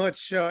so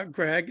much,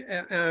 Greg.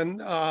 And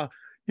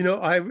you know,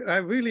 I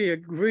really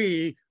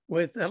agree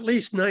with at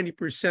least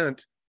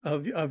 90%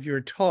 of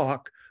your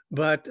talk,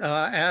 but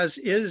as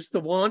is the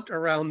want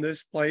around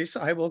this place,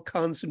 I will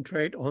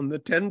concentrate on the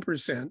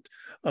 10%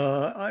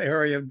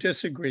 area of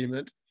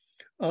disagreement.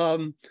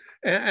 And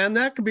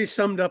that could be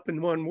summed up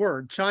in one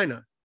word,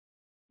 China,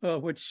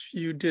 which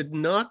you did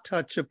not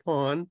touch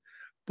upon,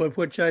 but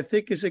which I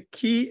think is a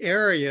key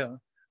area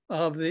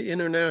of the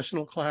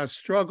international class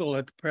struggle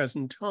at the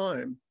present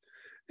time.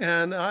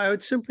 And I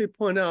would simply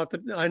point out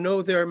that I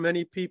know there are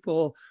many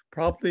people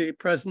probably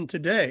present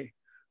today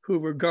who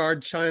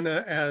regard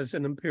China as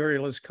an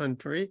imperialist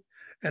country.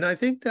 And I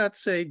think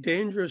that's a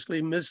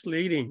dangerously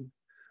misleading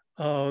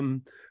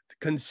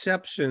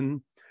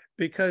conception,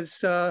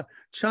 because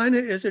China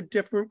is a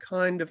different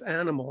kind of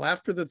animal.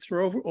 After the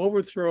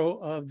overthrow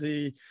of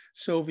the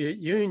Soviet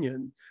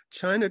Union,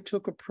 China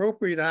took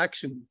appropriate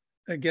action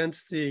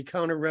against the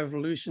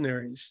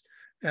counter-revolutionaries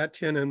at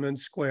Tiananmen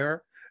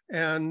Square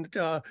and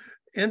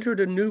entered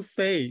a new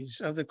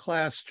phase of the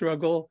class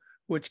struggle,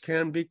 which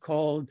can be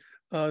called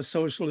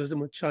socialism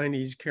with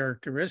Chinese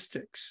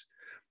characteristics.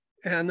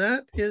 And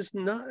that is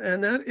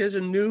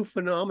a new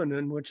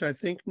phenomenon, which I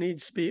think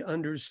needs to be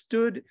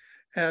understood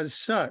as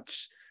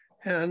such.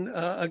 And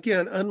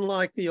again,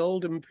 unlike the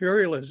old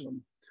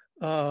imperialism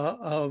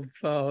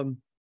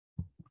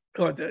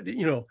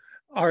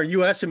our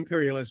U.S.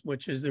 imperialism,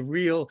 which is the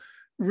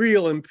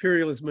real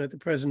imperialism at the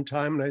present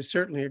time, and I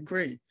certainly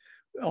agree,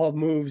 all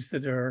moves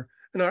that are,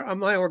 and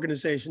my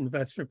organization,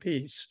 Vets for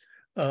Peace,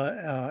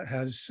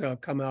 has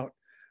come out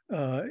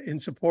in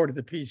support of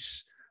the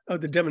peace,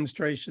 of the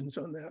demonstrations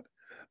on that.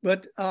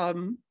 But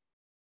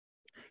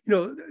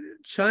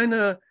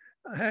China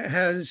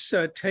has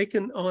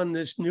taken on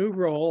this new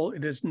role.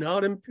 It is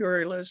not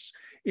imperialist.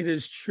 It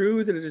is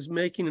true that it is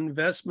making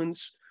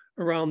investments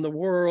around the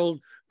world,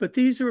 but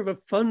these are of a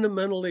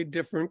fundamentally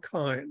different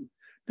kind.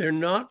 They're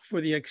not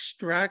for the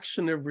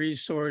extraction of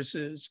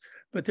resources,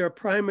 but they're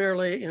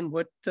primarily in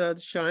what the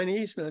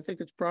Chinese, and I think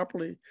it's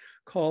properly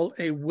called,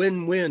 a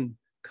win-win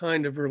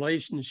kind of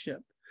relationship.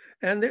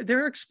 And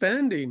they're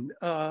expanding.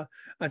 I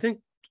think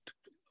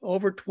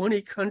over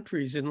 20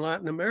 countries in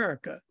Latin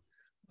America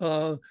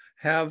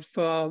have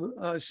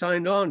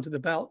signed on to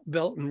the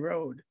Belt and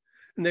Road.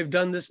 And they've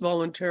done this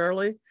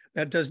voluntarily.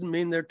 That doesn't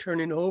mean they're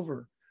turning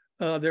over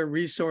their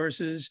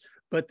resources,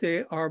 but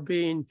they are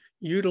being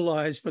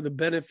utilized for the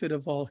benefit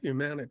of all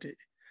humanity.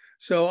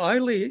 So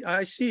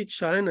I see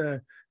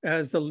China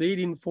as the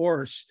leading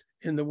force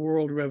in the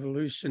world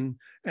revolution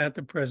at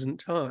the present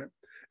time.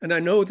 And I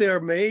know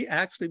there may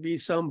actually be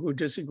some who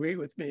disagree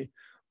with me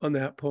on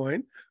that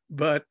point,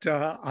 but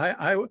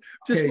I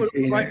just want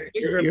to get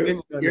your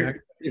opinion on that.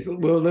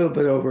 We're a little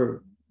bit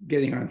over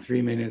getting on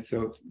 3 minutes,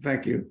 so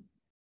thank you.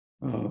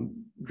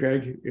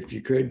 Greg, if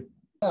you could.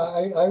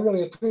 I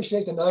really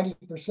appreciate the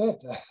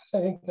 90%. I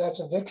think that's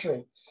a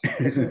victory.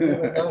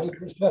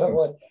 90%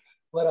 of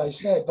what I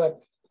said, but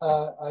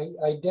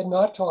I did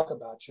not talk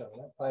about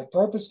China. I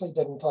purposely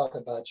didn't talk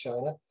about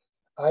China.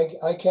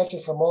 I catch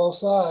it from all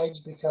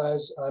sides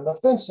because I'm a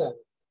fence setter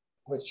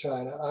with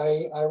China.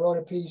 I wrote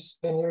a piece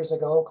 10 years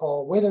ago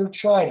called Withered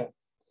China.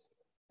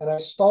 And I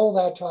stole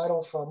that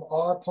title from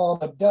R.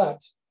 Palmer Dutt,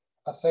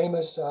 a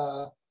famous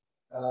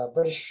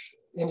British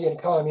Indian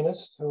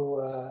communist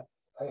who I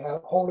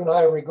hold in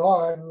high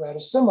regard, who had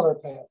a similar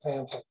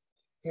pamphlet.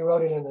 He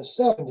wrote it in the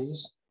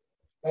 70s,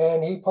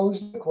 and he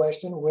posed the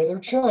question,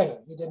 Withered China.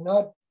 He did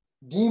not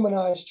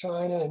demonize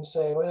China and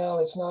say, well,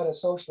 it's not a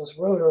socialist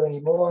ruler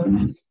anymore.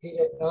 He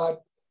did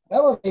not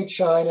elevate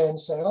China and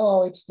say,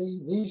 oh, it's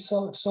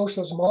the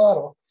socialist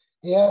model.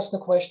 He asked the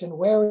question,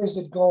 where is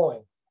it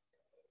going?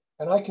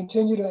 And I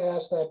continue to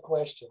ask that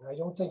question. I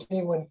don't think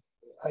anyone,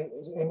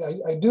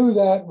 I do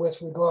that with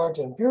regard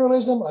to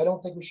imperialism. I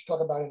don't think we should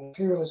talk about an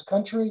imperialist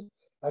country.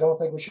 I don't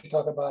think we should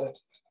talk about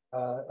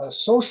a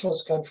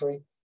socialist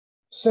country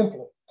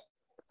simply.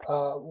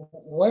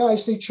 Where I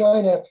see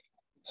China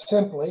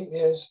simply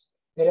is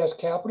it has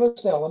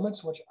capitalist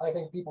elements, which I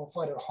think people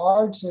find it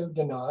hard to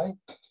deny.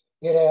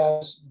 It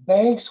has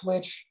banks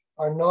which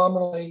are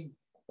nominally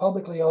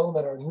publicly owned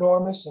that are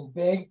enormous and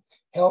big,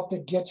 helped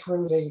it get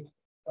through the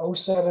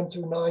 07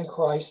 through 09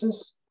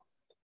 crisis.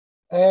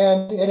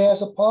 And it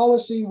has a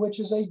policy which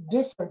is a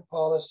different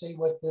policy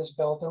with this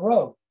Belt and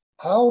Road.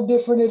 How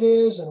different it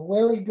is and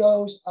where it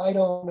goes, I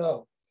don't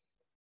know.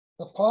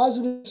 The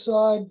positive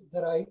side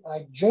that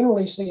I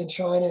generally see in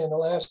China in the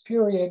last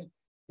period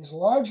is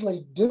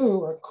largely due,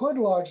 or could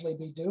largely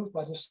be due,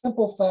 by the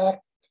simple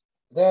fact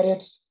that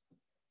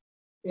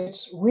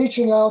it's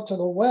reaching out to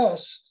the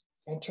West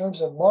in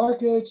terms of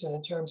markets and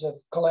in terms of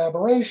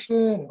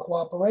collaboration and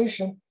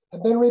cooperation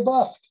have been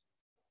rebuffed.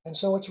 And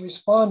so it's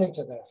responding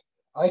to that.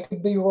 I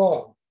could be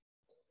wrong.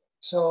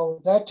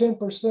 So that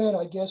 10%,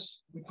 I guess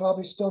we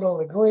probably still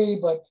don't agree,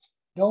 but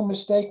don't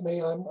mistake me.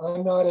 I'm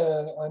on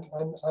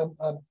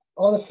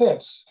the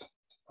fence.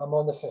 I'm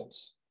on the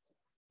fence.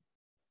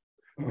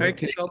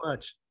 Thank you so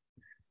much.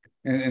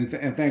 And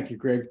thank you,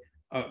 Greg.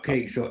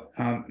 Okay, so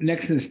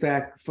next in the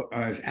stack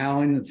is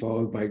Alan,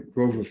 followed by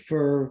Grover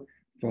Furr,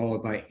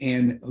 followed by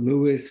Ann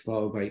Lewis,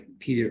 followed by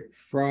Peter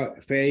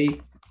Fay,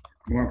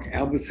 Mark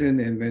Albertson,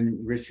 and then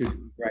Richard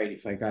Wright,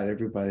 if I got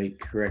everybody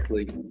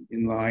correctly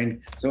in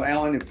line. So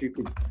Alan, if you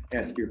could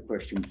ask your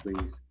question,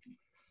 please.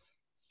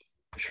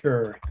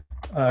 Sure.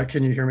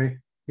 Can you hear me?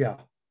 Yeah.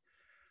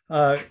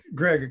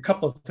 Greg, a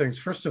couple of things.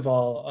 First of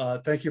all,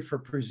 thank you for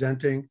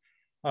presenting.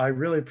 I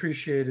really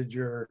appreciated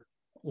your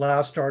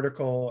last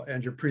article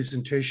and your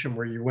presentation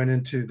where you went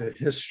into the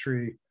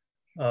history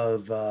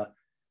of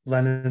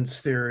Lenin's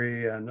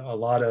theory and a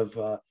lot of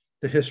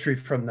the history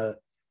from the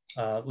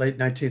late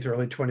 19th,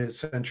 early 20th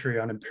century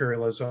on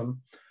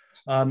imperialism.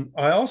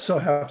 I also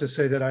have to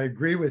say that I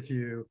agree with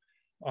you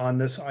on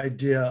this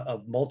idea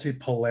of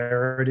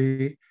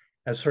multipolarity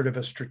as sort of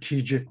a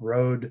strategic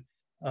road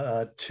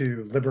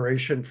to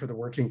liberation for the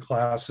working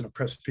class and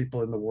oppressed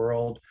people in the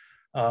world.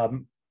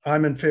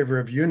 I'm in favor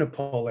of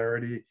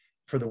unipolarity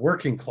for the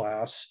working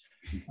class.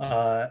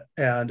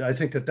 And I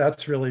think that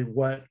that's really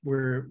what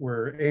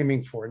we're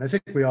aiming for. And I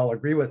think we all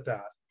agree with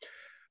that.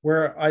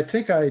 Where I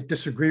think I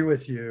disagree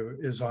with you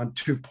is on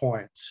 2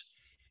 points.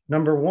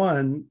 Number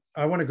one,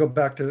 I want to go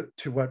back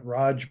to what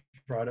Raj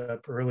brought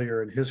up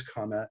earlier in his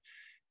comment,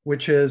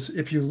 which is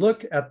if you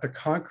look at the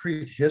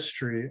concrete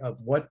history of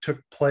what took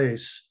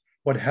place,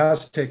 what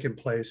has taken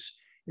place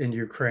in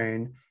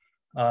Ukraine,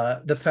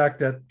 the fact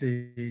that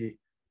the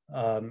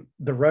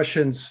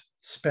Russians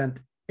spent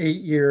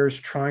 8 years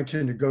trying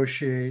to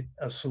negotiate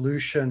a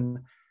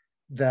solution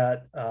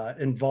that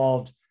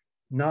involved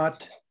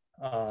not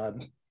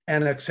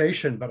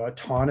annexation, but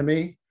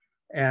autonomy,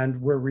 and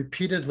were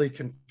repeatedly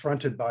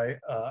confronted by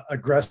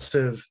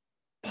aggressive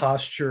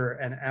posture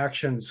and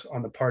actions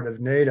on the part of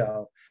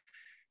NATO,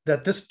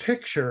 that this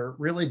picture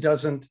really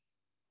doesn't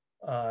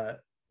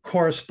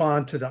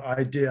correspond to the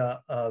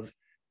idea of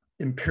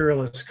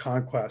imperialist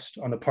conquest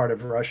on the part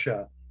of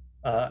Russia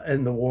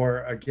in the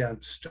war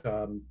against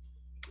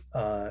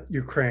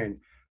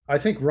Ukraine. I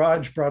think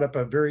Raj brought up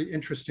a very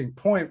interesting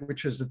point,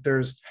 which is that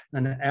there's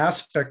an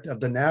aspect of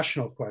the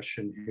national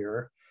question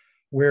here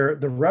where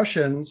the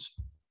Russians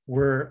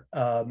were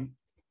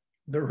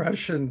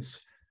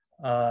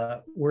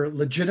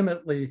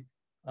legitimately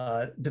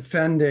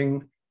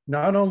defending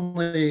not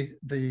only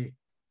the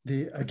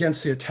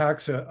against the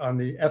attacks on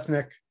the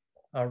ethnic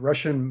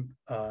Russian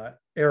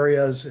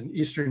areas in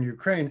eastern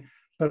Ukraine,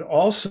 but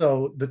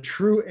also the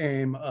true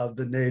aim of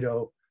the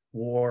NATO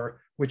war,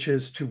 which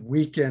is to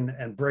weaken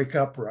and break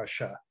up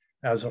Russia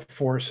as a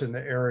force in the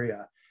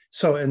area.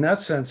 So in that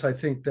sense, I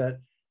think that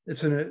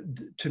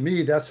to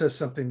me, that says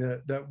something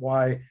that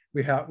why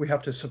we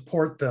have to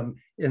support them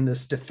in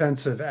this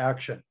defensive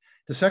action.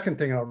 The second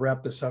thing, and I'll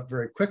wrap this up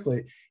very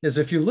quickly, is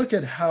if you look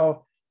at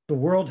how the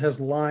world has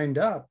lined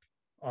up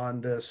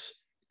on this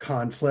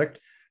conflict,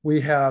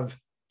 we have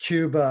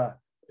Cuba,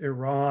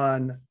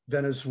 Iran,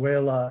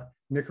 Venezuela,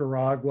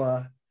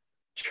 Nicaragua,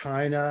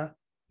 China,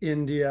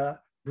 India,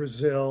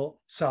 Brazil,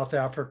 South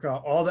Africa,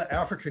 all the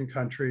African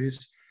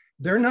countries.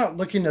 They're not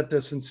looking at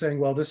this and saying,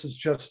 well, this is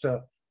just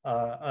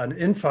an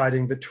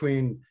infighting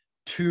between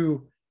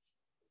two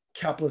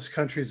capitalist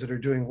countries that are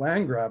doing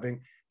land grabbing.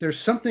 There's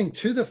something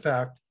to the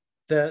fact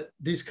that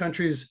these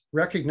countries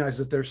recognize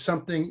that there's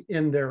something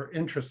in their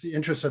interest, the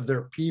interest of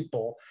their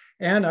people,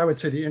 and I would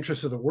say the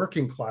interest of the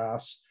working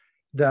class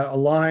that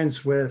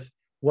aligns with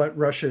what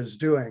Russia is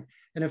doing.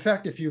 And in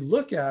fact, if you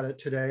look at it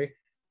today,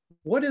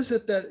 what is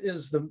it that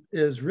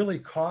is really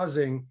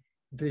causing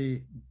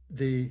the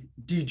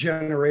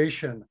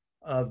degeneration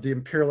of the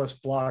imperialist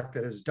bloc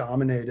that has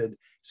dominated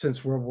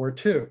since World War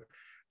II?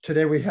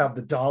 Today, we have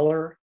the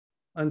dollar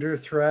under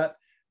threat.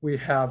 We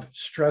have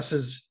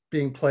stresses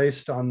being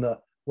placed on the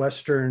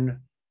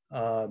Western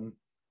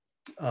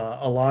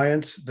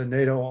alliance, the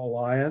NATO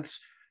alliance.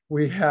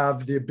 We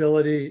have the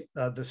ability,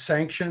 the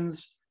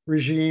sanctions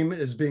regime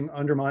is being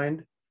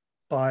undermined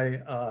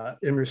by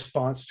in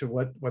response to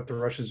what the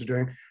Russians are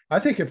doing. I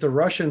think if the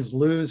Russians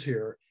lose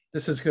here,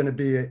 this is going to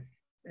be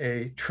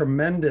a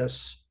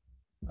tremendous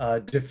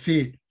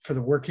defeat for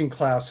the working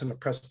class and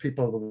oppressed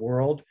people of the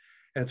world,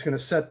 and it's going to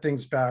set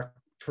things back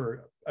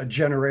for a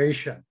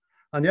generation.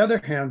 On the other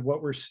hand,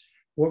 what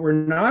we're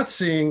not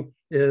seeing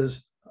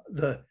is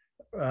the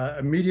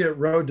immediate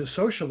road to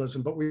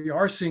socialism, but we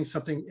are seeing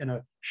something in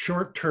a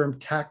short-term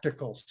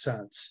tactical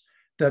sense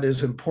that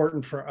is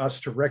important for us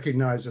to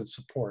recognize and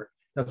support.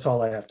 That's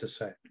all I have to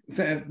say.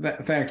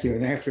 Thank you.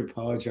 And I have to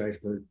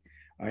apologize that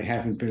I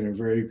haven't been a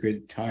very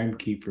good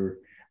timekeeper.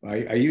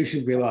 I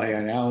usually rely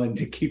on Alan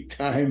to keep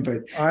time,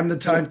 but I'm the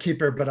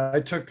timekeeper, but I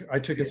took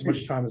as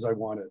much time as I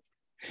wanted.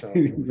 So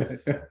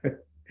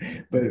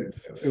but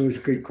it was a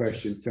good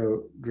question.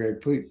 So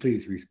Greg,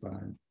 please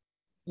respond.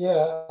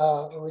 Yeah,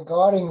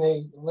 regarding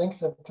the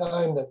length of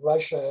time that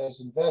Russia has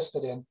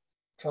invested in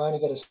trying to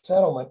get a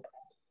settlement,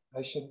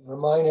 I should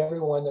remind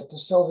everyone that the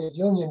Soviet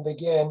Union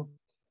began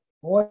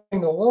warning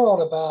the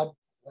world about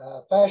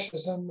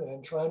fascism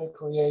and trying to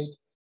create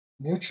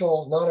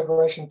mutual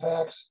non-aggression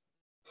pacts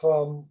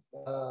from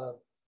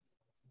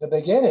the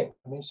beginning.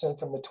 I mean,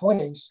 from the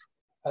 20s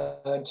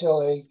until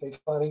they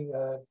finally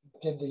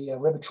did the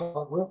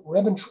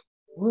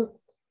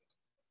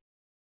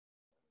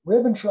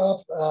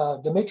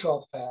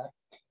Ribbentrop Pact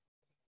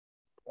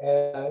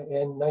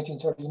in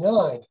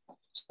 1939.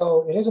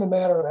 So it isn't a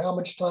matter of how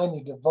much time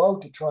you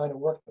devote to trying to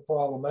work the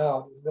problem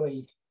out. It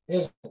really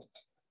isn't.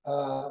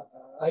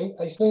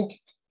 I think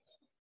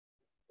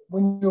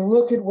when you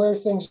look at where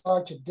things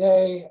are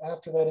today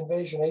after that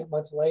invasion 8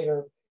 months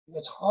later,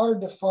 it's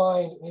hard to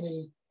find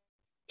any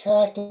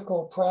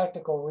tactical,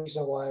 practical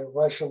reason why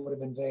Russia would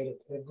have invaded.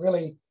 It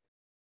really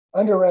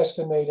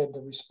underestimated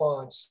the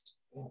response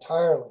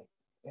entirely.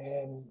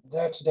 And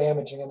that's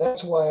damaging. And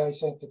that's why I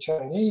think the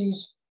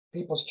Chinese,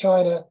 People's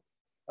China,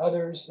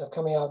 others are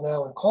coming out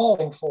now and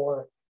calling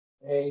for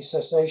a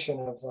cessation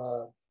of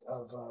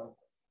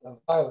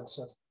violence,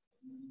 of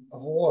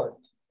war.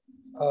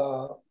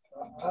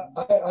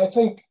 I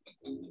think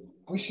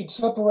we should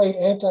separate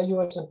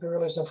anti-US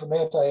imperialism from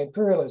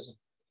anti-imperialism.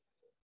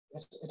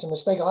 It's a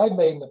mistake I've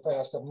made in the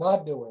past of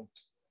not doing.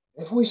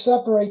 If we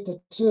separate the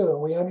two and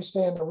we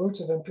understand the roots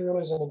of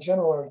imperialism in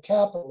general are in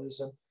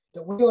capitalism,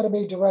 that we ought to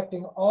be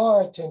directing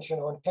our attention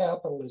on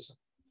capitalism.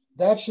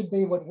 That should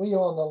be what we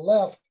on the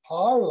left,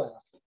 our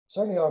left,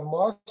 certainly our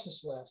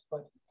Marxist left,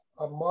 but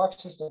our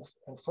Marxist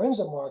and friends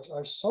of Marx,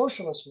 our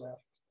socialist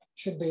left,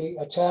 should be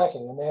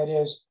attacking, and that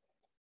is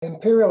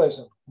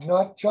imperialism,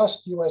 not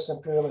just US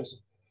imperialism.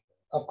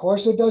 Of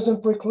course, it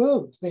doesn't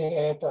preclude being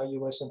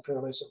anti-US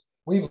imperialism.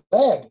 We've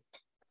led,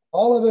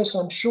 all of us,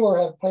 I'm sure,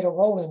 have played a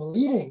role in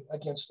leading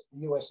against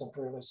US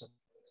imperialism,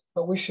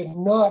 but we should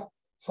not,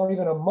 for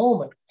even a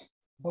moment,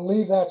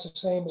 believe that's the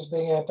same as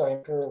being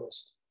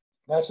anti-imperialist.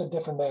 That's a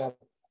different matter.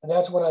 And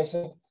that's what I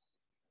think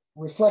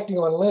reflecting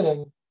on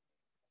Lenin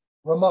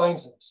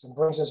reminds us and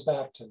brings us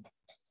back to.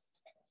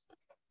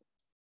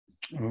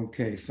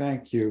 Okay,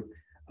 thank you.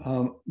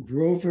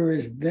 Grover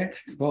is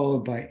next,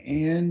 followed by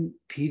Anne,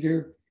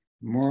 Peter,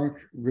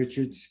 Mark,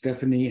 Richard,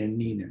 Stephanie, and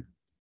Nina.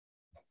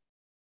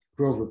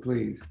 Grover,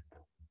 please.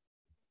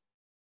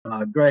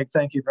 Greg,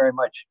 thank you very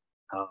much.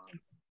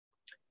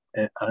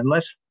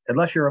 Unless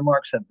your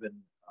remarks have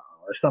been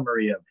a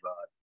summary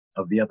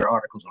of the other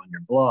articles on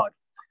your blog,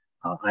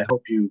 I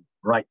hope you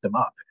write them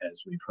up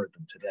as we've heard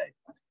them today.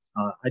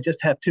 I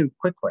just have two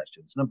quick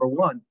questions. Number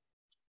one,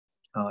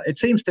 it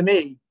seems to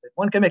me that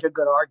one can make a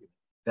good argument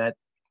that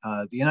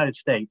the United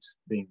States,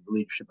 being the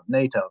leadership of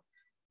NATO,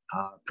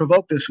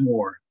 provoked this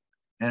war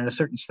and in a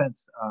certain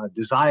sense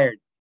desired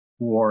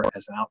war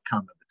as an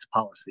outcome of its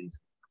policies,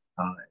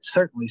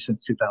 certainly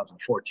since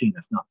 2014,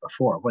 if not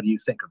before. What do you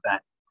think of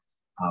that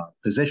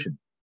position,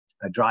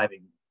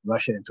 driving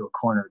Russia into a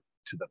corner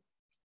to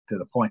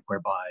the point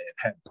whereby it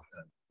had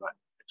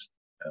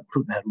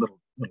Putin had little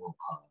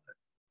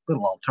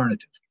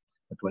alternative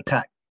to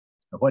attack?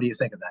 What do you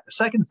think of that? The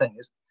second thing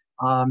is,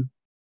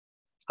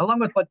 along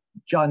with what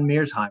John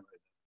Mearsheimer,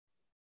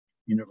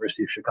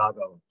 University of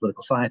Chicago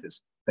political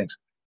scientist, thinks,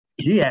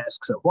 he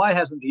asks, why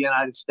hasn't the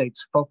United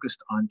States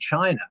focused on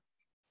China?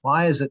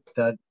 Why is it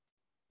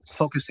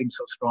focusing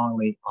so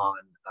strongly on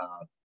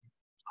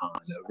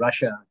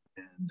Russia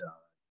and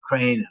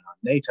Ukraine and on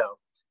NATO,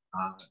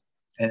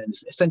 and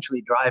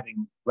essentially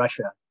driving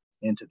Russia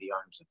into the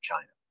arms of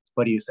China?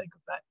 What do you think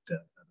of that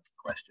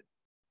question?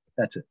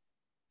 That's it.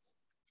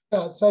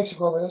 Thanks,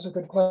 Grover. Those are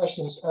good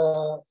questions.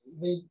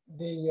 The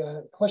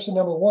question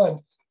number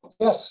one,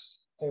 yes,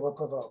 they were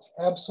provoked.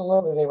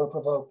 Absolutely, they were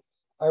provoked.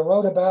 I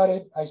wrote about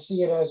it. I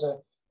see it as a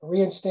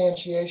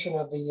reinstantiation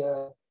of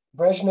the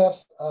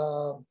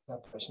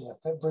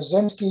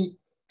Brzezinski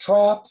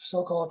trap,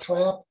 so-called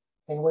trap,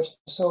 in which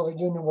the Soviet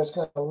Union was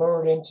kind of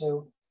lured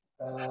into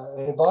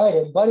and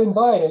invited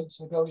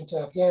to go into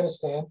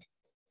Afghanistan.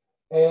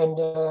 And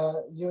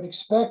you would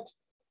expect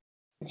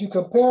If you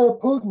compare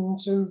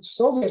Putin to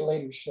Soviet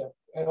leadership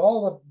and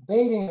all the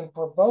baiting and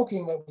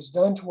provoking that was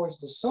done towards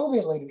the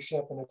Soviet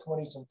leadership in the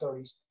 20s and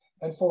 30s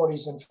and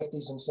 40s and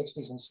 50s and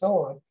 60s and so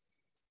on,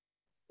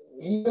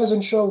 he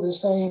doesn't show the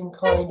same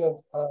kind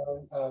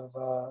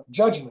of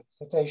judgment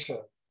that they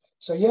showed.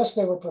 So yes,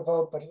 they were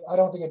provoked, but I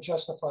don't think it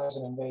justifies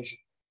an invasion.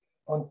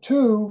 On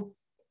two,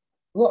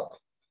 look,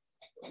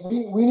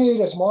 we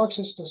need as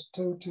Marxists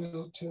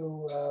to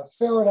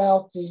ferret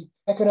out the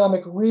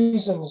economic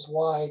reasons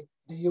why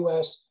the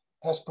U.S.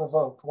 has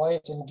provoked, why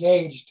it's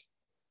engaged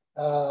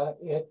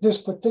at this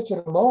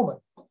particular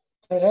moment.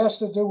 It has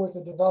to do with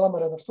the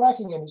development of the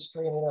fracking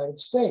industry in the United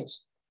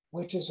States,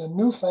 which is a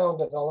newfound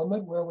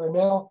development where we're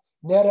now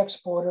net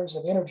exporters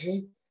of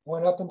energy,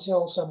 when up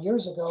until some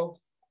years ago,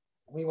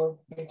 we were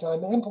big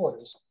time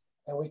importers.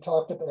 And we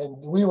talked about, and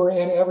we were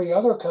in every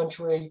other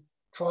country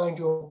trying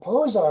to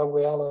impose our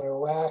will in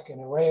Iraq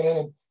and Iran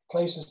and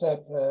places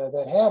that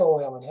had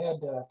oil and had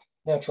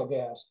natural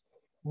gas.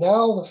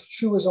 Now the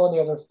shoe is on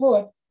the other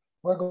foot.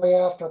 We're going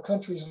after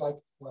countries like,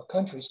 well,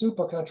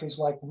 super countries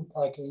like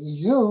the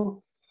EU,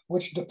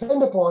 which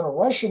depend upon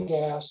Russian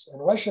gas and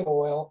Russian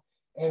oil,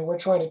 and we're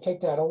trying to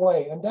take that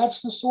away. And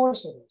that's the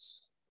source of this.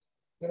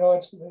 You know,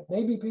 it's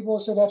maybe people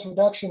say that's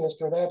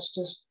reductionist or that's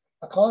just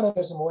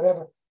economism or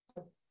whatever.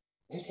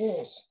 It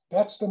is.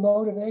 That's the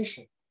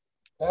motivation.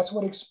 That's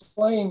what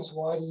explains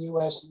why the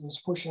U.S.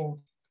 is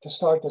pushing to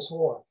start this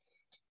war.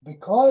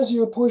 Because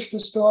you're pushed to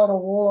start a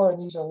war,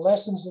 and these are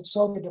lessons that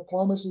Soviet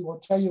diplomacy will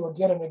tell you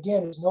again and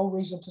again, there's no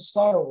reason to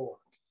start a war.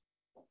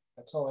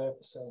 That's all I have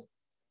to say.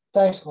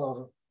 Thanks,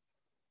 Clover.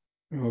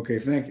 Okay,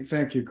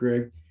 thank you,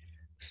 Greg.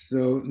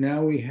 So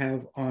now we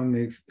have on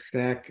the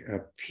stack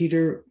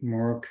Peter,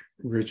 Mark,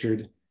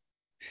 Richard,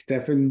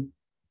 Stefan,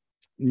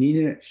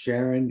 Nina,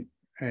 Sharon,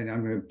 and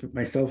I'm going to put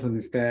myself in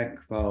the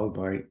stack, followed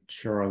by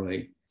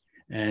Charlie.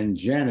 And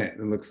Janet,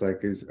 it looks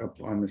like, is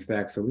up on the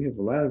stack. So we have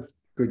a lot of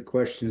good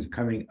questions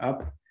coming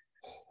up.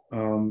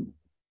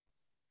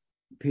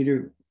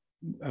 Peter,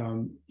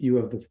 you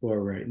have the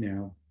floor right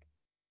now.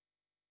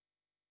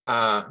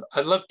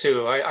 I'd love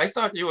to. I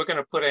thought you were going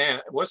to put Anne.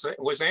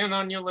 Was Anne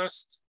on your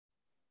list?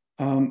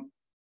 I'm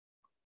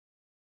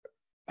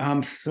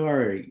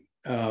sorry.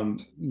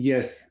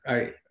 Yes,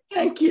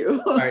 Thank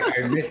you.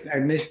 I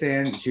missed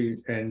Anne.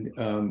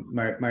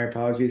 My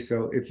apologies.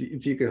 So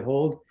if you could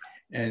hold,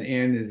 and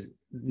Anne is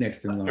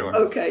next in line.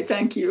 Okay,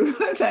 thank you.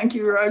 Thank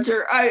you,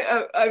 Roger.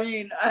 I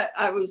mean,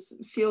 I was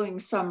feeling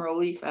some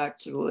relief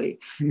actually,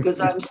 because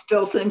I'm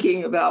still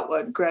thinking about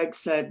what Greg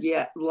said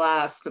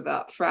last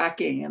about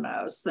fracking. And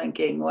I was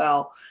thinking,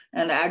 well,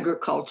 and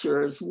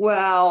agriculture as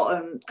well,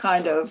 and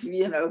kind of,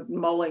 you know,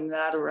 mulling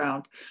that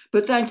around.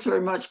 But thanks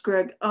very much,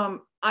 Greg.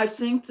 I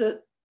think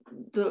that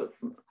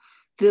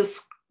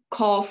this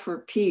call for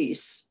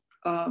peace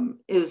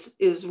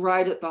is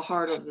right at the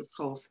heart of this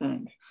whole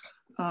thing.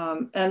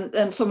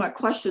 And so my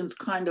question's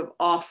kind of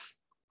off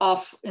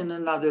in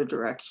another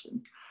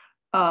direction,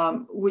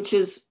 which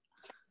is,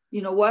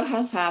 you know, what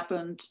has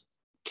happened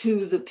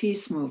to the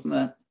peace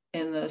movement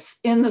in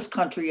this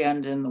country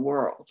and in the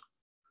world?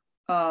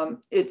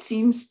 It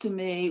seems to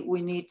me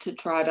we need to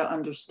try to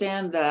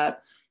understand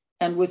that,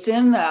 and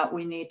within that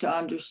we need to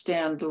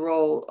understand the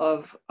role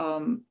of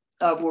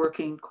the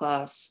working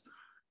class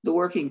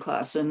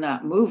in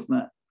that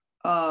movement.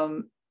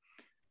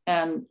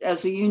 And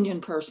as a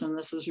union person,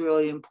 this is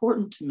really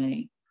important to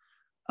me.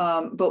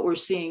 But we're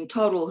seeing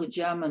total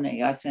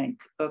hegemony, I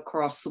think,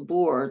 across the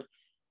board,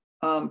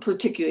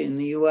 particularly in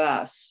the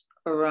US,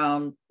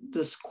 around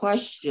this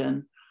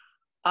question.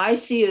 I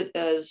see it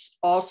as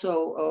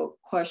also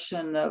a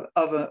question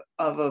of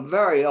a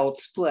very old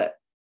split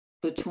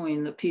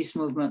between the peace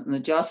movement and the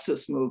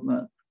justice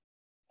movement.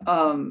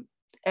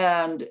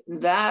 And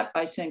that,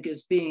 I think,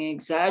 is being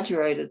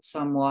exaggerated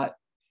somewhat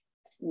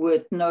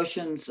with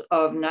notions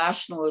of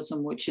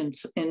nationalism, which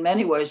in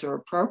many ways are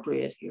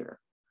appropriate here,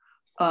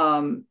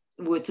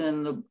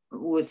 within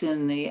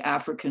the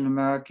African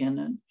American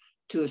and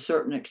to a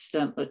certain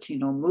extent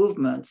Latino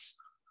movements.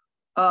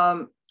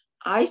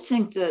 I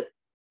think that,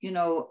 you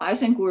know,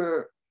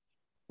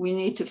 we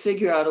need to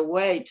figure out a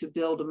way to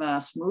build a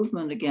mass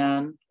movement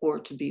again, or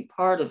to be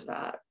part of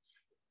that,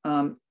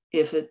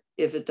 if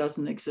it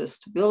doesn't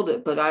exist, to build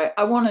it. But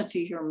I wanted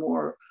to hear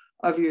more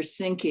of your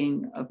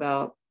thinking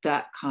about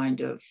that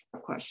kind of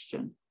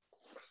question.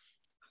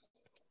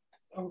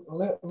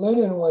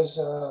 Lenin was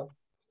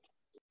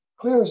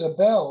clear as a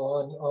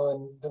bell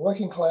on the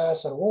working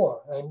class and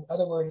war. In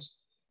other words,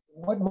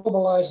 what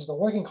mobilizes the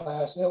working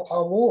class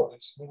are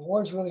wars. I mean,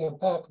 wars really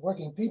impact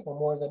working people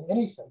more than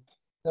anything.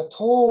 The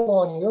toll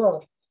on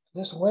Europe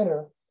this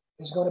winter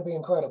is going to be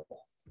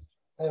incredible.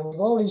 And we've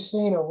already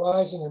seen a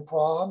rising in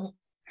Prague.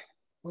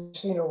 We've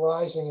seen a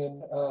rising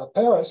in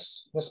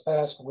Paris this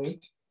past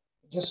week.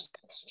 Just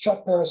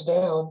shut Paris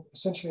down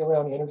essentially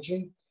around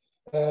energy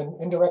and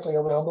indirectly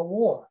around the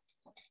war.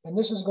 And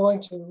this is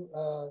going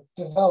to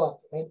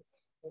develop. And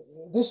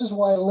this is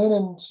why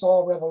Lenin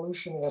saw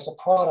revolution as a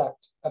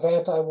product of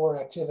anti-war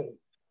activity,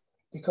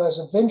 because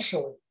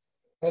eventually,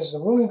 as the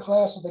ruling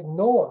classes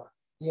ignore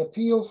the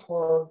appeal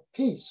for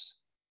peace,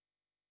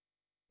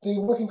 the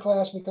working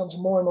class becomes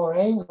more and more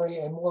angry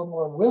and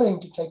more willing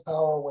to take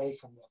power away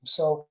from them.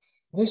 So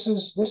this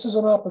is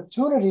an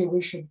opportunity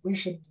we should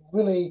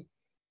really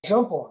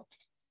jump on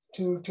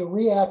to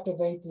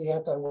reactivate the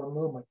anti-war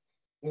movement.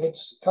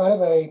 It's kind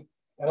of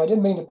and I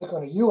didn't mean to pick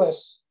on a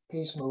U.S.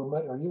 peace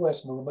movement or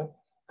U.S. movement,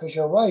 because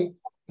you're right,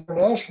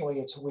 internationally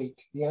it's weak.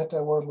 The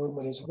anti-war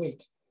movement is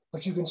weak,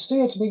 but you can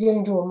see it's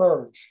beginning to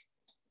emerge.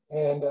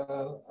 And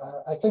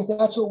I think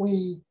that's what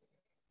we'd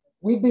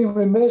be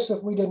remiss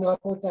if we did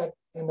not put that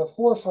in the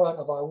forefront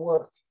of our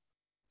work,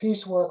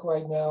 peace work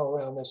right now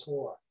around this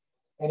war.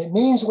 And it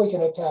means we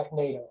can attack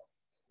NATO.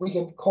 We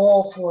can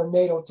call for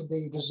NATO to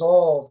be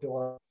dissolved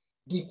or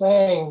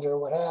defanged or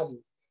what have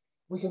you.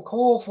 We can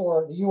call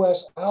for the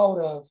US out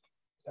of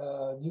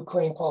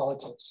Ukraine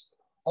politics.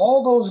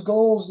 All those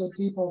goals that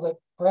people that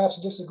perhaps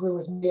disagree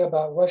with me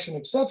about Russian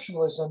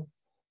exceptionalism,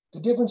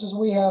 the differences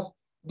we have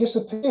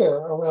disappear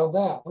around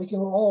that. We can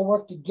all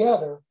work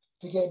together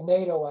to get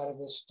NATO out of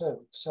this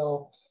too.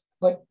 So,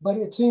 but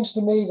it seems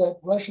to me that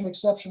Russian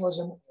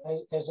exceptionalism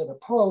as an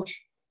approach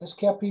has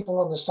kept people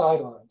on the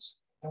sidelines,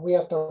 and we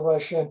have to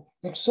rush in,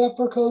 except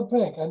for Code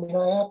Pink. I mean,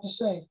 I have to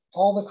say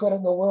all the credit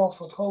in the world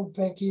for Code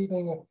Pink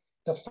keeping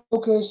the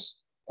focus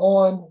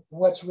on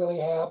what's really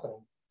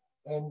happening.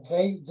 And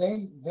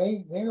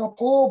they're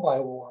appalled by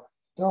war.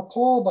 They're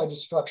appalled by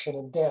destruction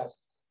and death.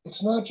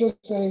 It's not just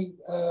a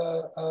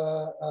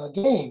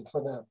game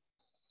for them.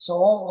 So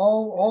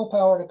all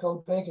power to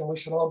Code Pink, and we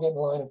should all get in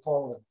line and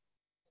follow them.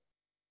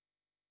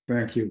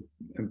 Thank you.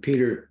 And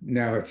Peter,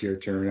 now it's your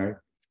turn.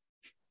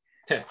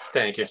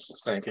 Thank you.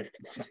 Thank you.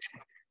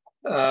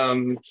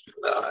 I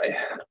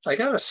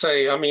gotta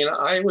say, I mean,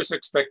 I was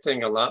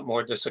expecting a lot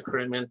more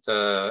disagreement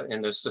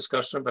in this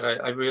discussion, but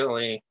I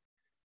really,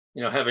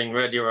 you know, having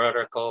read your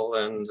article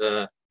and,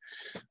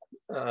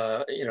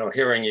 you know,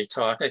 hearing you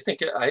talk, I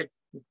think I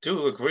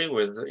do agree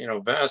with, you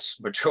know,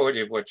 vast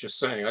majority of what you're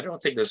saying. I don't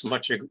think there's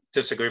much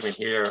disagreement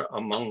here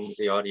among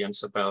the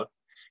audience about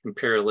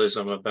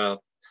imperialism,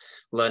 about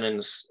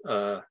Lenin's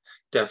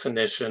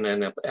definition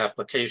and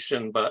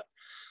application, but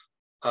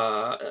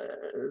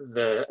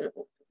the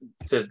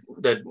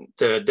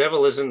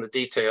devil is in the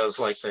details,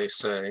 like they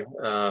say.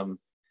 And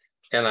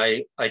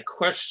I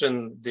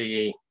question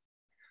the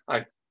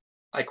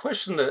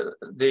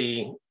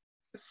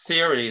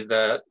theory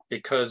that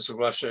because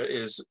Russia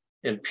is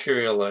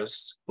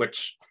imperialist,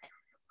 which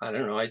I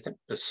don't know, I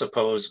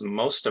suppose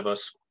most of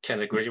us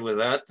can agree with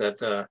that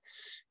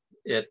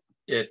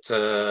it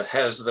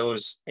has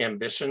those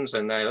ambitions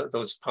and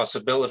those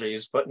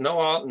possibilities, but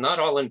not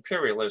all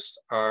imperialists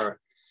are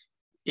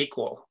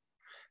equal.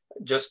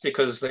 Just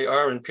because they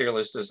are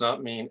imperialist does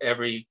not mean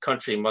every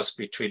country must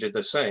be treated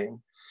the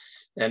same.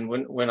 And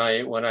when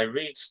I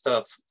read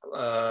stuff,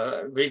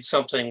 read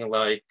something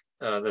like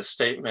the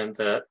statement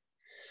that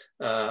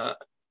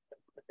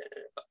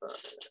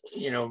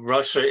you know,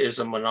 Russia is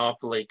a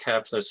monopoly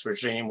capitalist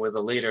regime with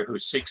a leader who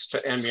seeks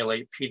to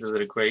emulate Peter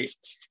the Great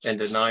and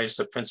denies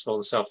the principle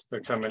of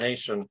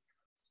self-determination.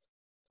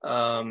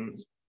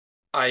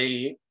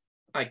 I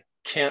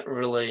can't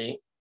really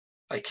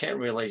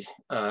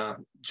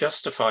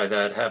justify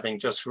that, having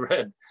just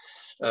read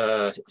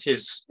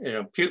his, you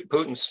know,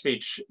 Putin's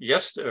speech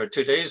yesterday or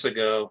 2 days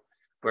ago,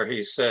 where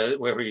he's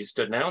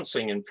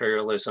denouncing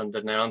imperialism,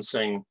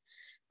 denouncing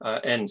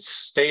and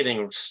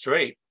stating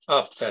straight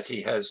up that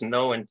he does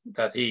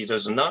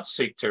not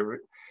seek to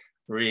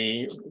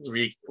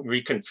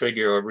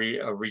reconfigure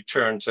or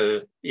return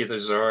to either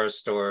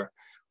Tsarist or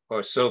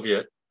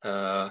Soviet,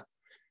 you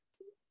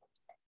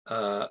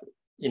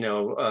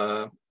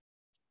know,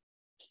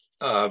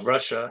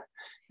 Russia.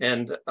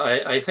 And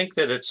I think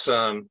that it's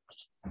a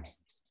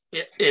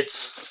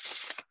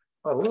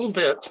little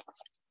bit.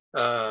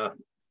 I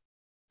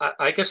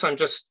guess I'm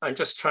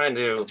just trying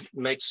to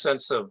make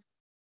sense of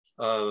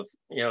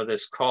you know,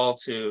 this call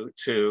to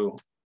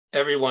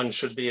everyone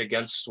should be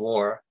against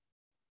war.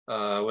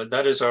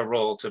 That is our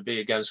role, to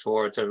be against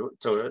war, to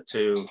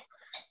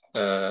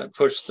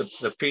push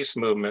the peace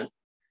movement.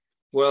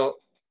 Well,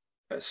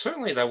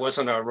 certainly that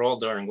wasn't our role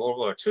during World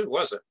War II,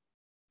 was it?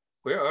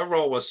 Our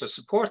role was to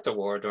support the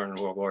war during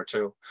World War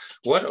II.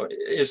 What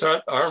is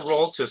our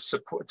role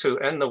to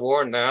end the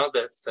war now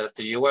that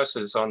the U.S.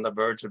 is on the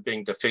verge of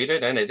being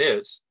defeated? And it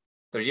is.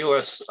 The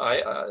U.S.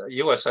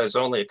 has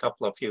only a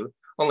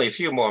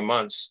few more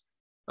months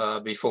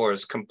before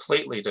it's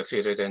completely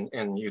defeated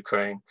in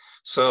Ukraine.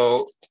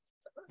 So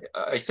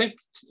I think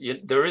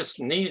there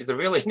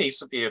really needs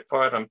to be a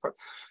part on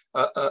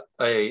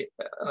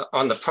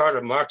the part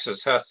of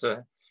Marxists.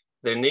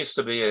 There needs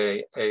to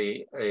be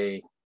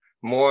a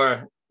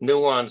more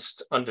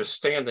nuanced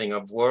understanding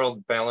of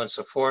world balance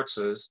of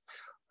forces,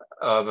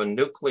 of a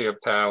nuclear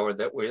power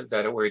that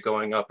we're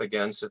going up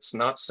against. It's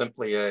not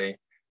simply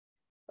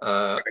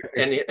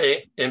any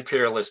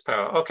imperialist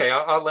power. Okay,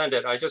 I'll end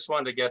it. I just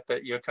wanted to get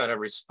your kind of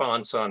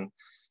response on,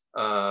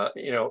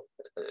 you know,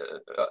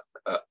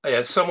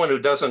 as someone who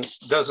doesn't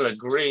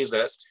agree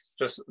that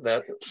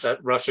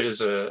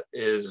Russia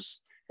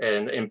is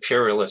an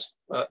imperialist,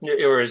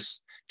 or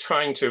is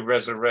trying to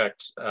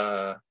resurrect,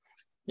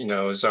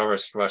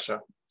 Tsarist Russia.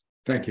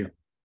 Thank you.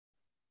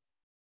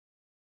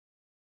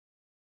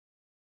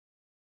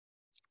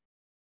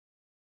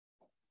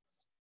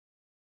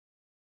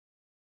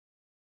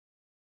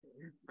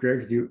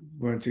 Greg, do you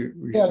want to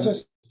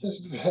respond?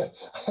 Yeah,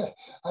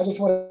 I just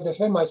want to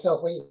defend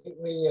myself.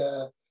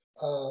 The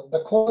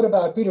quote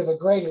about Peter the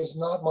Great is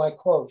not my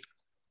quote.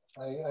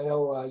 I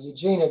know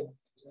Eugene had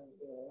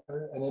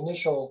an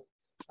initial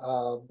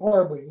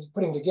blurb he was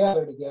putting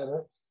together.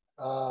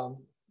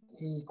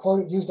 He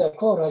used that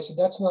quote, and I said,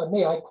 that's not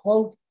me. I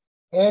quote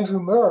Andrew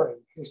Murray,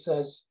 who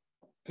says,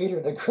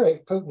 Peter the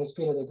Great, Putin is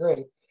Peter the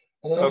Great.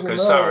 And Andrew Murray,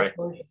 sorry.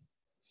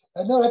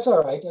 No, that's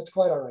all right. That's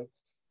quite all right.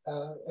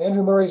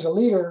 Andrew Murray is a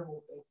leader,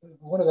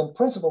 one of the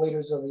principal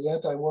leaders of the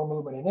anti-war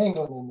movement in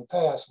England in the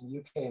past, in the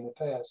UK in the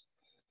past.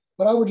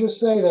 But I would just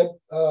say that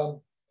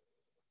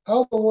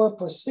how the war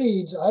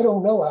proceeds, I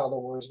don't know how the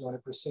war is going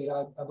to proceed.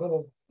 I'm a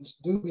little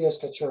dubious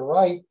that you're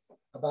right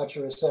about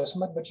your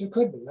assessment, but you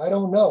could be. I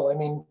don't know. I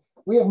mean,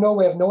 we have no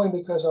way of knowing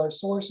because our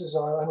sources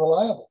are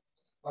unreliable.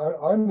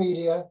 Our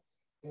media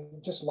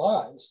just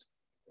lies,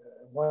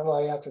 one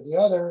lie after the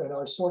other, and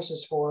our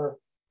sources for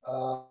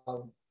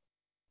our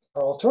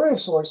alternative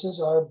sources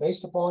are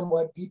based upon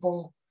what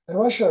people in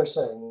Russia are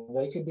saying.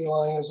 They could be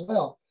lying as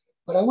well.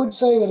 But I would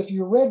say that if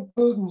you read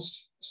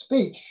Putin's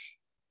speech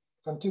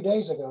from 3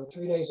 days ago,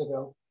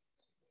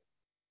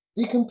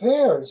 he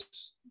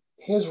compares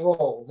his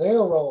role, their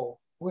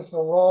role, with the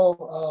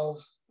role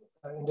of,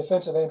 in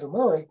defense of Andrew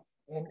Murray,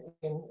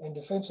 in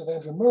defense of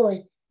Andrew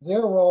Murray,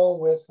 their role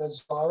with the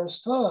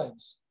Tsarist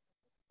times.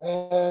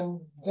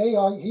 And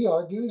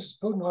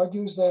Putin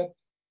argues that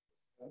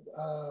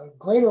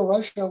Greater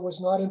Russia was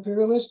not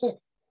imperialistic.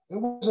 It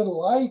wasn't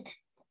like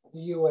the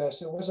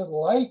US. It wasn't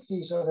like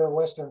these other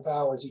Western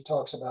powers he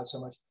talks about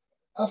so much.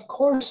 Of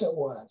course it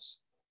was.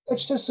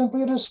 It's just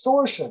simply a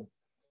distortion.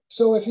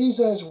 So if he's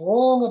as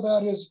wrong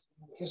about his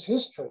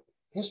history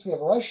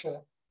of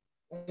Russia,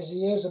 as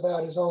he is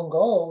about his own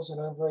goals, and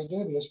I'm very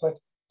dubious, but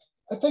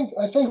I think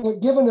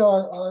given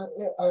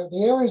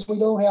the areas we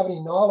don't have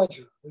any knowledge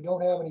of, we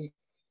don't have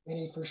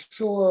any for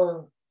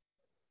sure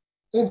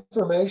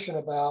information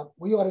about,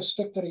 we ought to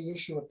stick to the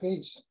issue of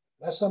peace.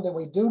 That's something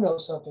we do know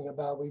something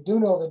about. We do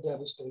know the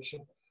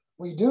devastation.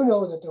 We do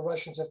know that the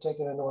Russians have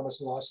taken enormous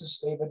losses.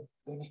 They've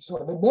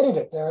sort of admitted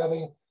it.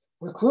 They're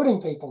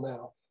recruiting people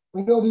now.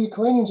 We know the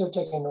Ukrainians are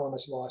taking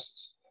enormous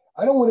losses.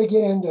 I don't want to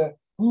get into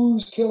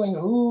who's killing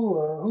who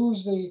or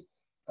who's the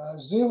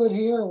zealot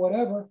here or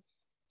whatever.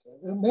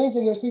 The main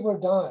thing is people are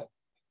dying.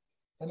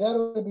 And that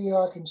ought to be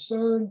our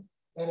concern.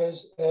 And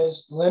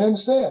as Lenin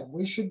said,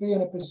 we should be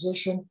in a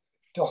position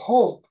to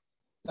hope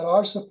that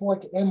our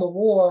support to end the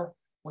war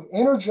would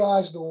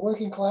energize the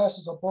working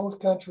classes of both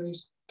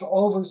countries to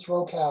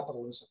overthrow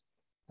capitalism.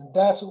 And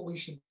that's what we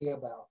should be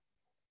about.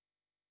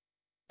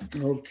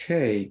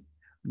 Okay,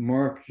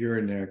 Mark,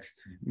 you're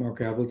next. Mark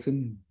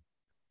Abelson.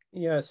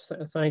 Yes,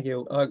 thank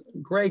you.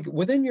 Greg,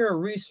 within your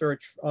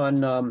research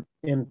on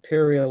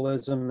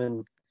imperialism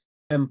and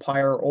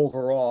empire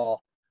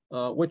overall,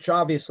 which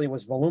obviously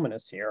was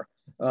voluminous here,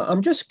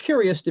 I'm just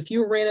curious if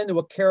you ran into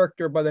a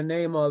character by the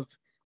name of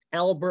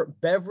Albert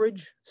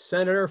Beveridge,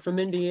 senator from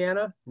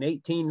Indiana in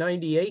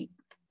 1898.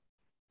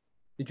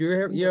 Did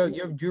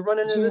you run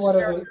into this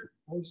character?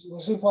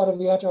 Was he part of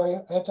the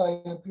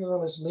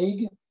anti-imperialist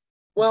league?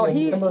 Well,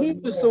 he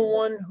was the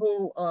one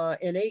who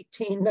in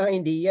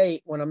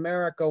 1898, when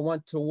America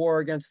went to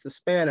war against the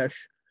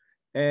Spanish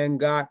and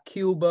got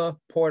Cuba,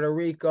 Puerto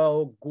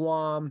Rico,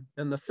 Guam,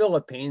 and the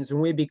Philippines, and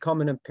we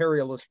become an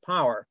imperialist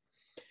power.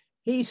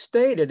 He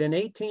stated in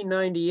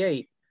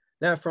 1898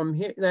 that from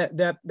here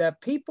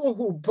that people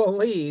who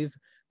believe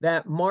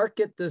that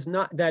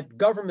that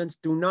governments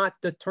do not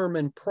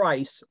determine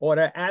price ought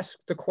to ask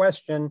the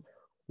question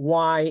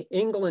why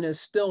England is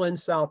still in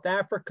South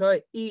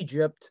Africa,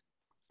 Egypt,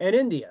 and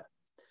India.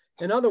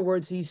 In other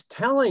words, he's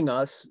telling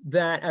us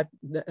that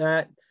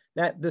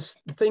that this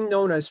thing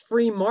known as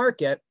free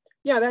market,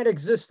 yeah, that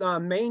exists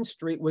on Main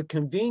Street with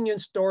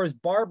convenience stores,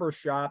 barber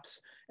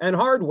shops, and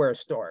hardware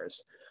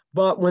stores.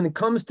 But when it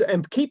comes to,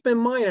 and keep in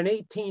mind, in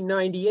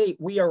 1898,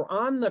 we are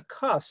on the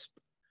cusp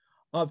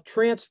of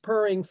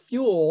transferring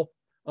fuel,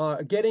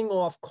 getting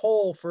off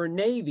coal for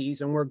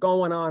navies, and we're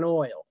going on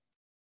oil.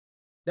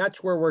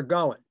 That's where we're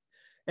going.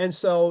 And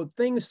so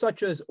things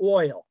such as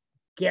oil,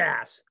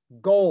 gas,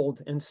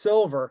 gold, and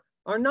silver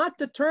are not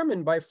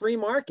determined by free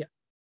market.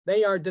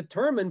 They are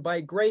determined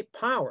by great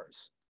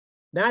powers.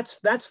 That's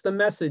the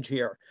message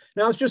here.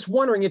 And I was just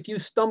wondering if you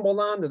stumbled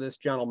onto this,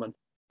 gentleman.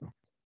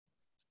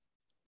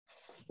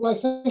 Well, I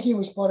think he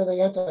was part of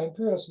the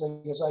anti-imperialist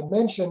league. As I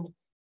mentioned,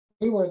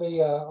 we were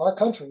our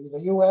country,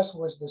 the US,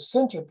 was the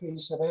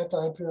centerpiece of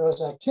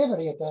anti-imperialist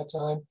activity at that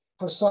time,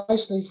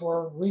 precisely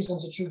for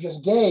reasons that you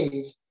just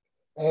gave.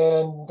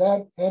 And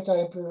that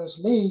anti-imperialist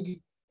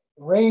league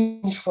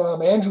ranged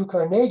from Andrew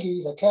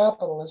Carnegie, the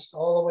capitalist,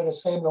 all the way to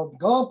Samuel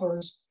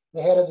Gompers,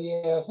 the head of the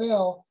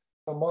AFL,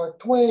 from Mark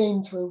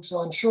Twain through, so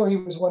I'm sure he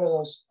was one of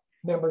those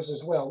members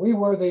as well. We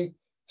were the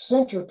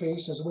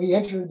centerpiece as we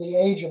enter the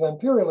age of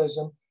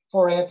imperialism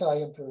for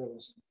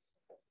anti-imperialism.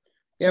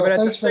 Yeah, So but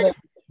thanks for that.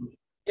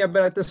 yeah,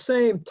 but at the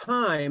same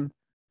time,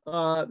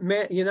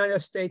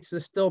 United States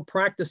is still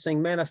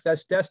practicing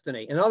manifest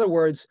destiny. In other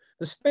words,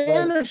 the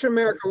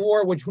Spanish-American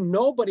War, which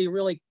nobody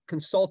really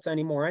consults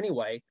anymore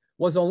anyway,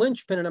 was a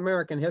linchpin in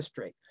American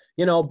history.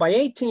 You know, by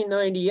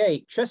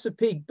 1898,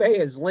 Chesapeake Bay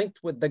is linked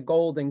with the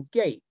Golden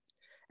Gate.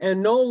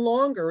 And no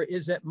longer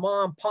is it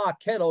Ma and Pa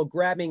Kettle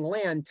grabbing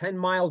land 10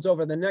 miles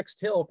over the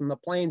next hill from the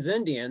Plains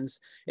Indians.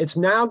 It's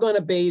now going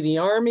to be the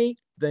Army,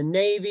 the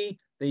Navy,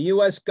 the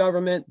US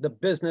government, the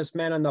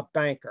businessman, and the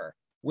banker.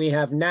 We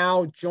have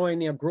now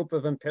joined the group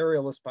of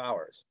imperialist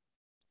powers.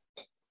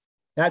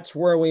 That's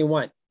where we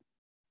went.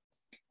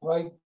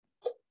 Right.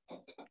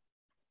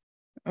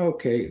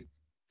 Okay,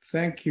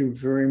 thank you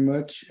very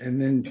much. And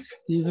then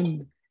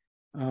Stephen,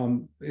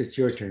 it's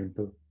your turn,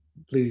 but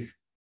please.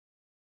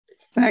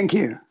 Thank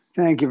you.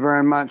 Thank you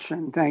very much.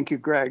 And thank you,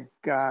 Greg.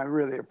 I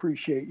really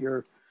appreciate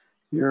your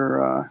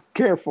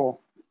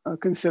careful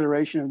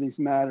consideration of these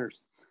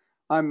matters.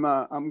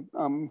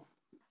 I'm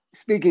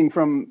speaking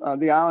from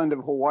the island of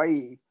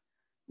Hawaii,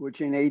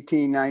 which in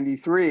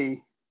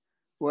 1893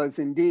 was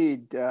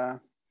indeed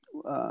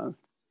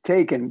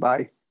taken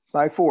by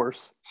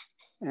force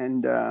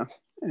and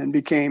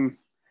became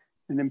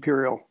an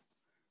imperial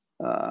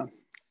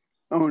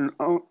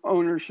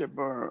ownership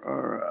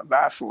or a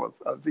vassal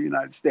of the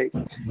United States.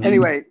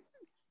 Anyway,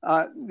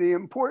 the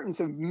importance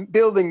of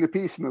building the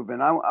peace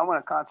movement, I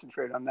want to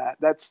concentrate on that.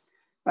 That's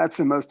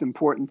the most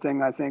important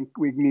thing I think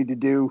we need to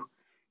do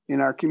in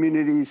our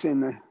communities, in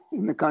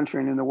the country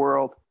and in the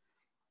world.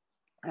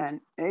 And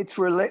it's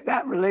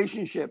that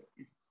relationship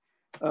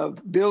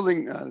of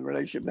building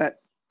that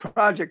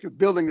project of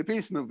building the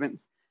peace movement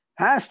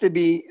has to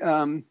be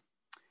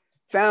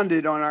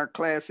founded on our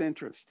class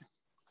interest.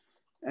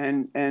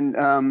 And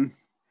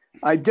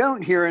I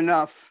don't hear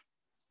enough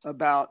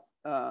about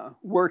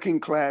working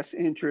class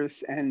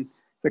interests and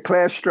the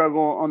class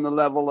struggle on the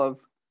level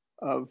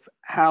of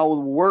how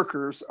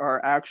workers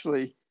are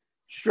actually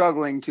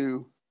struggling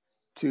to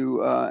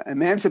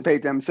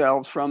emancipate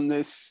themselves from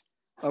this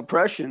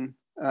oppression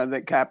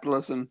that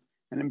capitalism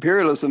and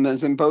imperialism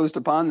has imposed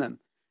upon them.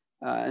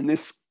 And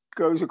this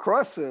goes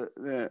across the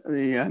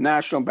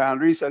national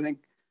boundaries. I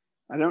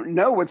don't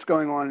know what's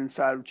going on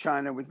inside of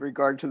China with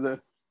regard to the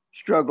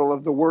struggle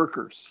of the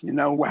workers, you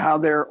know, how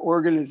their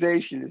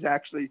organization is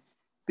actually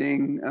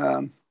being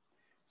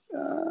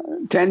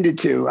tended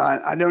to.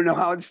 I don't know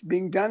how it's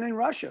being done in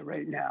Russia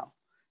right now.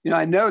 You know,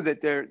 I know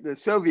that the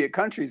Soviet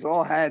countries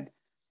all had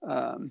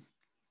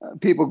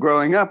people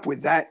growing up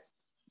with that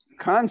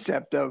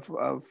concept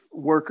of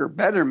worker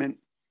betterment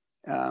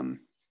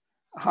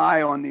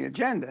high on the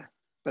agenda,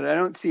 but I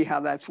don't see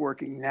how that's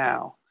working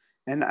now.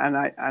 And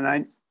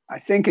I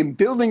think in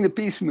building the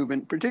peace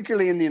movement,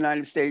 particularly in the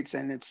United States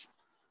and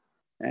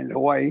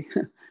Hawaii,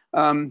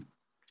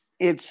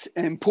 it's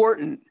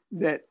important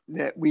that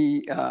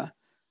we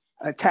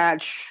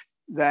attach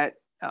that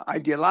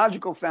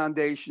ideological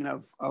foundation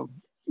of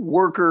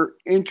worker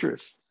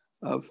interest,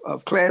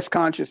 of class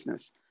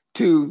consciousness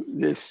to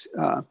this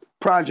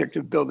project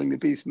of building the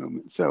peace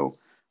movement. So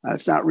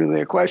that's not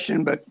really a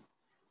question, but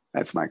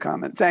that's my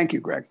comment. Thank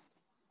you, Greg.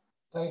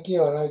 Thank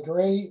you, and I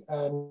agree.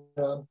 And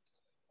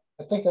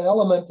I think the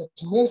element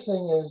that's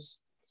missing is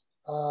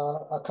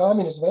a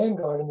communist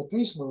vanguard in the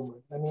peace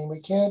movement. I mean, we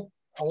can't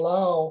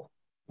allow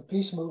the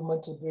peace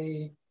movement to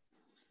be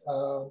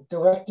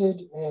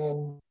directed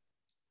and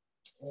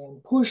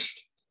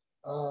pushed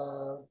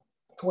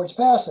towards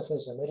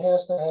pacifism. It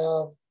has to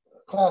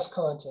have class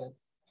content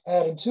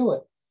added to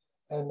it.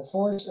 And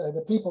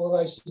the people that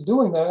I see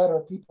doing that are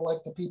people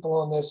like the people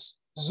on this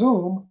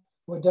Zoom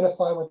who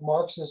identify with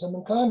Marxism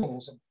and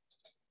communism.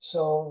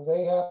 So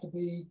they have to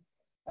be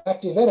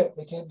active in it.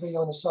 They can't be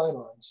on the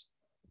sidelines.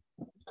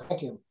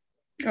 Thank you.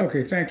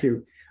 Okay, thank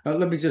you.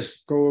 Let me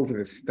just go over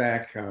the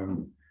stack.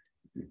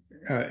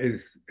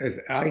 As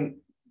I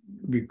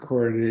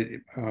recorded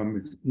it,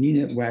 it's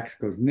Nina Wax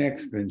goes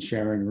next, then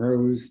Sharon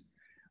Rose.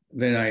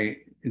 Then I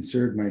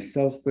inserted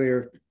myself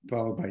there,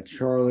 followed by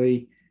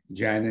Charlie,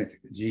 Janet,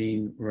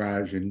 Jean,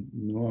 Raj, and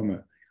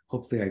Norma.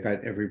 Hopefully I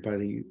got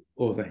everybody,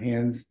 all the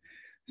hands.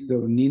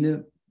 So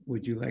Nina,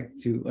 would you like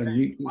to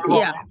unmute yourself?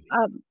 Yeah,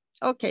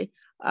 okay.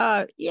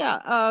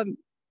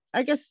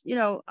 I guess, you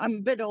know, I'm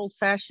a bit old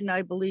fashioned.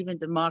 I believe in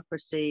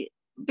democracy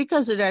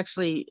because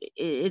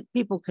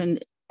people can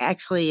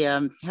actually,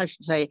 how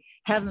should I say,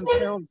 have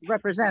themselves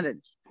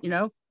represented, you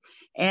know?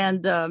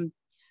 And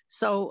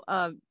so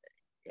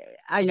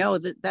I know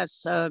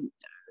that's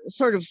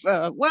sort of,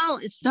 well,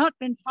 it's not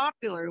been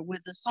popular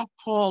with the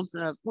so-called,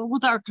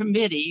 with our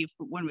committee,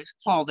 when we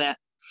call that.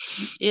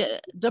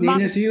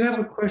 Nina, do you have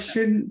a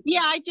question?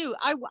 Yeah, I do.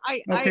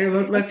 Okay,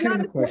 let's hear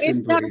the question,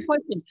 it's please. not a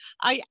question.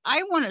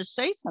 I want to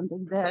say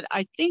something that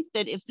I think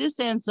that if this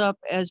ends up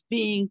as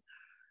being,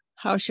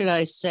 how should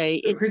I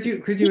say? Could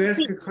you ask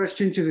a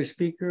question to the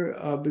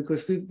speaker?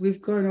 Because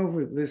we've gone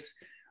over this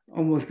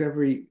almost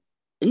every.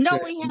 No,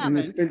 we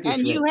haven't.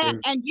 And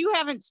you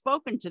haven't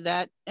spoken to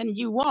that, and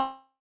you won't.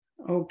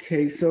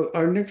 Okay, so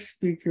our next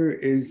speaker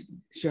is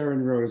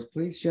Sharon Rose.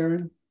 Please,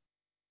 Sharon.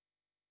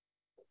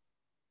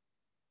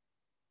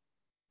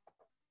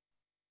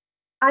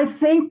 I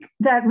think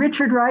that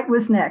Richard Wright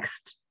was next.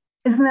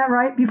 Isn't that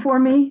right, before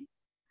me?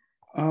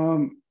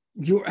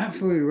 You're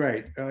absolutely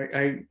right.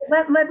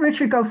 Let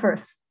Richard go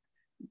first.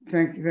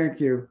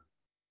 Thank you.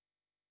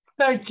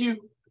 Thank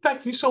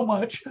you so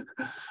much.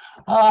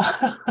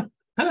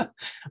 Greg,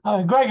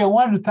 I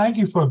wanted to thank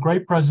you for a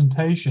great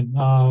presentation.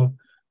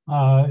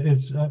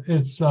 It's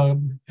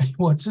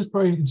just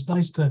it's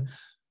nice to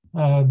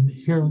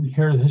hear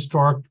the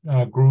historic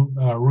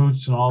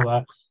roots and all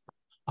that.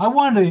 I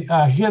wanted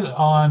to hit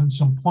on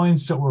some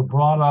points that were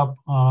brought up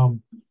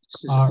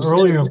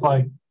earlier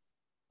by.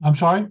 I'm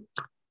sorry.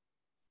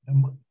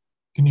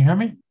 Can you hear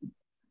me?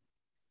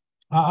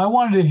 I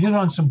wanted to hit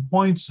on some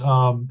points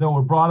that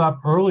were brought up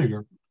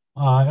earlier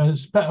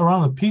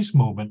around the peace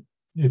movement,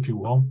 if you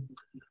will.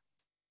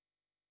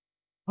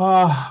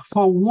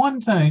 For one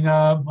thing,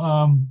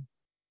 I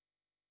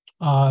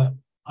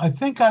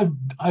think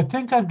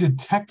I've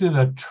detected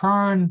a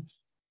turn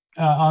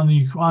on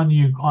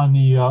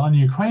the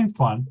Ukraine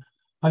front.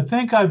 I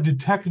think I've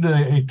detected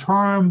a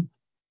term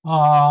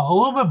a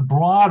little bit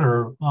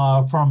broader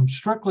from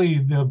strictly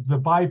the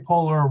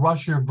bipolar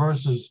Russia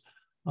versus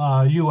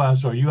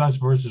U.S. or U.S.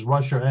 versus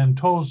Russia and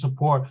total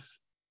support,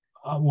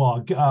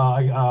 for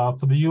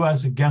the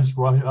U.S. against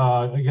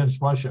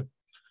Russia.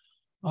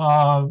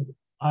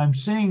 I'm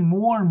seeing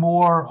more and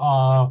more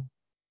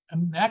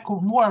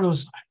more of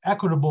this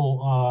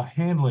equitable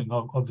handling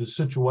of the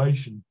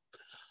situation.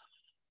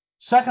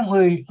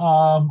 Secondly,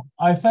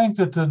 I think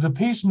that the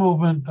peace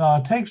movement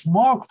takes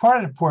more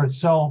credit for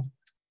itself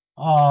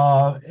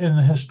in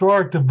the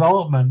historic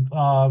development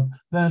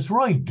than it's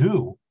really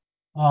due.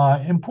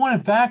 In point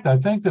of fact, I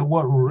think that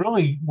what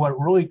really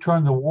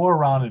turned the war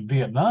around in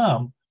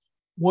Vietnam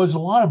was a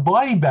lot of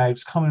body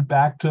bags coming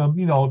back to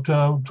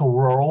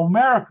rural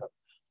America.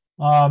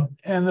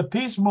 And the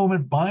peace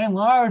movement, by and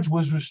large,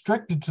 was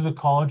restricted to the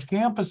college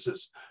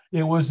campuses.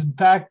 It was, in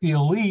fact, the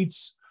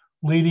elites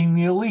leading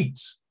the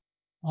elites.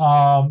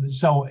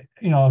 So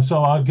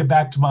I'll get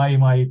back to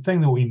my thing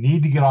that we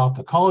need to get off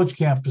the college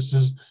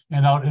campuses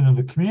and out into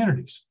the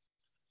communities.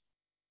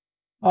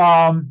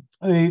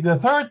 The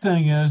third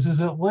thing is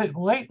that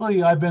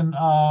lately I've been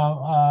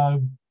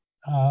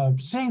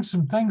seeing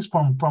some things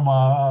from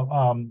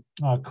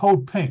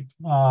Code Pink.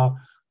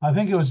 I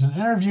think it was an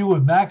interview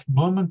with Max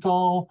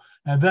Blumenthal,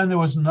 and then there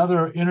was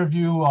another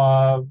interview.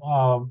 I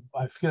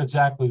forget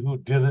exactly who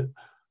did it,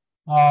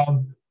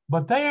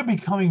 but they are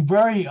becoming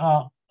very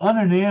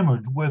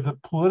unenamored with the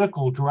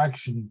political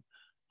direction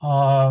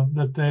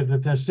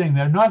that they're seeing.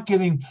 They're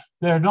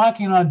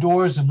knocking on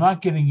doors and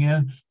not getting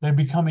in. They're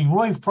becoming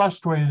really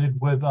frustrated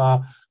with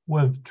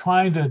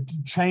trying to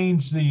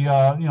change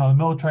the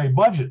military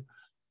budget.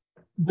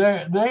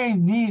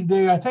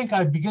 I think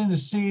I begin to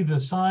see the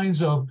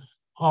signs of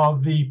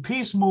the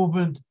peace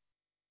movement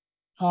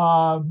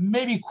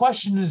maybe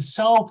question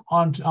itself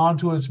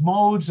onto its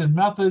modes and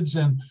methods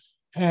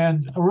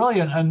and really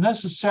a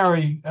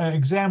necessary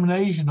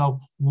examination of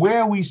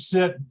where we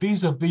sit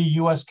vis-a-vis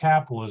U.S.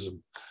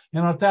 capitalism.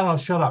 And with that, I'll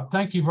shut up.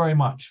 Thank you very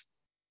much.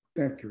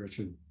 Thank you,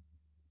 Richard.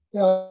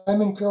 Yeah,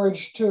 I'm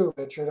encouraged too,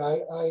 Richard.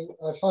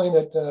 I find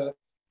that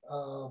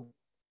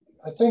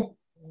I think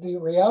the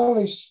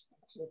realities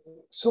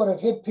sort of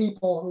hit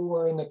people who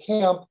were in the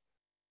camp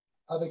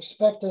of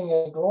expecting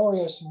a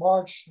glorious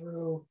march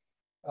through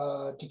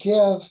to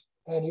Kiev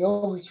and the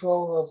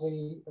overthrow of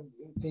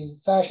the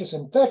fascist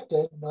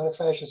infected, not a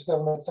fascist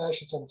government,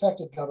 fascist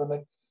infected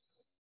government.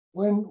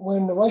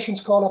 When the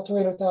Russians called up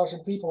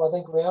 300,000 people, I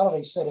think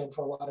reality set in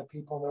for a lot of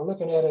people, and they're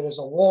looking at it as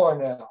a war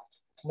now,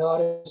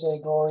 not as a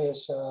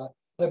glorious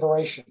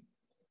liberation.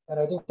 And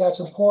I think that's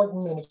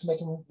important, and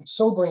it's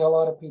sobering a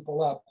lot of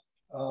people up.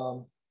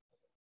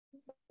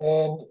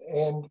 And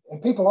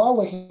people are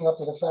waking up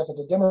to the fact that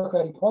the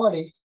Democratic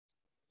Party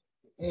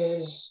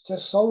is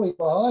just solely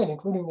behind,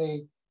 including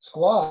the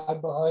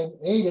squad, behind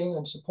aiding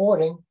and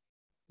supporting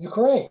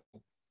Ukraine.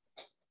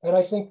 And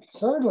I think,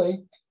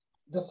 thirdly,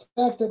 the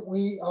fact that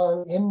we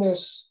are in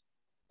this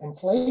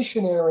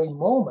inflationary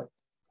moment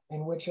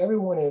in which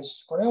everyone is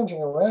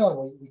scrounging around,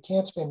 we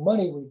can't spend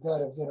money. We've got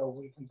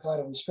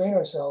to restrain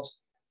ourselves,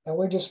 and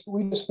we just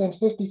spent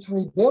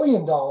 $53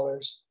 billion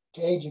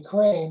to aid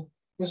Ukraine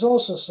is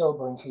also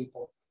sobering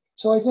people.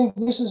 So I think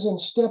this is in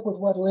step with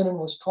what Lenin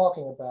was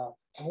talking about.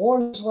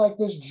 Wars like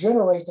this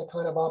generate the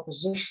kind of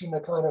opposition, the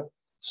kind of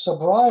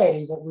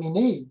sobriety that we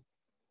need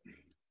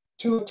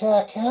to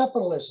attack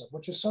capitalism,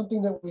 which is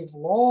something that we've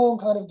long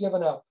kind of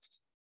given up.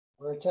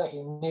 We're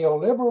attacking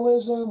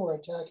neoliberalism, we're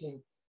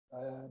attacking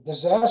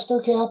disaster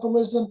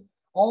capitalism,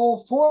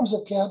 all forms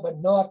of but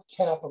not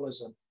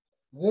capitalism.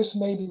 This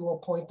maybe will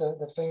point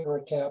the finger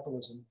at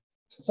capitalism.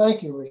 So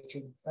thank you,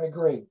 Richard. I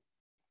agree.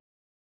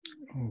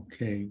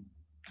 Okay.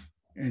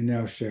 And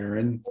now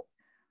Sharon.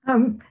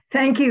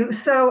 Thank you.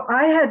 So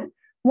I had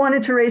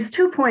wanted to raise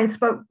 2 points,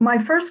 but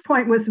my first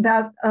point was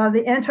about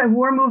the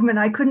anti-war movement.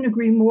 I couldn't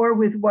agree more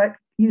with what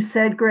you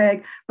said,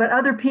 Greg, but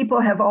other people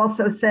have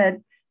also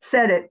said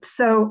it.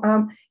 So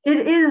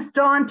it is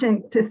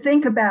daunting to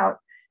think about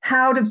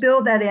how to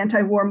build that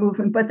anti-war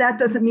movement, but that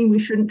doesn't mean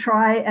we shouldn't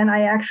try. And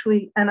I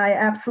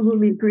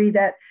absolutely agree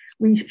that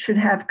we should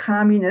have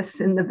communists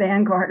in the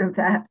vanguard of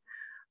that.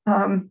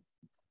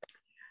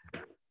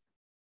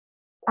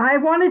 I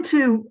wanted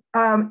to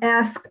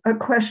ask a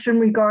question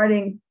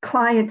regarding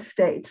client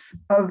states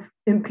of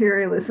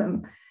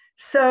imperialism.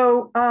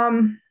 So,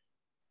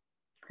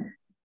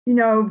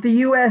 the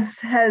U.S.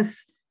 has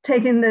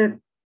taken the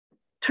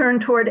turn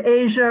toward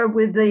Asia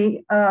with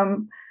the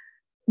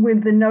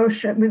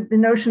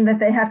notion that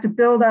they have to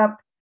build up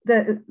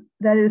that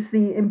is,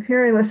 the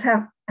imperialists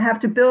have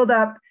to build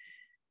up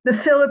the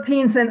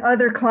Philippines and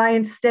other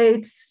client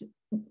states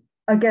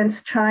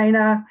against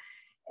China.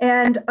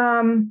 And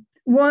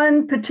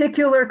one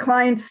particular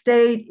client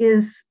state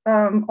is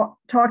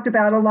talked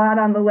about a lot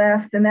on the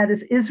left, and that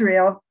is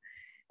Israel.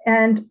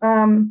 And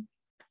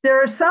there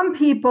are some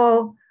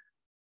people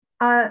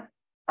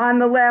on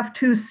the left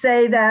who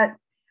say that,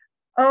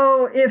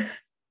 oh, if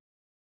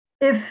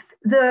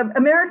the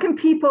American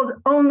people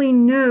only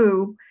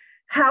knew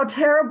how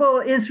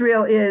terrible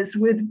Israel is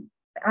with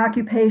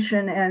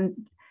occupation and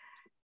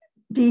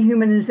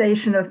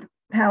dehumanization of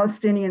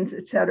Palestinians,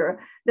 et cetera,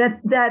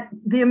 that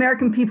the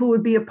American people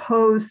would be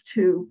opposed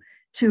to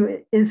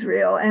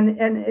Israel. And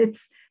it's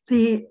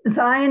the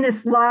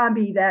Zionist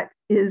lobby that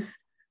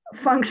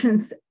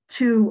functions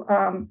to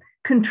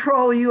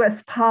control US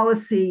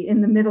policy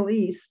in the Middle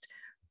East.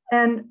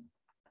 And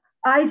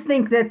I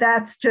think that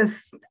that's just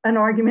an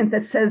argument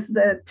that says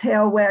the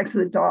tail wags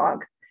the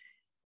dog.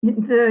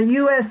 The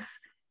US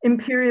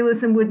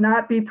imperialism would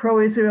not be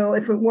pro-Israel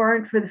if it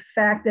weren't for the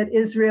fact that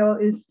Israel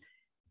is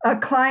a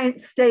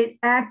client state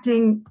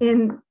acting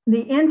in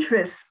the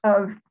interests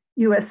of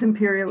US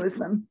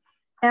imperialism.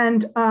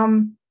 And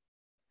I'm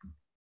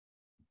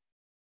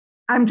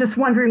just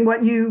wondering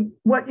what you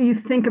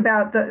think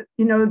about the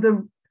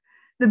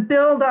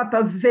buildup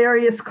of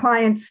various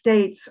client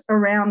states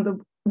around the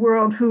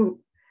world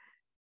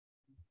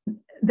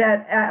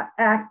that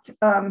act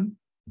on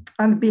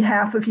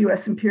behalf of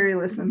US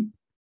imperialism.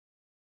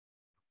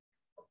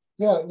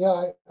 Yeah,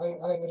 I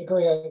would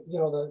agree.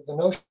 The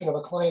notion of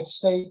a client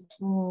state,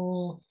 I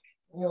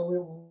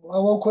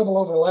won't quibble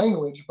over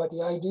language, but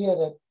the idea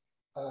that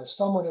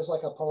someone is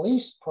like a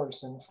police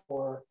person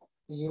for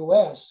the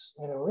US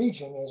in a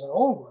region is an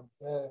old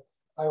one.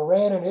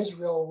 Iran and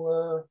Israel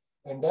were,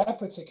 in that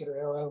particular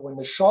era, when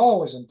the Shah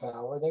was in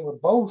power, they were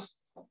both,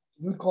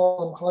 you'd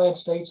call them client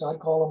states, I'd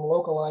call them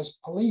localized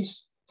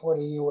police for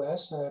the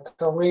US.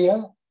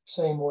 Korea,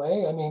 same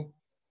way. I mean,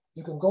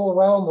 you can go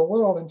around the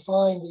world and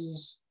find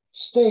these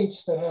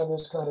states that have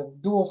this kind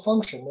of dual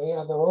function. They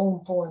have their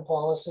own foreign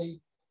policy,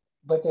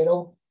 but they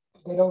don't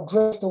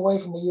drift away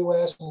from the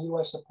US, and the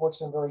US supports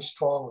them very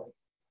strongly.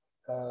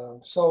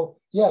 So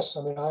yes,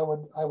 I mean,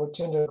 I would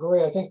tend to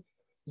agree. I think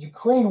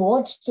Ukraine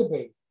wants to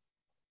be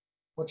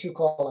what you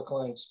call a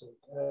client state.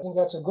 And I think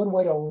that's a good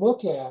way to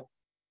look at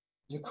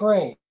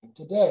Ukraine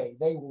today.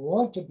 They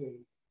want to be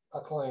a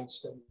client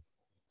state.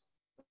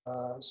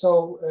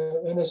 So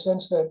in the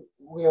sense that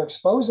we are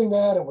exposing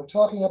that and we're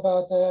talking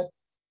about that,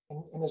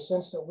 in the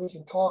sense that we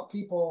can talk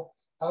people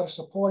out of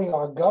supporting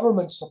our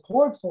government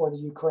support for the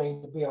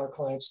Ukraine to be our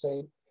client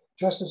state,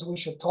 just as we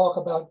should talk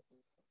about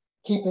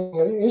keeping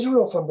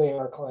Israel from being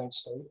our client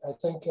state. I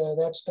think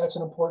that's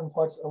an important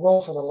part, a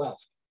role for the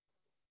left.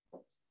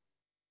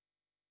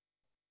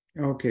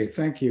 Okay,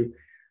 thank you.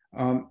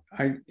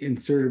 I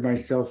inserted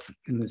myself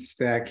in the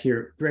stack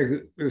here.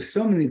 Greg, there's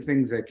so many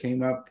things that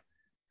came up.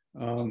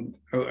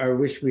 I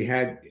wish we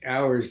had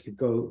hours to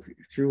go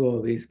through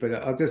all these, but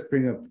I'll just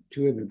bring up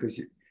two of them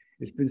because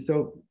it's been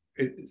so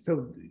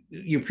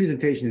your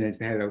presentation has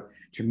had a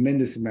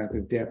tremendous amount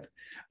of depth.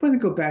 I want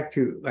to go back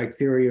to like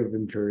theory of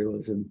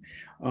imperialism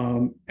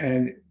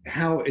and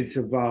how it's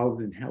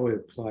evolved and how it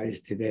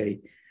applies today.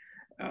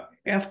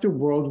 After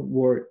World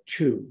War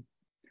II,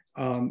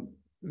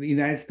 the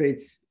United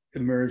States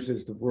emerged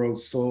as the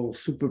world's sole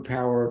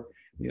superpower,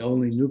 the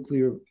only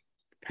nuclear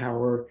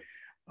power,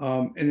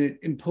 and it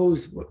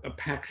imposed a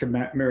Pax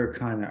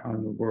Americana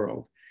on the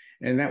world.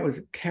 And that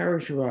was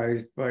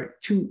characterized by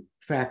two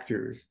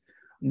factors.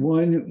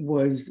 One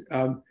was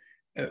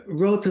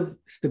relative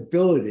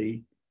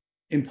stability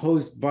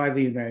imposed by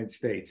the United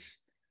States.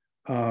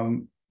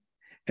 And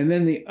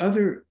then the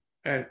other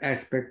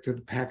aspect of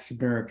the Pax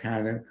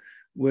Americana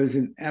was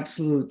an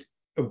absolute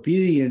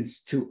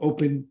obedience to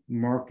open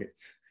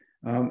markets.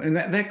 And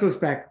that goes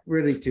back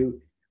really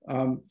to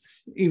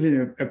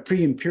even a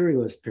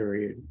pre-imperialist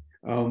period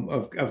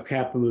of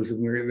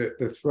capitalism, where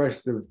the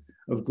thrust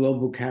of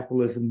global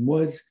capitalism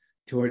was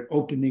toward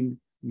opening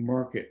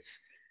markets.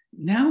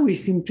 Now we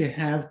seem to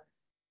have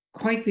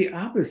quite the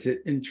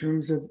opposite in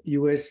terms of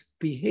US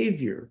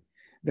behavior,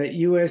 that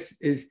US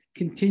is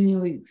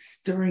continually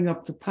stirring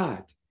up the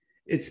pot.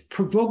 It's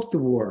provoked the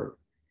war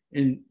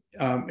in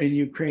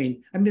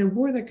Ukraine. I mean, a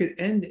war that could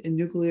end in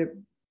nuclear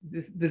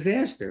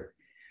disaster.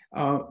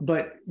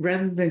 But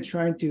rather than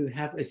trying to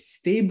have a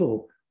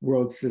stable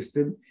world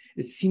system.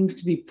 It seems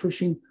to be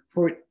pushing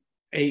for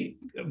a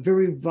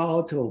very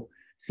volatile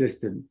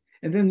system.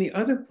 And then the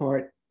other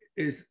part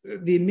is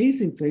the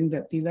amazing thing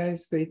that the United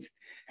States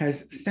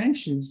has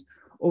sanctions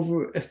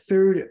over a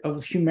third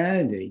of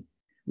humanity.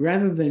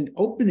 Rather than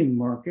opening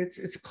markets,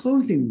 it's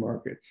closing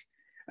markets.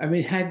 I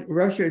mean, had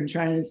Russia and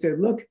China said,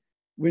 look,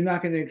 we're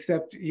not going to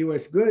accept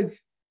US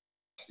goods,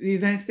 the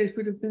United States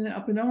would have been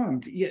up in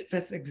arms. Yet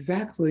that's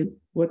exactly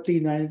what the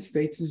United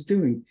States is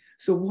doing.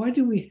 So why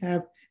do we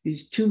have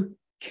these two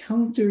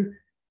counter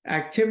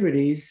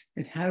activities,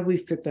 and how do we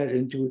fit that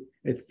into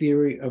a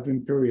theory of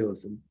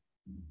imperialism?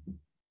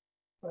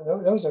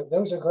 Those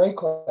are great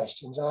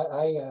questions.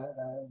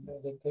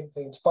 They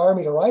inspire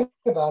me to write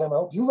about them. I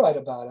hope you write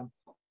about them.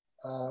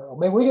 Or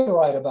maybe we can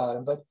write about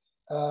them. But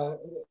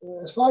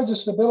as far as the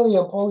stability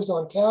imposed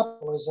on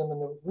capitalism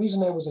and the reason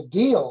there was a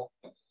deal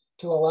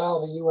to allow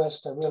the U.S.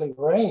 to really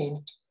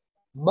reign,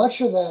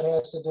 much of that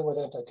has to do with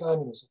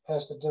anti-communism. It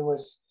has to do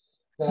with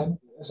that,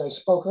 as I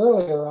spoke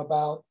earlier,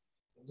 about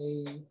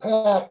the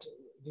pact,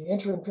 the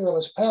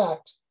inter-imperialist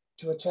pact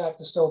to attack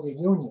the Soviet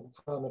Union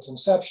from its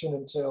inception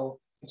until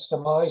its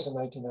demise in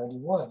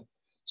 1991.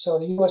 So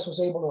the U.S. was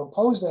able to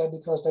impose that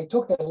because they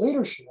took that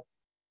leadership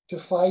to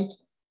fight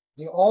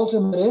the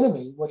ultimate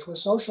enemy, which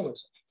was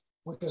socialism,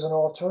 which was an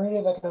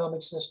alternative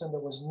economic system that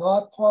was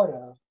not part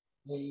of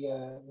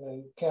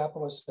the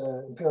capitalist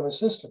imperialist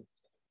system.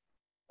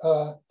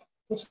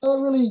 It's not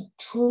really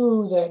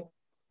true that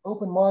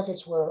open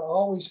markets were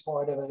always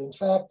part of it. In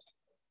fact,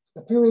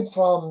 the period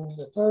from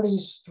the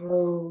 30s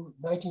through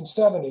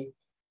 1970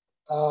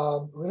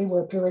 really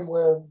were a period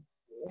where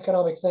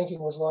economic thinking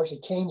was largely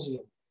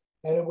Keynesian.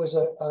 And it was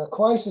a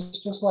crisis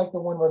just like the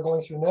one we're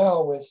going through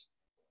now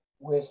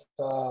with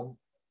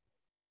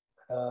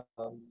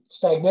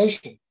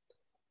stagnation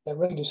that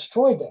really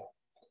destroyed that.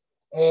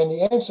 And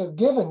the answer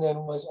given then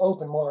was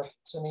open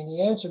markets. I mean,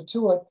 the answer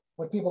to it,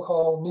 what people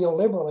call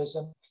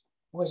neoliberalism,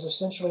 was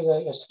essentially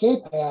the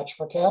escape hatch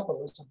for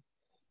capitalism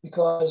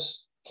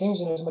because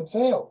Keynesianism had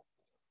failed.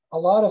 A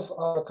lot of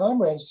our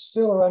comrades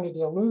still are under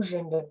the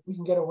illusion that we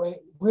can get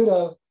rid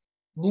of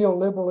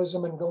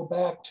neoliberalism and go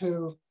back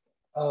to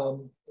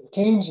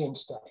Keynesian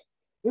stuff.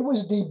 It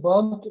was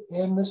debunked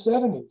in the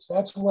 70s.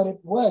 That's what it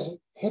was. It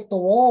hit the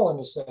wall in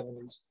the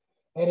 70s.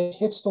 And it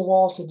hits the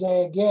wall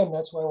today again.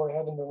 That's why we're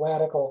having the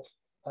radical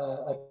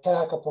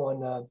attack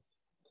upon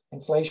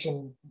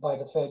inflation by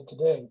the Fed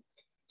today.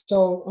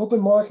 So open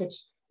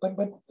markets, but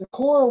the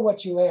core of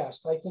what you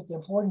asked, I think the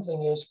important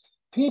thing is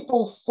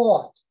people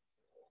thought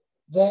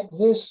that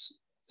this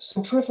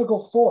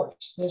centrifugal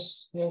force,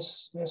 this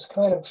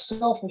kind of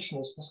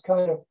selfishness, this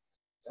kind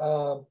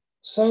of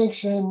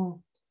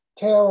sanction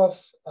tariff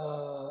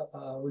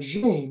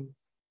regime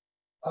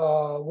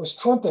was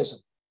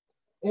Trumpism.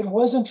 It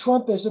wasn't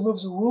Trumpism, it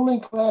was a ruling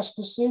class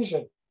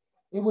decision.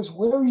 It was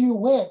where you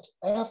went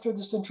after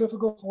the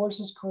centrifugal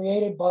forces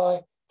created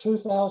by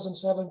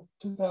 2007,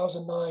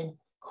 2009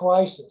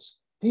 crisis.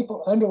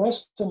 People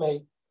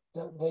underestimate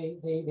the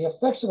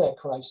effects of that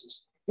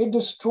crisis. It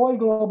destroyed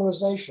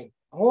globalization.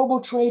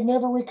 Global trade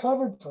never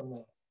recovered from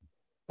that.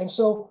 And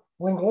so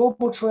when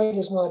global trade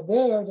is not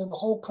there, then the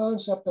whole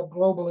concept of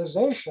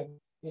globalization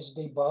is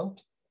debunked.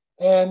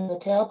 And the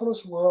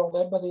capitalist world,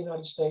 led by the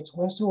United States,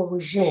 went to a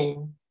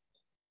regime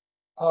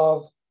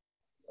of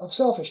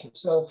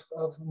selfishness, of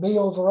me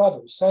over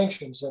others,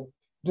 sanctions, and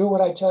do what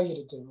I tell you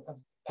to do, of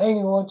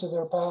hanging on to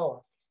their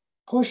power,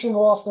 pushing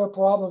off their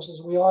problems as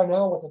we are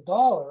now with the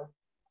dollar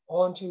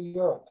onto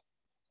Europe.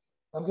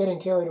 I'm getting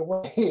carried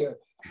away here,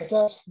 but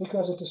that's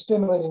because it's a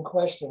stimulating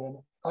question, and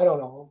I don't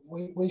know,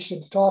 we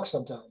should talk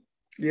sometime.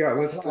 Yeah,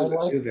 let's I'd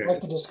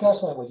like to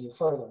discuss that with you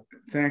further.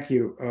 Thank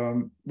you.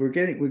 We're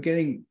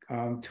getting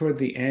toward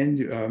the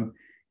end.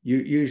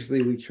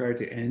 Usually we try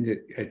to end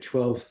at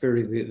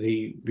 12:30,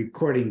 the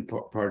recording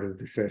part of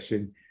the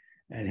session,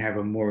 and have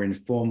a more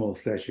informal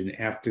session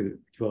after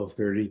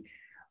 12:30.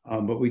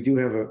 But we do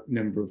have a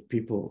number of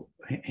people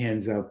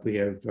hands up. We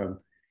have,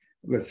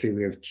 let's see,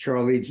 we have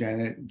Charlie,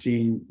 Janet,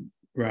 Jean,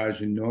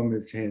 Raj, and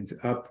Norma's hands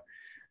up.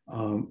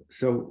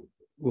 So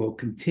we'll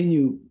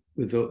continue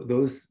with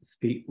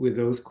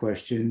those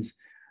questions,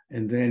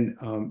 and then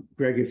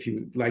Greg, if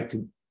you'd like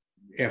to,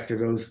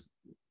 after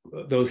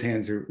those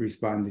hands are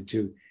responded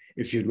to,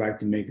 if you'd like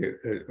to make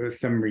a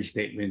summary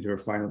statement or a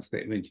final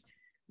statement,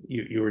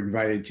 you're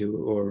invited to,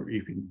 or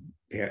you can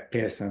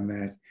pass on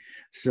that.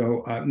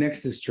 So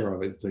next is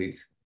Charlie,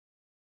 please.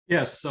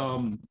 Yes,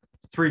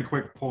 3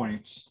 quick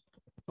points.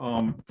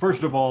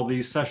 First of all,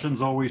 these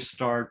sessions always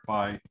start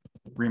by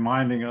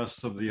reminding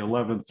us of the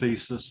 11th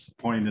thesis. The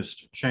point is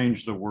to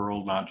change the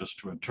world, not just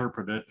to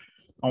interpret it.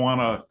 I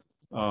want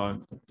to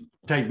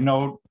take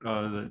note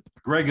that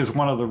Greg is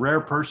one of the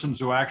rare persons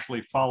who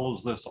actually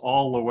follows this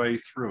all the way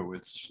through.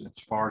 It's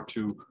far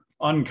too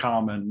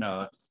uncommon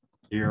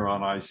here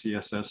on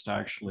ICSS to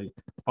actually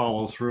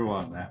follow through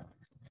on that.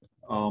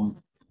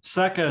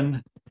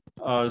 Second,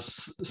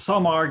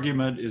 some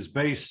argument is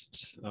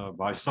based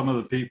by some of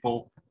the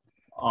people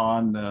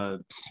on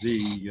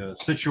the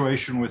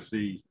situation with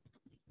the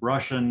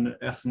Russian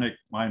ethnic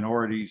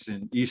minorities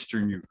in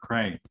Eastern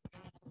Ukraine.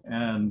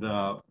 And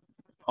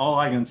all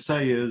I can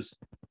say is,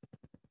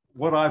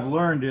 what I've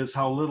learned is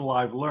how little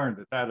I've learned,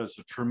 that is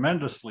a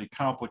tremendously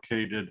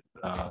complicated,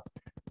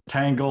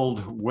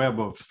 tangled web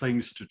of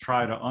things to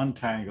try to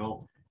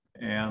untangle,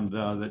 and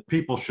that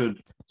people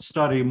should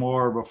study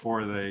more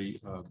before they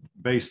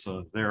base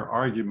their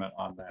argument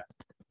on that.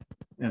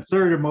 And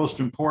third and most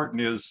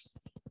important is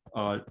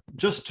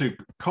just to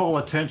call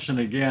attention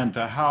again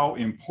to how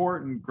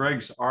important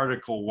Greg's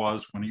article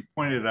was when he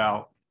pointed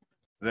out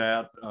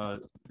that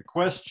the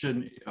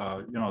question,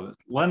 that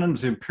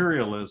Lenin's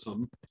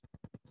imperialism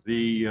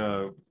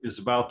is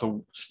about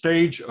the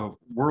stage of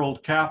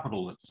world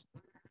capitalism.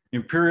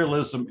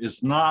 Imperialism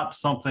is not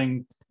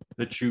something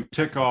that you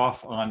tick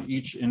off on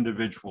each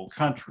individual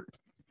country.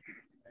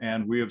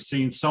 And we have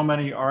seen so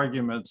many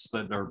arguments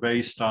that are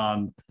based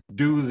on,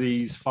 do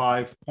these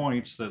 5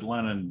 points that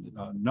Lenin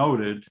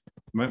noted,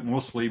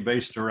 mostly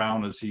based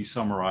around, as he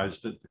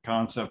summarized it, the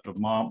concept of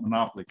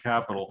monopoly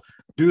capital,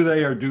 do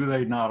they or do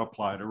they not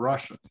apply to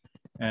Russia?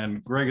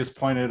 And Greg has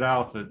pointed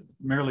out that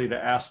merely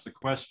to ask the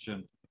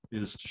question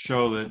is to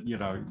show that,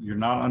 you're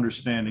not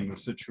understanding the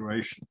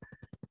situation.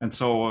 And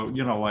so,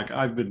 like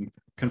I've been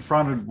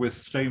confronted with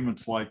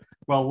statements like,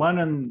 well,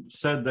 Lenin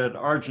said that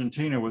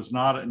Argentina was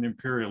not an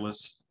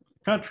imperialist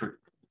country.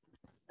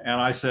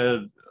 And I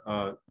said,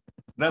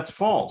 that's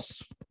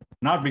false.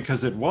 Not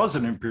because it was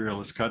an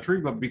imperialist country,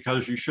 but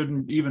because you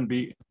shouldn't even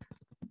be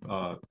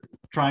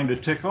trying to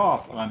tick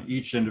off on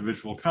each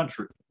individual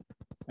country.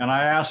 And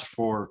I asked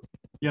for,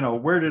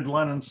 where did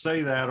Lenin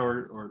say that?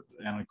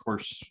 And of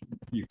course,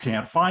 you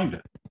can't find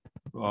it.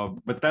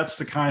 But that's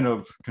the kind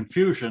of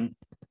confusion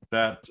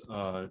that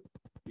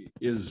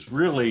is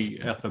really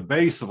at the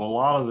base of a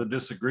lot of the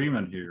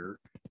disagreement here,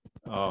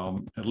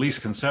 at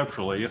least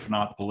conceptually, if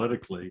not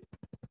politically,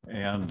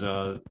 and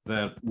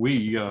that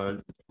we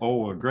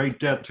owe a great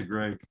debt to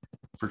Greg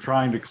for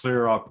trying to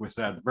clear up with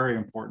that very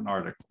important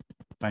article.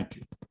 Thank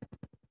you.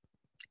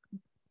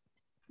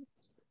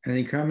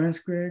 Any comments,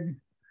 Greg?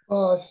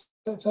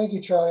 Thank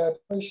you, Charlie. I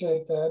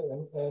appreciate that.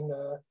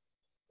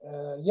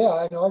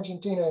 Yeah, in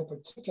Argentina in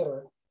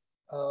particular,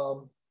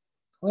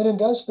 Lenin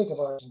does speak of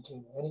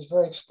Argentina, and he's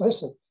very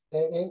explicit.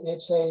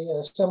 It's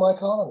a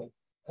semi-colony.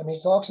 I mean,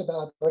 he talks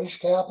about British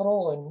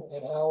capital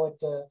and how it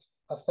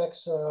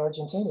affects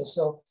Argentina.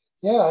 So,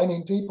 yeah, I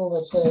mean, people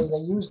that say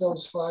they use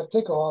those 5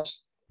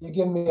 tick-offs, you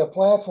give me a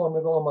platform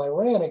to go on my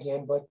rant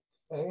again. But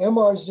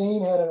MR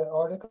Zine had an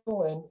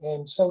article,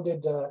 and so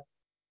did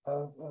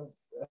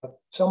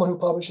someone who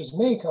publishes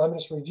me,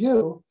 Communist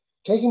Review,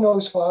 taking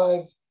those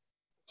five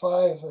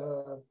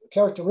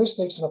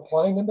characteristics and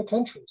applying them to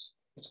countries.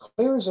 It's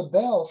clear as a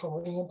bell from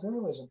reading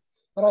Imperialism.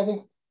 But I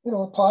think, in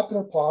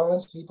popular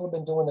parlance, people have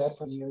been doing that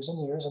for years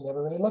and years and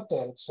never really looked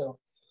at it. So,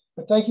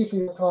 but thank you for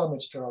your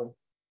comments, Charlie.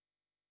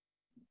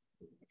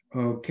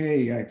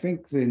 Okay, I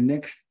think the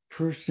next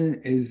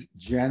person is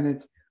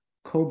Janet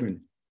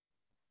Coburn.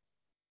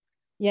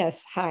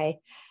 Yes, hi.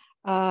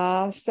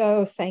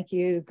 So thank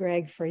you,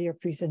 Greg, for your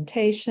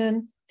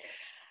presentation.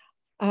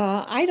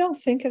 I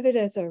don't think of it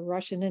as a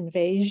Russian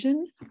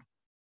invasion.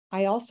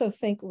 I also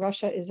think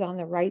Russia is on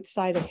the right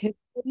side of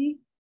history,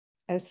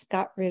 as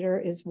Scott Ritter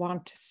is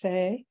wont to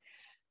say,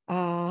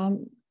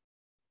 on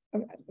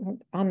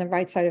the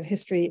right side of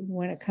history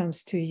when it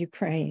comes to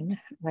Ukraine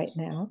right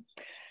now.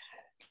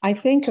 I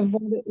think of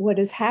what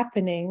is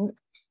happening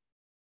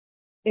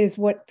is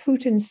what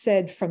Putin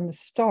said from the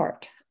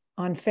start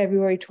on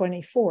February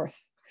 24th.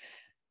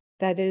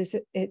 That is,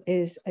 it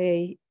is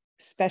a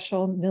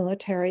special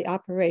military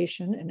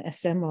operation, an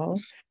SMO,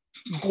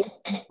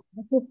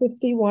 Article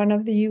 51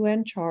 of the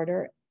UN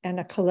Charter and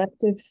a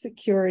collective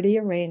security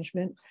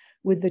arrangement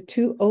with the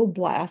 2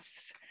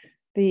 oblasts,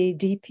 the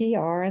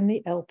DPR and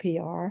the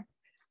LPR,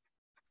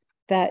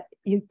 that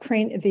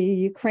the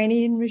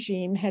Ukrainian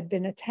regime had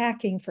been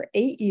attacking for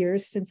 8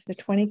 years since the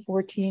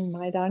 2014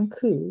 Maidan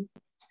coup,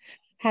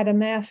 had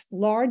amassed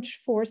large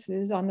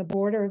forces on the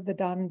border of the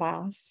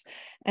Donbass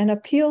and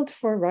appealed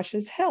for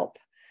Russia's help.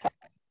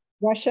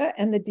 Russia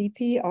and the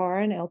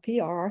DPR and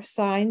LPR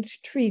signed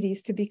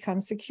treaties to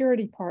become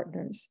security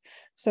partners.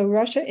 So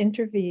Russia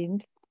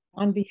intervened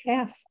on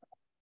behalf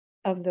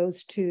of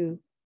those 2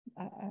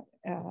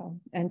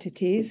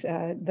 entities,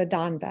 the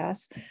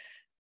Donbass,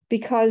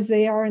 because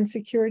they are in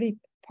security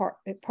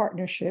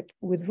partnership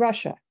with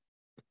Russia.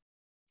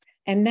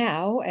 And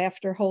now,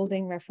 after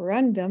holding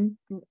referenda,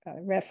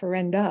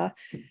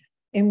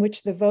 in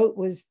which the vote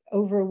was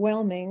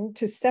overwhelming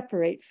to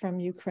separate from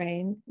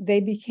Ukraine, they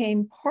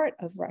became part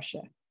of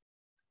Russia.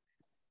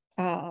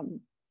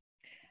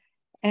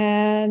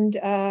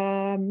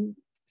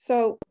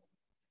 So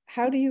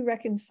how do you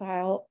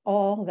reconcile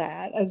all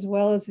that, as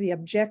well as the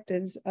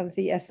objectives of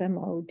the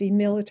SMO,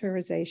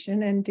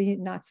 demilitarization and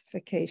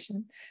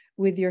denazification,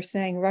 with your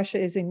saying Russia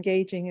is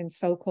engaging in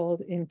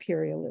so-called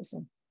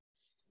imperialism?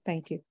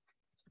 Thank you.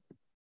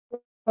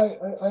 I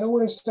don't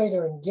want to say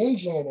they're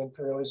engaging in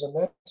imperialism.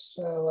 That's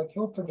like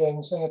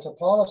Hilferding saying it's a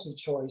policy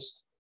choice.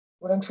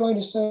 What I'm trying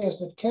to say is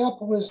that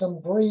capitalism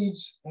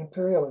breeds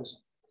imperialism.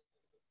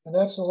 And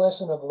that's the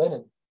lesson of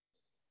Lenin.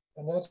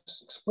 And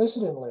that's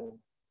explicit in Lenin.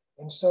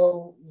 And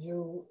so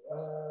you,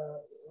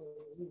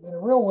 in a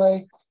real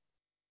way,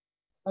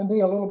 I'm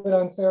being a little bit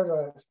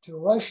unfair to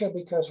Russia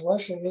because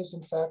Russia is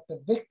in fact the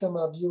victim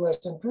of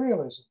US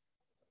imperialism.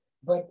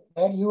 But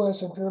that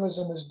US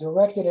imperialism is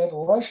directed at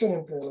Russian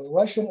imperialism,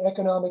 Russian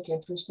economic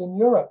interest in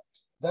Europe.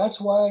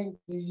 That's why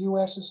the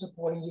US is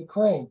supporting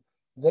Ukraine.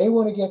 They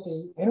want to get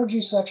the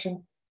energy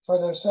section for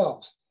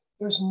themselves.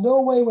 There's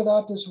no way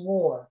without this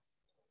war,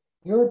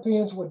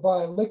 Europeans would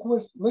buy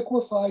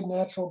liquefied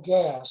natural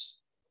gas,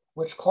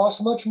 which costs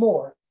much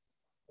more,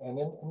 and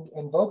then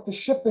invoke the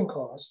shipping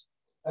cost,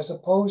 as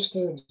opposed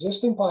to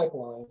existing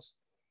pipelines,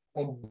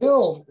 and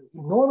build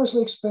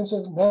enormously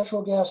expensive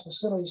natural gas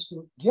facilities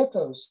to get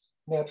those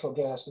natural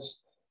gases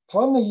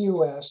from the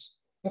US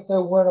if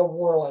there weren't a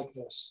war like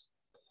this.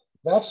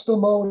 That's the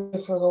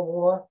motive for the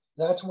war.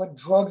 That's what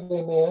drug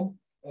them in.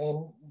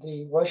 And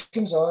the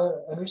Russians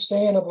are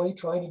understandably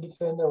trying to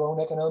defend their own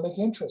economic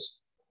interest.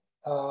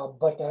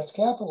 But that's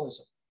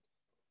capitalism.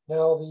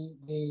 Now,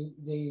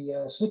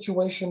 the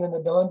situation in the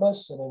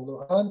Donbass and in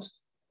Luhansk,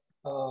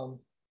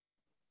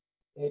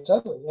 it's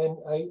ugly. And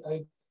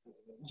I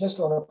just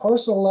on a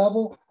personal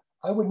level,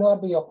 I would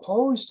not be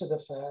opposed to the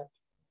fact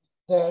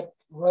that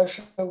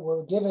Russia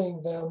were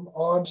giving them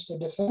arms to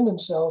defend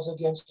themselves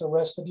against the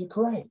rest of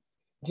Ukraine,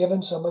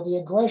 given some of the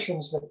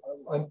aggressions that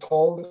I'm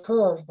told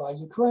occurred by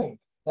Ukraine.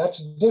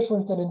 That's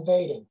different than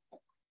invading.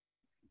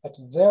 That's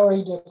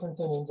very different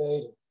than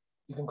invading.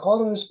 You can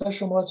call it a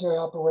special military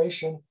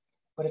operation,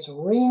 but it's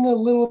ringing a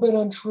little bit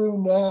untrue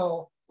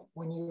now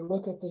when you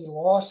look at the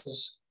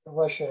losses that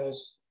Russia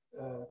has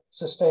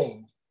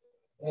sustained.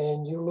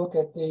 And you look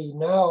at the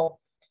now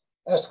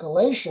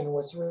escalation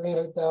with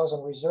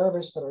 300,000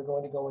 reservists that are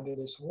going to go into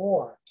this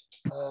war.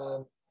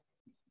 I'll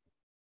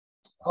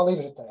leave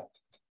it at that.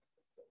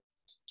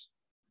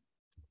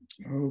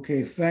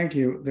 Okay, thank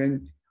you.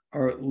 Then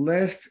our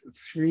last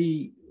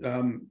three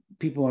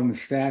people on the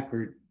stack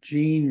are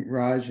Jean,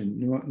 Raj, and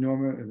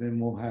Norma, and then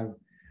we'll have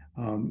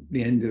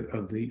the end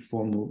of the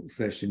formal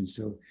session.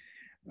 So,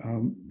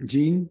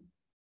 Jean?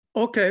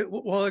 Okay,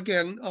 well,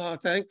 again,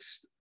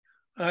 thanks.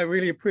 I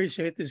really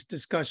appreciate this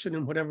discussion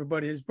and what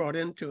everybody has brought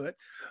into it.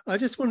 I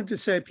just wanted to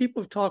say,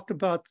 people have talked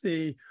about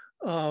the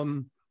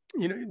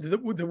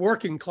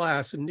working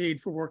class and need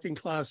for working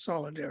class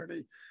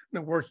solidarity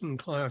and a working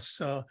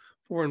class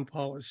foreign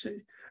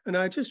policy. And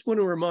I just want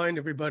to remind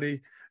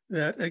everybody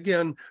that,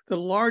 again, the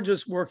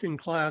largest working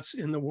class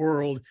in the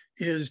world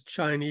is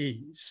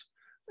Chinese.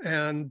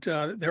 And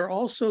they're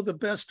also the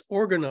best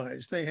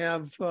organized. They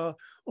have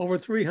over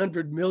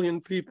 300 million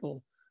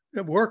people,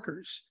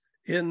 workers,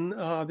 in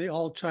the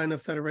All China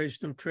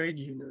Federation of Trade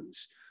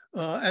Unions.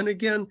 And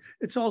again,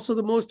 it's also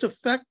the most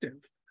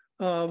effective.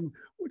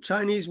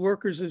 Chinese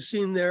workers have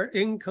seen their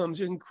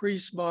incomes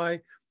increase by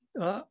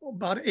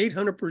about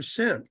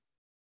 800%.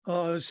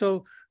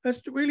 So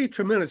that's really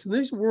tremendous. And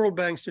these are World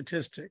Bank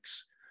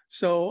statistics.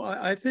 So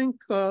I think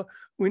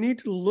we need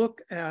to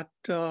look at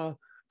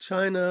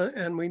China,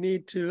 and we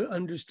need to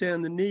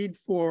understand the need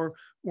for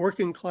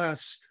working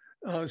class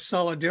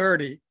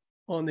solidarity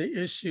on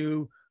the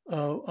issue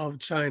of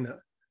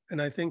China.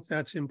 And I think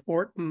that's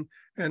important,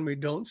 and we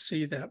don't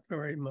see that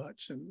very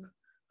much. And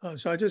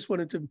so I just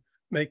wanted to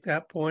make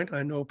that point.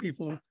 I know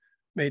people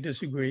may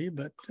disagree,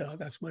 but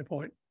that's my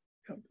point.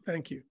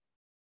 Thank you.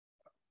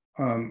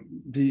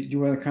 Do you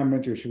want to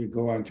comment, or should we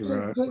go on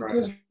to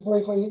just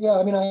briefly? Yeah,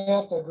 I mean, I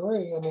have to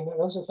agree. I mean,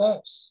 those are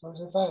facts. Those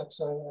are facts.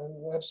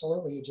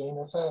 Absolutely, Eugene,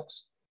 they're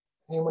facts.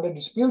 Anyone who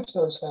disputes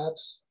those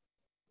facts,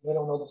 they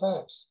don't know the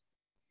facts.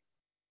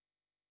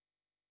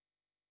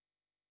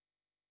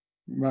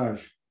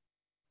 Raj.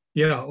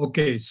 Yeah,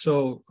 okay.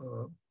 So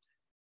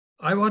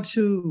I want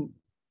to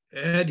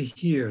add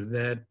here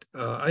that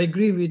I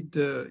agree with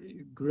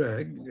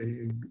Greg,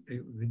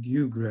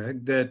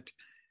 that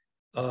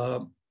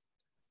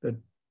that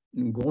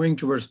going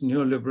towards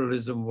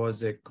neoliberalism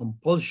was a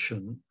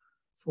compulsion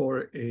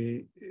for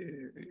a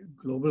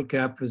global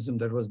capitalism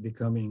that was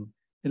becoming,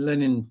 in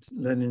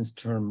Lenin's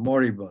term,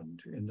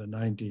 moribund in the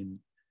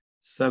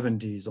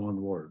 1970s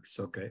onwards,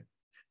 okay?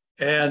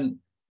 And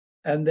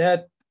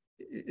that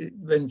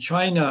when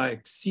China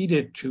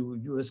acceded to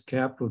US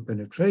capital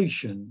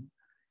penetration,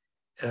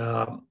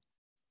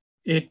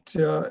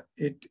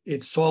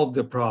 it solved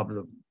the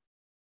problem.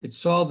 It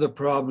solved the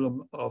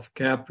problem of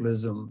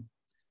capitalism,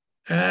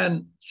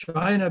 and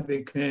China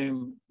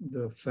became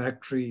the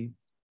factory,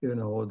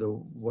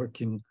 the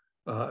working,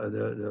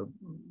 the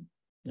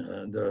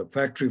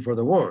factory for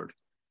the world.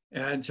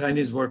 And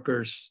Chinese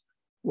workers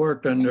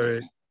worked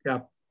under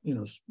a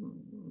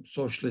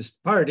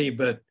socialist party,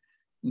 but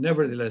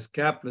nevertheless,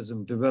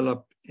 capitalism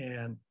developed.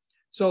 And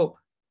so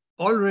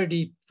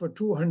already for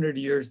 200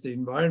 years, the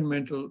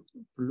environmental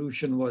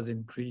pollution was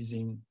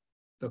increasing.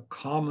 The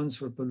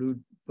commons were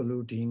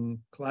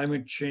polluting.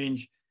 Climate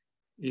change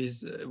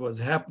was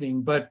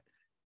happening, but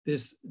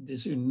this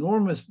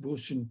enormous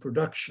boost in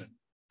production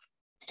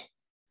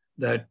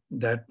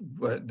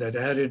that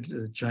added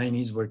the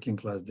Chinese working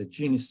class that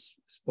Jean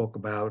spoke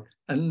about,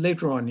 and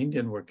later on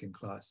Indian working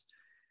class,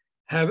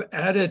 have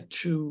added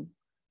to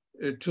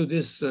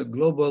this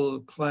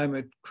global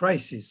climate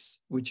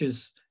crisis, which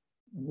is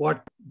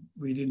what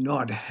we did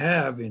not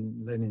have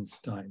in Lenin's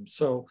time.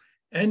 So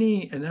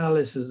any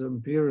analysis of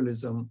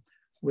imperialism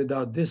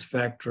without this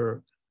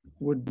factor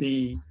would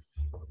be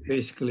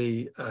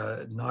basically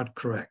not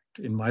correct.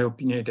 In my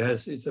opinion,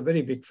 it's a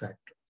very big factor.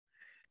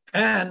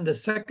 And the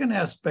second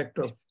aspect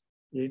of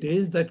it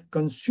is that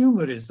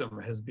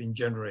consumerism has been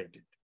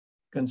generated.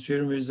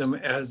 Consumerism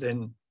as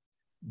in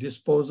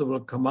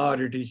disposable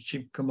commodities,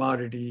 cheap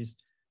commodities,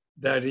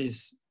 that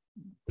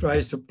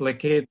tries to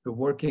placate the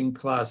working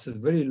class, a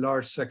very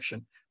large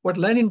section. What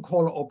Lenin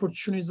called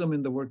opportunism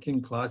in the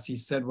working class, he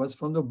said, was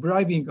from the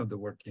bribing of the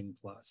working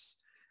class.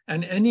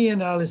 And any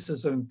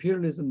analysis of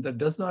imperialism that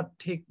does not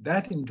take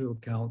that into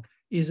account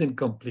is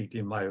incomplete,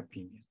 in my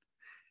opinion.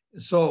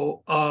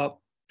 So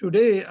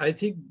today, I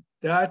think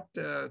that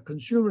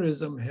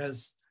consumerism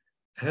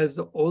has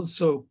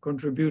also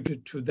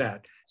contributed to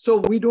that. So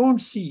we don't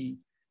see,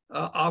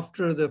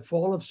 after the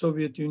fall of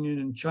Soviet Union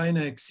and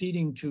China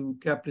acceding to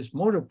capitalist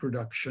mode of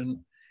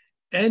production,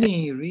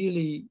 any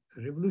really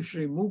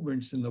revolutionary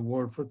movements in the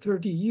world for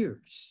 30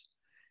 years.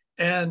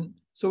 And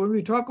so when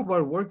we talk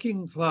about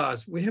working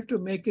class, we have to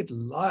make it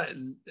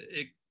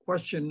a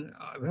question,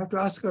 we have to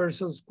ask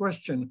ourselves the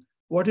question,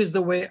 what is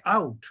the way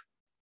out?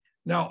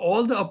 Now,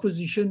 all the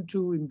opposition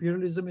to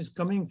imperialism is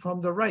coming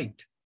from the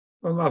right.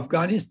 From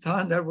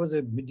Afghanistan, that was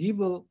a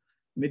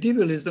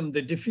medievalism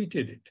that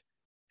defeated it.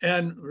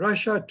 And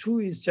Russia too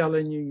is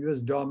challenging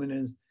US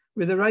dominance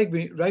with a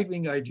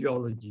right-wing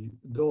ideology,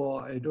 though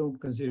I don't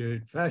consider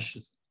it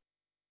fascism.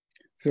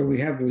 So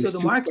we have those two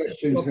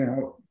questions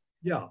now.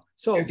 Yeah,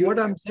 so what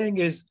I'm saying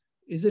is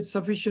it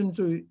sufficient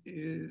to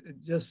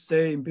just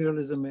say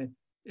imperialism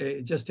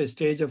just a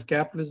stage of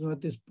capitalism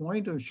at this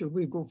point, or should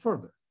we go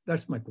further?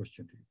 That's my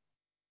question to you.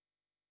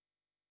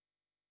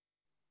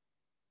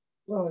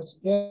 Well,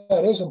 yeah,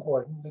 it is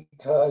important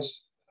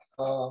because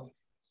part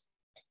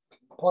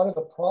of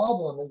the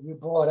problem that you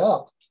brought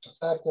up, the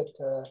fact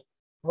that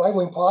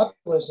right-wing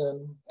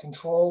populism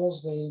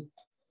controls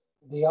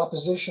the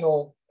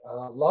oppositional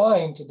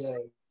line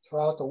today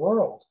throughout the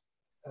world.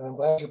 And I'm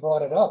glad you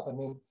brought it up. I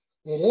mean,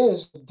 it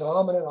is the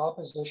dominant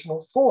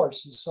oppositional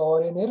force. You saw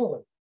it in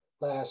Italy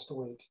last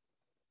week.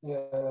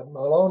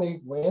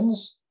 Maloney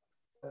wins.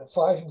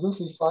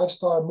 Goofy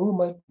five-star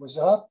movement was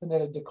up and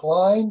then it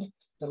declined.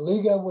 The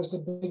Liga was the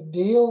big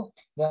deal.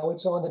 Now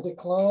it's on the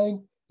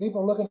decline.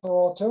 People are looking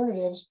for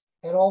alternatives,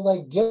 and all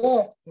they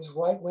get is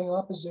right-wing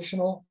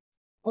oppositional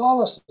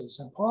policies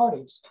and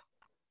parties.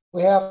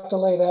 We have to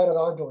lay that at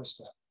our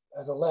doorstep,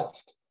 at the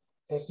left.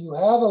 If you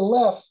have a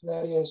left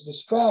that is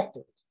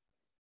distracted,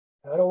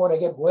 I don't want to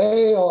get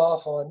way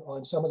off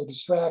on some of the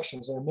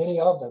distractions. There are many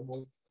of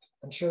them.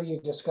 I'm sure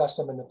you've discussed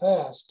them in the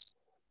past.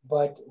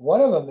 But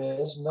one of them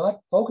is not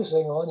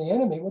focusing on the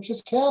enemy, which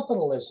is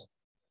capitalism.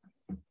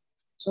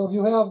 So if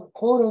you have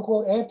quote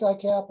unquote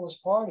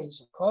anti-capitalist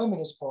parties or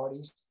communist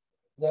parties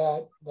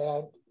that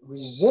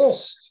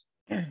resist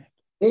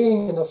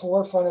being in the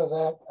forefront of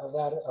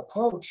that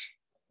approach,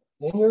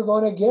 then you're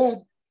going to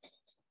get,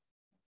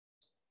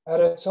 at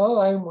a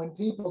time when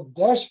people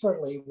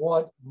desperately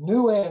want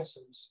new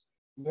answers,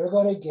 you're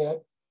going to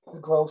get the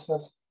growth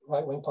of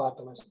right-wing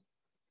populism.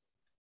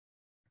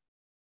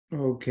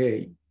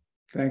 Okay,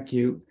 thank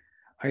you.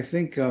 I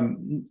think of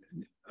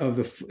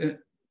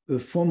the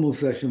formal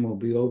session will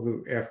be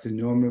over after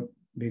Norma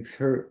makes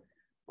her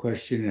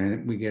question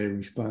and we get a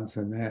response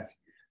on that.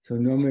 So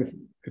Norma,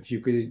 if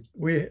you could.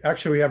 We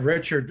have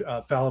Richard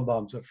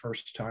Fallenbaum's a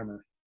first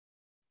timer.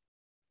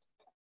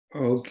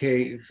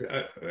 Okay,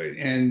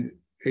 and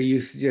are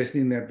you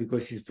suggesting that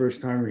because he's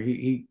first timer,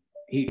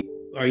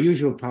 our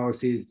usual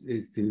policy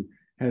is to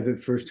have the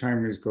first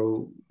timers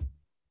go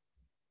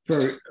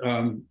at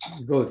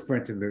the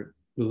front of the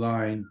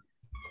line.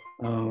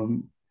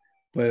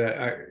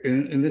 But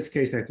in this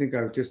case, I think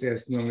I would just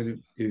ask Norma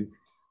to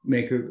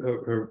make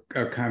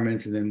her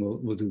comments, and then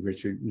we'll do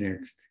Richard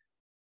next.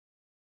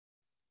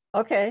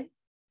 Okay,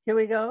 here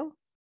we go.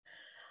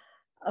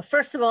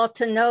 First of all,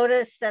 to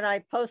notice that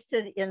I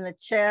posted in the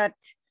chat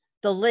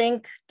the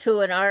link to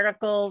an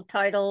article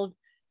titled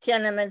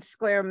 "Tiananmen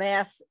Square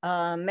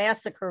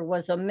Massacre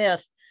Was a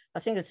Myth."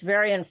 I think it's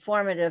very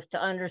informative to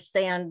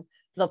understand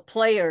the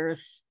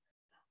players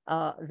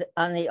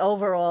on the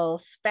overall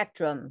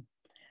spectrum.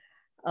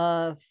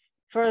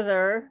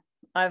 Further,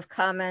 I've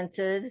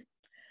commented,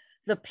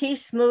 the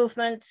peace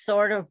movement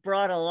sort of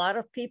brought a lot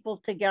of people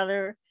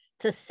together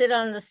to sit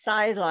on the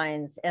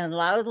sidelines and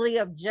loudly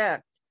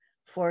object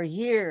for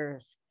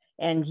years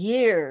and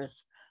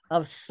years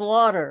of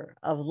slaughter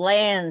of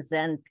lands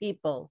and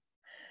people.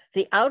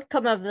 The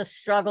outcome of the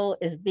struggle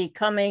is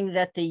becoming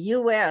that the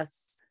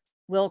US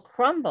will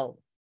crumble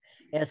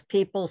as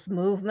people's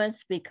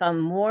movements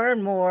become more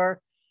and more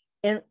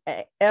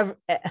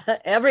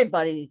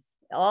everybody's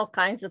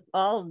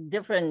all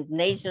different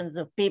nations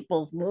of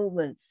people's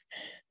movements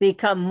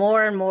become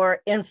more and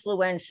more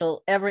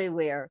influential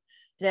everywhere.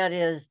 That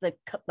is, the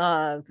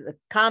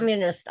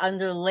communist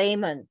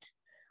underlayment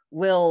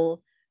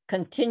will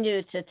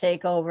continue to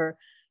take over,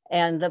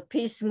 and the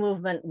peace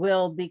movement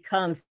will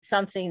become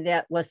something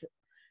that was,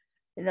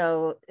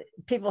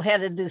 people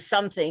had to do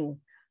something,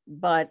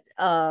 but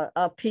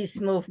a peace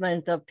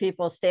movement of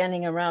people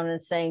standing around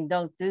and saying,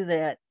 don't do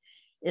that,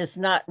 is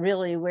not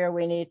really where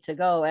we need to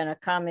go, and a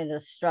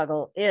communist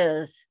struggle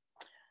is.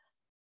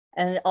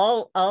 And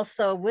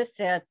also with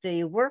that,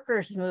 the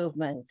workers'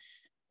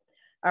 movements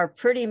are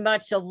pretty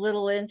much of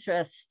little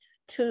interest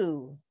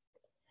too.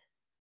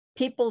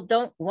 People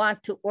don't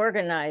want to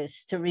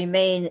organize to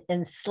remain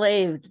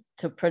enslaved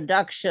to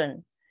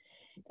production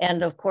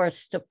and of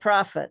course to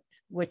profit,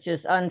 which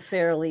is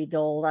unfairly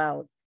doled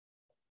out.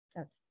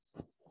 That's...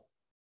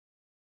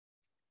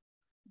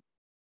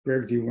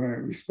 Greg, do you want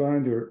to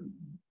respond or?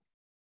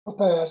 I'll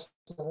pass.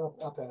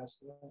 I'll pass.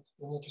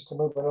 In the interest of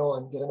moving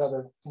on, get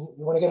another. You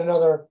want to get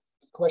another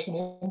question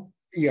in?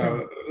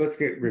 Yeah, let's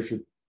get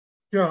Richard.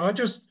 Yeah, I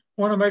just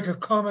want to make a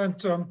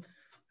comment.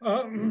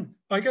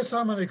 I guess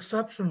I'm an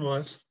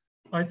exceptionalist.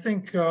 I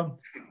think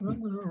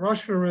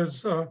Russia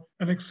is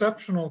an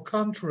exceptional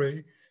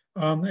country.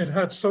 It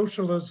had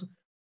socialism.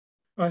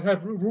 It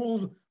had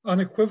ruled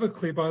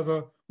unequivocally by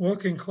the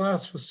working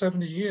class for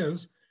 70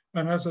 years,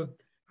 and has a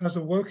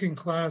working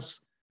class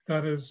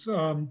that is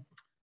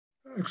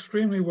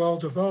extremely well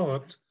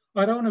developed.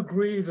 I don't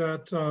agree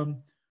that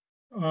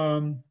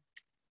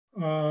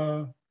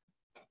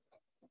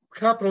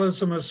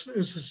capitalism is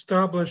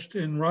established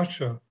in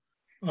Russia.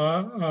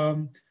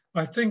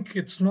 I think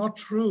it's not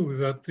true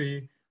that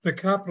the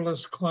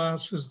capitalist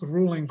class is the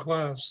ruling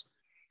class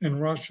in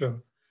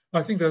Russia.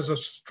 I think there's a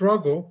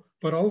struggle,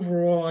 but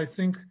overall, I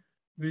think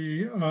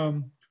the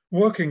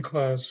working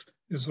class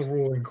is the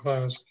ruling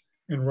class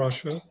in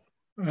Russia.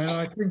 And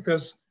I think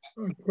there's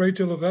a great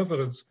deal of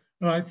evidence.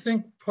 And I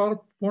think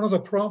one of the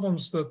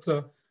problems that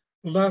the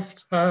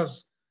left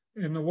has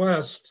in the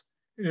West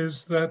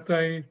is that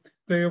they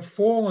have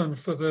fallen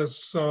for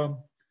this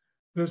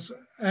this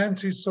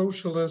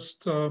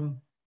anti-socialist.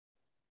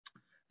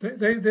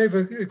 They've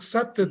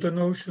accepted the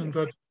notion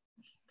that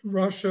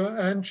Russia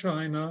and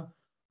China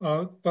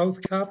are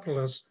both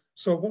capitalists.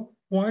 So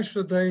why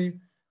should they?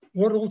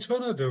 What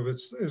alternative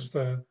is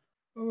there?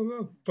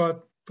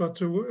 But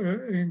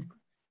to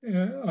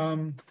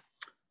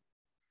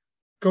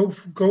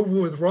go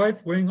with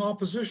right-wing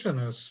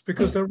oppositionists,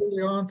 because there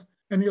really aren't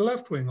any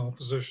left-wing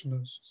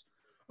oppositionists.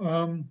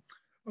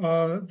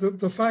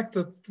 The fact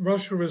that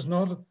Russia is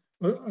not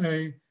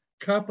a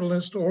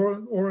capitalist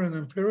or an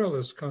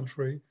imperialist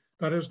country,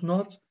 that is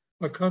not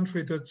a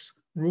country that's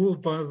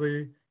ruled by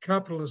the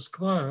capitalist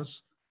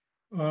class,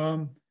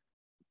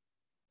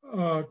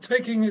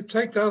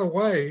 take that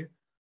away,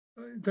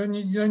 then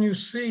you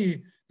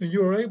see that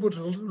you're able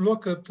to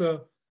look at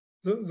the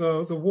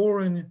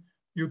war in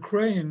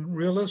Ukraine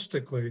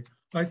realistically.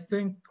 I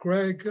think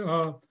Greg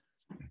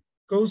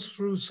goes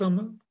through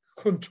some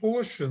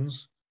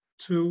contortions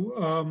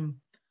to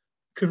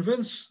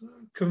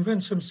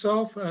convince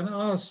himself and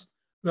us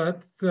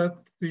that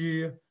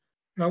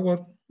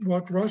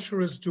what Russia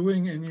is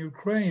doing in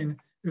Ukraine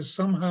is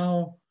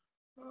somehow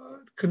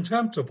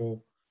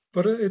contemptible.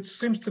 But it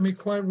seems to me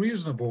quite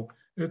reasonable.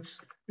 It's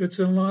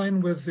in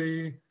line with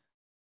the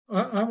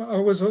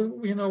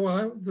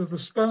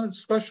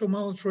special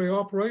military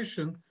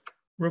operation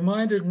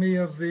reminded me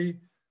of the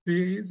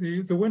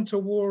winter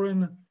war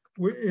in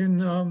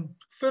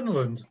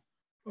Finland,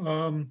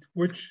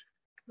 which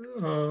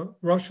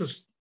Russia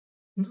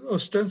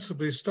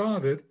ostensibly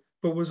started,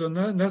 but was a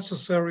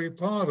necessary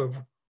part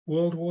of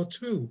World War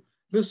II.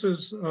 This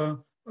is a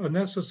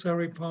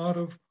necessary part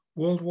of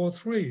World War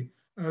III,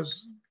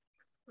 as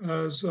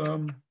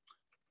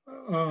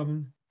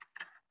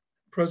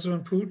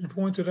President Putin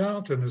pointed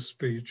out in his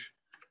speech.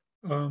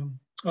 I'll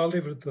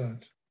leave it at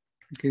that.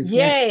 Okay,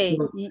 yay,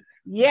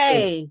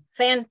 yay,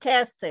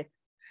 fantastic.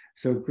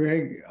 So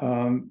Greg,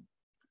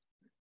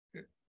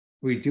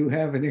 we do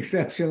have an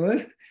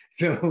exceptionalist.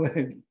 So,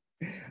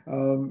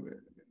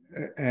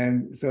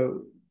 and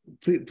so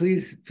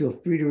please feel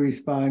free to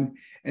respond,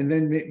 and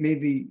then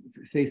maybe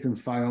say some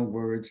final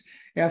words.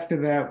 After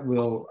that,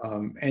 we'll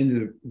end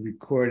the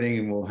recording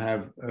and we'll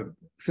have a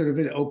sort of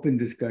an open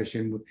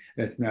discussion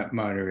that's not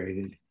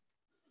moderated.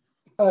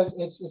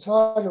 It's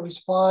hard to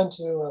respond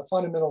to a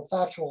fundamental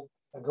factual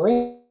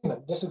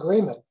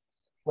disagreement,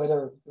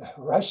 whether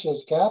Russia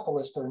is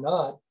capitalist or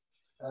not.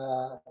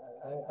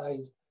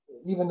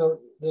 Even the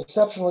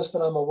exceptionalists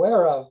that I'm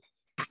aware of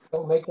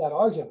don't make that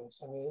argument.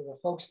 I mean, the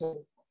folks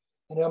that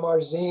in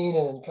MR Zine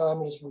and in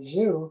Communist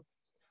Review,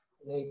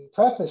 they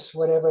preface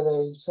whatever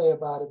they say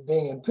about it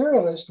being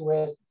imperialist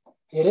with,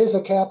 it is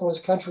a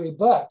capitalist country,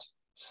 but.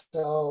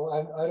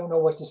 So I don't know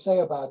what to say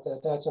about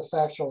that. That's a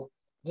factual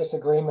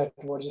disagreement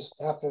we'll just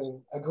have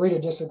to agree to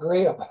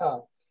disagree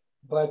about.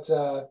 But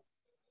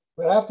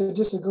we have to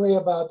disagree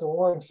about the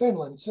war in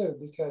Finland too,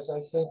 because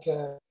I think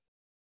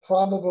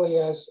probably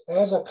as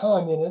a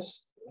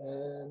communist,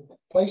 And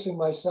placing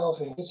myself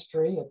in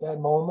history at that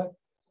moment,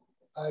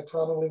 I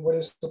probably would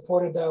have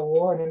supported that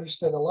war and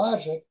understood the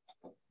logic.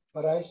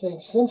 But I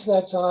think since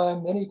that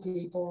time, many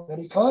people,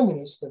 many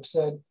communists have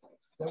said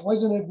that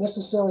wasn't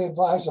necessarily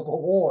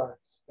advisable war.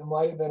 It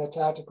might have been a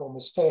tactical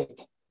mistake.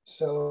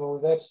 So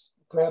that's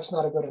perhaps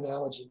not a good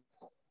analogy.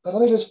 But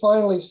let me just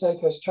finally say,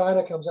 because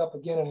China comes up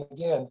again and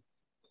again,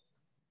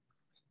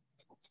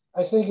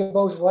 I think in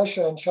both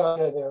Russia and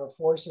China, there are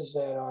forces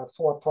that are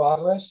for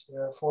progress.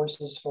 There are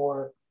forces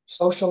for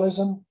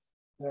socialism.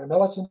 There are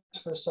militants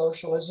for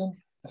socialism.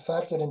 The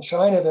fact that in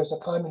China, there's a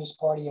communist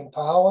party in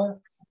power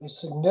is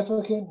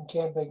significant and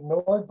can't be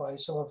ignored by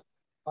some of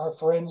our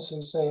friends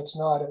who say it's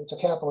not, it's a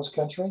capitalist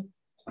country.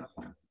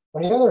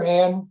 On the other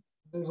hand,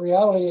 the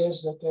reality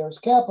is that there's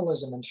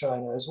capitalism in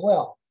China as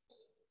well.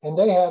 And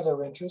they have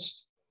their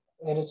interest.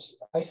 And it's,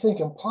 I think,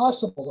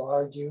 impossible to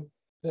argue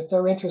that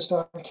their interests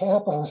are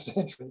capitalist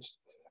interests.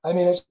 I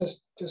mean, it's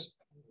just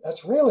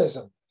that's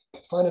realism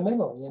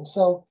fundamentally. And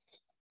so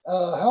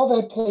how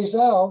that plays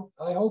out,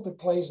 I hope it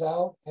plays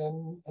out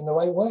in the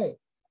right way.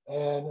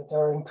 And there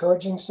are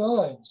encouraging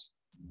signs.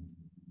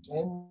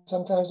 And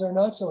sometimes there are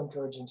not so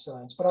encouraging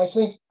signs. But I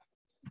think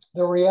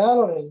the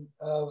reality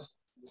of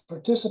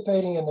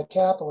participating in the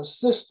capitalist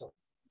system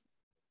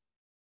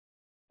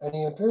and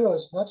the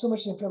imperialist, not so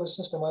much the imperialist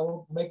system, I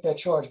won't make that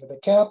charge, but the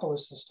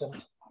capitalist system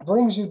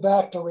brings you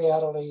back to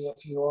reality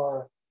if you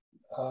are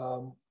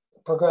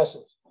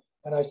progressive.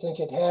 And I think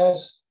it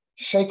has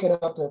shaken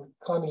up the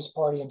Communist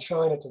Party in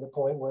China to the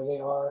point where they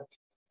are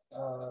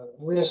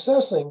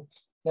reassessing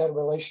that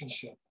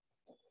relationship.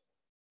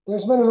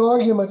 There's been an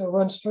argument that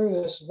runs through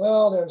this.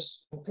 Well,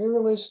 there's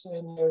imperialists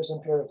and there's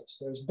imperialists.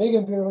 There's big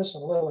imperialists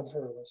and little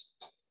imperialists.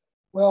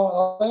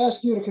 Well, I'll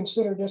ask you to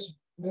consider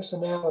this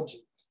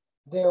analogy.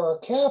 There are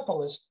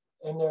capitalists,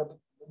 and they're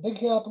big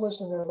capitalists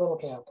and they're little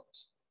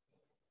capitalists.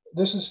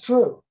 This is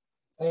true.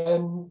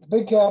 And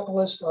big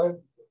capitalists are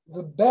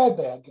the bad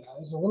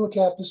guys. The little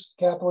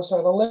capitalists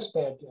are the less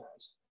bad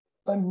guys.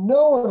 But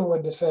no one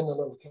would defend the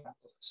little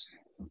capitalists.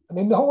 I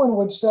mean, no one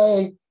would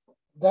say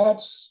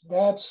that's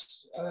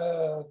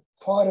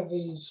part of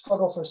the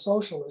struggle for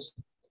socialism,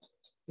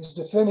 is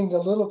defending the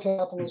little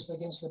capitalist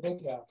against the big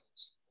capitalist.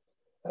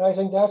 And I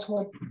think that's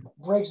what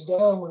breaks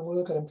down when we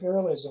look at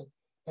imperialism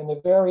and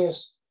the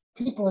various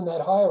people in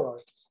that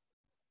hierarchy.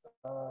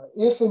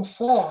 If in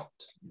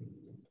fact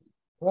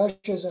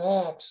Russia's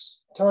acts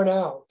turn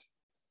out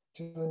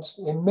to,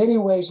 in many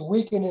ways,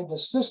 weaken the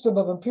system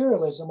of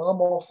imperialism,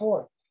 I'm all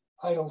for it.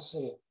 I don't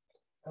see it.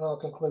 And I'll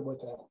conclude with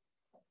that.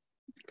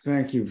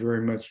 Thank you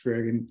very much,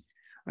 Greg. And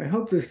I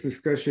hope this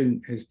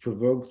discussion has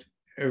provoked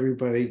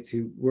everybody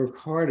to work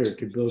harder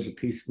to build a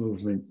peace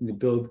movement and to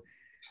build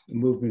a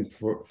movement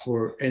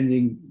for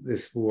ending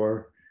this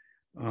war.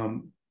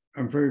 I'm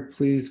very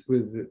pleased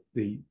with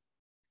the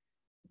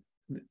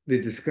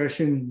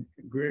discussion.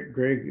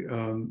 Greg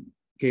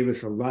gave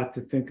us a lot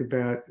to think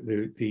about.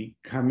 The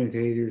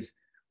commentators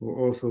were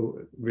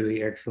also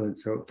really excellent.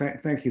 So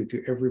thank you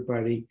to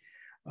everybody.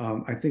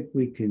 I think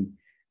we can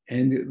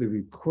end the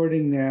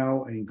recording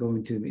now and go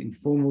into the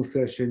informal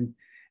session.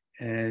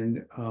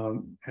 And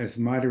as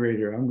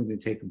moderator, I'm going to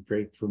take a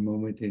break for a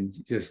moment and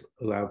just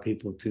allow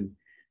people to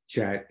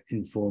chat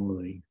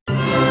informally.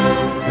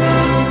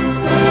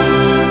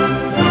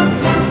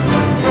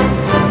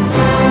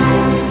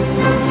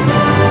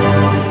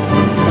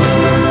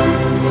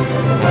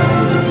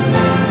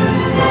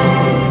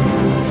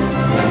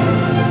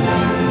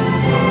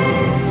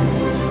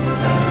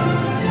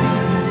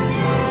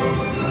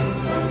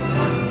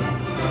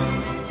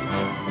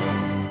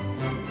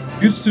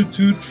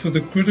 Institute for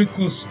the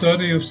Critical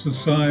Study of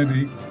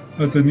Society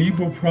at the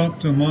Niebuhr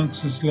Proctor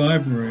Marxist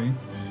Library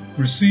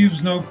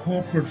receives no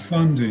corporate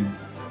funding,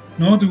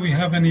 nor do we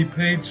have any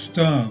paid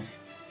staff.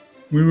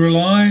 We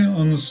rely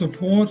on the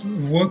support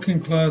of working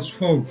class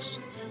folks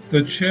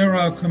that share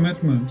our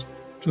commitment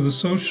to the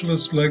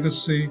socialist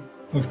legacy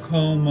of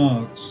Karl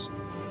Marx.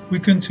 We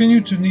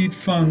continue to need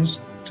funds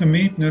to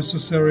meet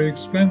necessary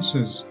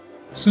expenses.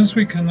 Since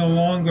we can no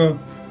longer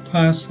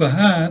pass the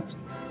hat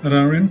at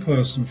our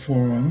in-person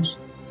forums,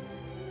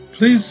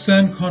 please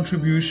send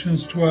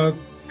contributions to our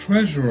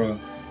treasurer,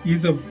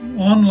 either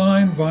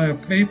online via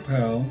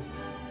PayPal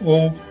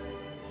or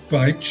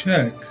by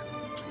check.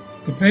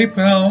 The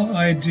PayPal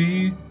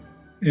ID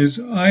is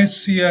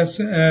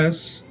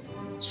ICSS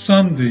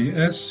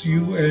Sunday,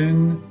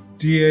 SUNDAY,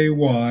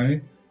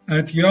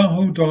 at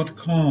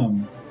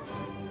yahoo.com,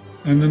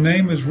 and the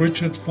name is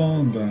Richard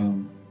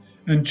Fallenbaum.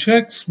 And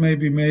checks may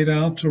be made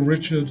out to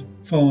Richard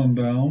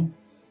Fallenbaum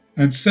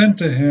and sent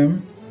to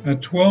him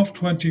at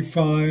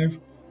 1225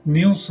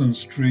 Nielsen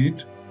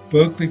Street,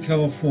 Berkeley,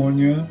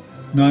 California,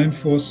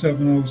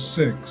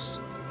 94706.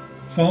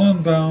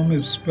 Fallenbaum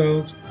is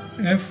spelled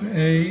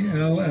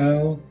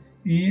Fallenbaum.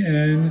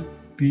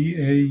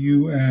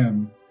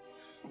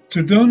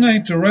 To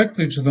donate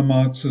directly to the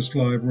Marxist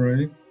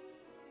Library,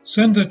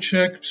 send a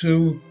check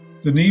to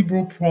the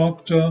Niebuhr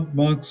Proctor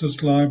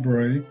Marxist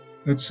Library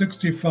at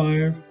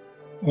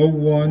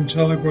 6501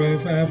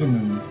 Telegraph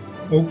Avenue,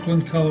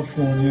 Oakland,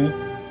 California,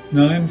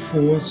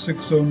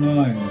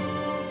 94609,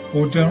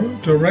 or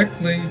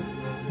directly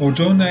or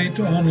donate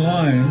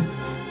online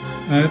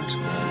at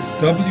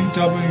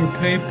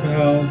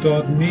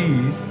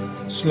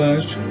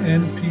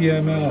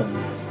www.paypal.me/npml.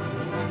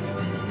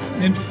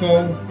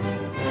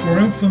 For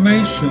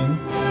information,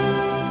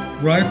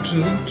 write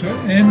to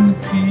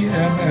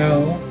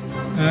npml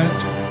at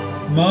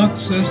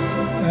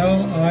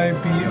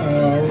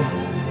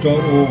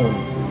marxistlibr.org,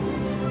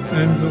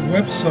 and the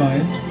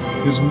website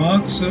is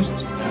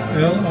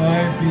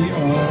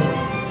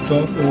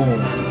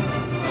marxistlibr.org.